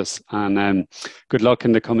sharing with us. And good luck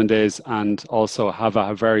in the coming days, and also have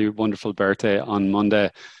a very wonderful birthday on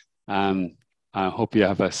Monday. I hope you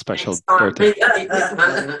have a special birthday.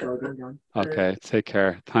 Okay, take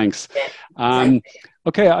care. Thanks.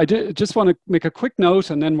 Okay, I just want to make a quick note,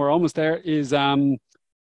 and then we're almost there.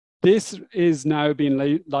 This is now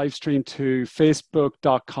being live streamed to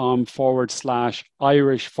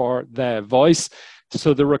facebook.com/Irish for the Voice.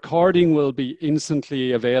 So the recording will be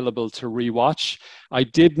instantly available to rewatch. I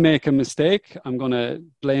did make a mistake. I'm going to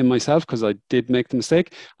blame myself because I did make the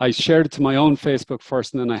mistake. I shared it to my own Facebook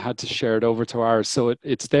first, and then I had to share it over to ours. So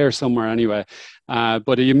it's there somewhere anyway.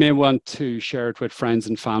 But you may want to share it with friends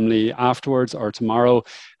and family afterwards or tomorrow.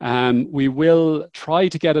 We will try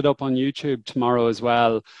to get it up on YouTube tomorrow as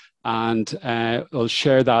well. And we'll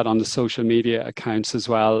share that on the social media accounts as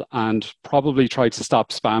well, and probably try to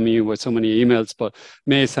stop spamming you with so many emails, but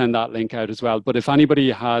may send that link out as well. But if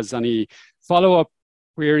anybody has any follow-up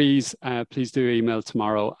queries, please do email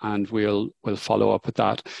tomorrow and we'll follow up with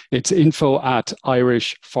that. It's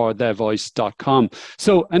info@irishforthevoice.com.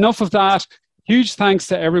 So enough of that. Huge thanks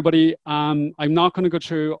to everybody. I'm not going to go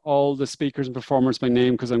through all the speakers and performers by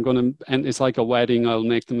name because and it's like a wedding. I'll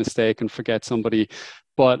make the mistake and forget somebody.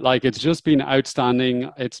 But like, it's just been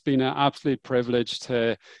outstanding. It's been an absolute privilege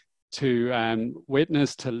to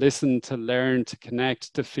witness, to listen, to learn, to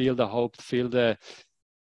connect, to feel the hope, feel the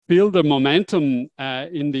momentum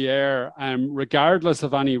in the air. Regardless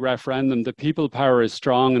of any referendum, the people power is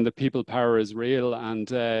strong and the people power is real.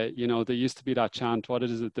 And, you know, there used to be that chant, what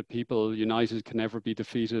is it, the people united can never be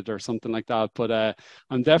defeated or something like that. But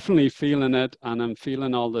I'm definitely feeling it, and I'm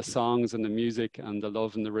feeling all the songs and the music and the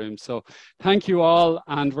love in the room. So thank you all.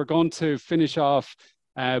 And we're going to finish off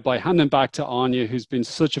by handing back to Áine, who's been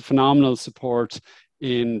such a phenomenal support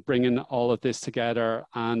in bringing all of this together.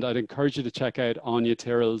 And I'd encourage you to check out Áine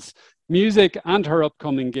Tyrrell's music and her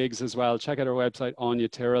upcoming gigs as well. Check out her website,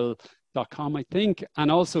 AuneTyrrell.com, I think. And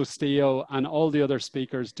also Steo and all the other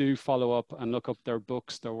speakers, do follow up and look up their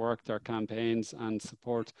books, their work, their campaigns, and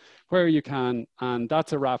support where you can. And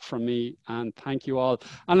that's a wrap from me. And thank you all.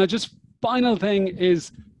 And final thing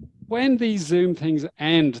is, when these Zoom things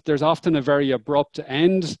end, there's often a very abrupt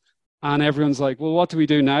end. And everyone's like, well, what do we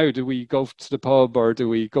do now? Do we go to the pub or do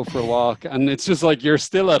we go for a walk? And it's just like, you're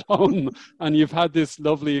still at home and you've had this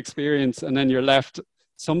lovely experience, and then you're left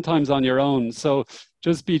sometimes on your own. So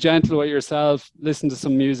just be gentle with yourself, listen to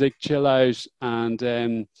some music, chill out, and,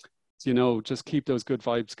 you know, just keep those good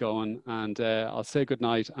vibes going. And I'll say good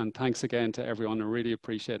night. And thanks again to everyone. I really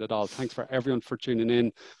appreciate it all. Thanks for everyone for tuning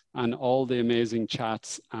in and all the amazing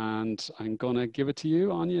chats. And I'm going to give it to you,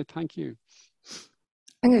 Áine. Thank you.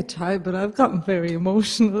 I'm going to try, but I've gotten very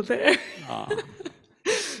emotional there.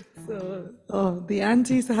 So, the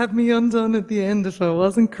aunties had me undone at the end if I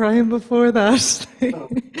wasn't crying before that.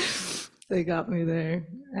 They got me there.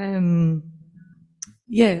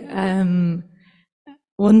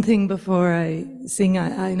 One thing before I sing,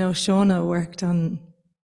 I know Shauna worked on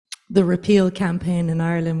the repeal campaign in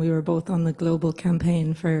Ireland. We were both on the global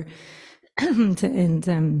campaign for to end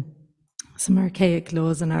some archaic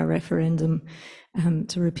laws in our referendum.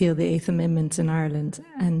 To repeal the 8th Amendment in Ireland.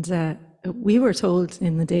 And we were told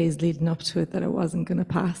in the days leading up to it that it wasn't going to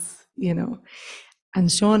pass, you know. And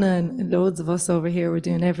Shauna and loads of us over here were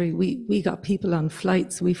doing we got people on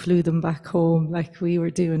flights, we flew them back home, like we were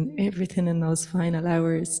doing everything in those final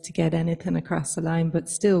hours to get anything across the line. But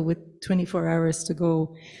still, with 24 hours to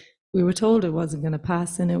go, we were told it wasn't going to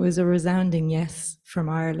pass, and it was a resounding yes from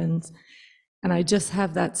Ireland. And I just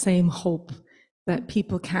have that same hope that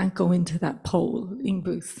people can't go into that polling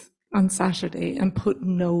booth on Saturday and put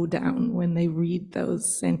no down when they read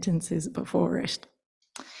those sentences before it.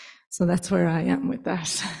 So that's where I am with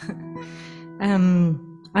that.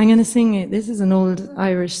 I'm going to sing it. This is an old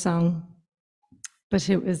Irish song, but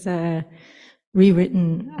it was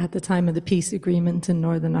rewritten at the time of the peace agreement in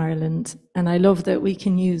Northern Ireland. And I love that we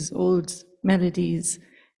can use old melodies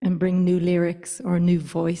and bring new lyrics or new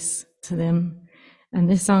voice to them. And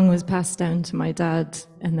this song was passed down to my dad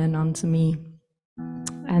and then on to me.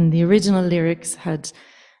 And the original lyrics had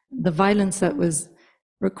the violence that was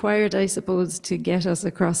required, I suppose, to get us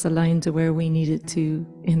across the line to where we needed to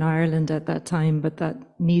in Ireland at that time, but that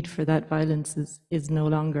need for that violence is no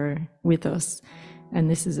longer with us. And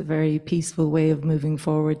this is a very peaceful way of moving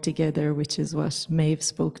forward together, which is what Maeve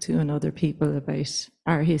spoke to and other people about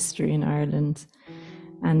our history in Ireland.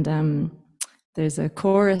 And there's a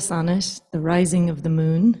chorus on it, The Rising of the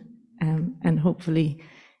Moon, and hopefully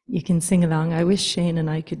you can sing along. I wish Shane and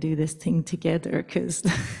I could do this thing together, because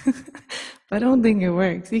I don't think it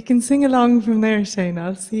works. You can sing along from there, Shane.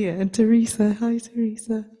 I'll see you. And Teresa, hi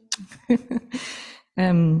Teresa.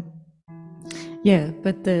 Yeah,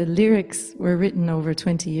 but the lyrics were written over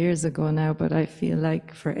 20 years ago now, but I feel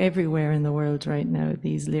like for everywhere in the world right now,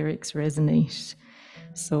 these lyrics resonate.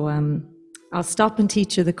 So I'll stop and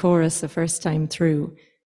teach you the chorus the first time through,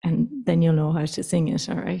 and then you'll know how to sing it,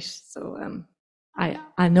 all right? So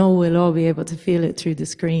I know we'll all be able to feel it through the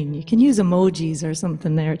screen. You can use emojis or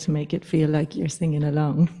something there to make it feel like you're singing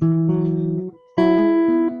along.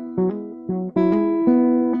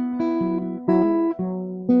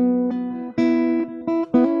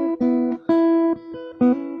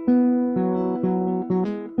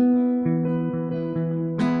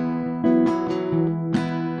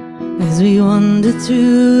 As we wander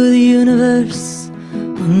through the universe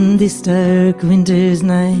on this dark winter's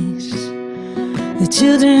night, the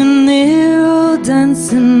children, they're all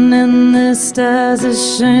dancing and the stars are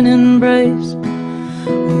shining bright.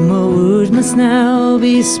 One more word must now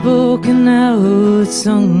be spoken out,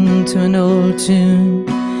 sung to an old tune.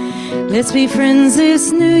 Let's be friends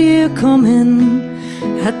this new year coming,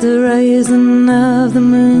 at the rising of the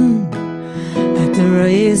moon. At the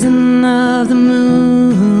rising of the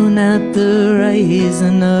moon, at the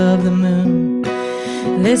rising of the moon.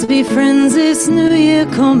 Let's be friends this new year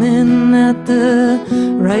coming, at the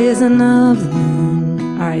rising of the moon.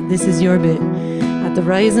 All right, this is your bit. At the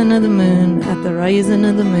rising of the moon, at the rising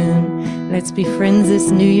of the moon. Let's be friends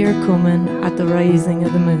this new year coming, at the rising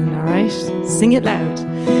of the moon. All right, sing it loud.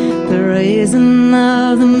 The rising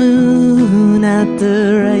of the moon, at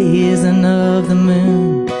the rising of the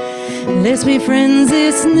moon. Let's be friends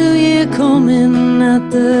this new year coming,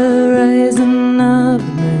 at the rising of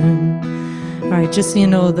the moon. All right, just so you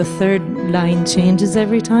know, the third line changes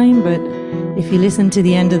every time, but if you listen to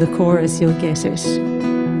the end of the chorus, you'll get it.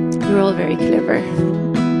 You're all very clever.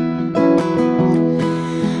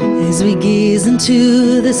 As we gaze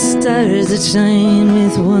into the stars that shine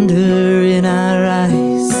with wonder in our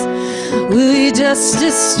eyes, will we just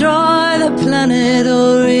destroy the planet,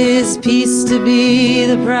 or is peace to be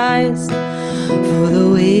the prize? For the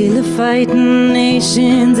wail of fighting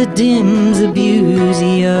nations, it dims the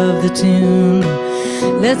beauty of the tune.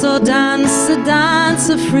 Let's all dance the dance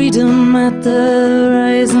of freedom at the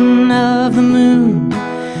rising of the moon.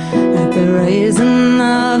 At the rising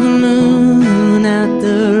of the moon, at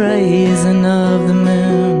the rising of the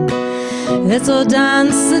moon. Let's all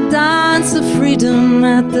dance the dance of freedom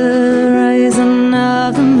at the rising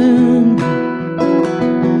of the moon.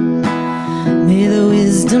 May the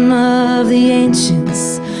wisdom of the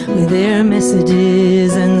ancients, with their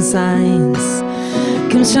messages and signs,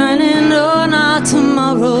 come shining on our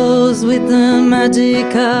tomorrows with the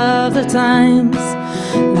magic of the times.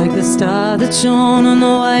 Like the star that shone on the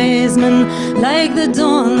wise men, like the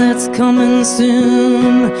dawn that's coming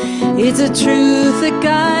soon. It's a truth that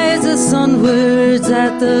guides us onwards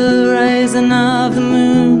at the rising of the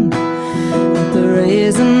moon. At the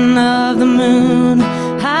rising of the moon.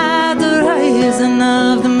 At the rising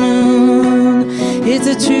of the moon. It's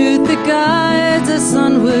a truth that guides us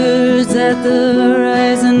onwards at the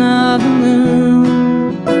rising of the moon.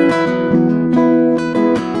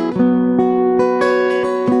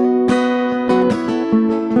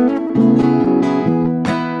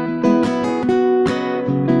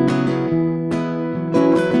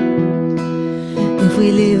 If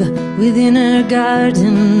we live within our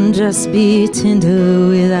garden, just be tender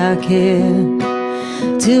with our care,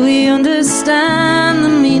 till we understand the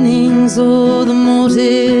meanings or the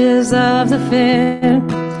motives of the fair.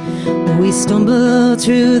 We stumble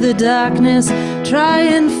through the darkness,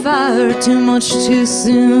 trying far too much too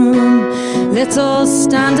soon. Let's all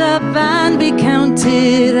stand up and be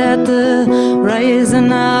counted at the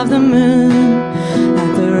rising of the moon.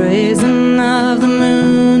 At the rising of the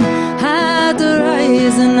moon. At the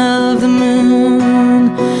rising of the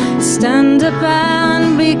moon. Stand up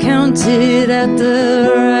and be counted at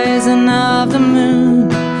the rising of the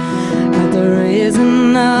moon. At the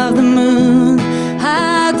rising of the moon.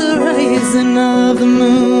 At the rising of the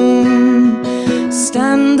moon.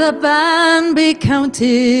 Stand up and be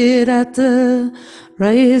counted at the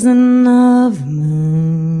rising of the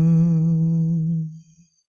moon.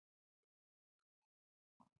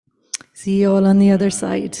 See you all on the other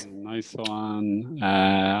side. Nice one.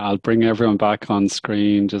 I'll bring everyone back on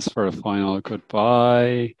screen just for a final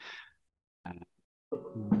goodbye.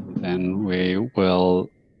 Then we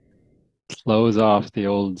will close off the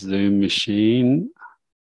old Zoom machine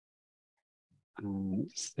and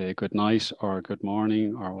say good night or good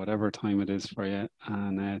morning or whatever time it is for you.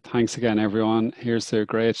 And thanks again, everyone. Here's to a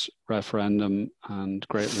great referendum and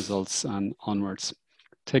great results and onwards.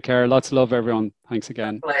 Take care. Lots of love, everyone. Thanks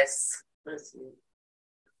again. Bless. Bless you.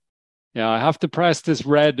 Yeah, I have to press this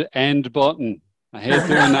red end button. I hate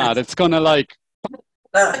doing that. It's gonna like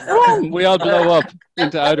we all blow up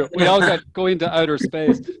into outer. We all go into outer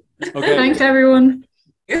space. Okay. Thanks, everyone.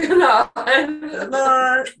 Good night. Good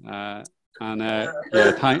night.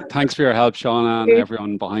 Yeah, thanks for your help, Shauna, and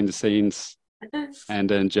everyone behind the scenes, and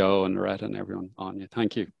then Joe and Loretta and everyone on you.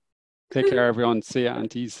 Thank you. Take care, everyone. See you,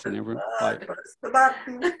 aunties and everyone. Bye. Bye.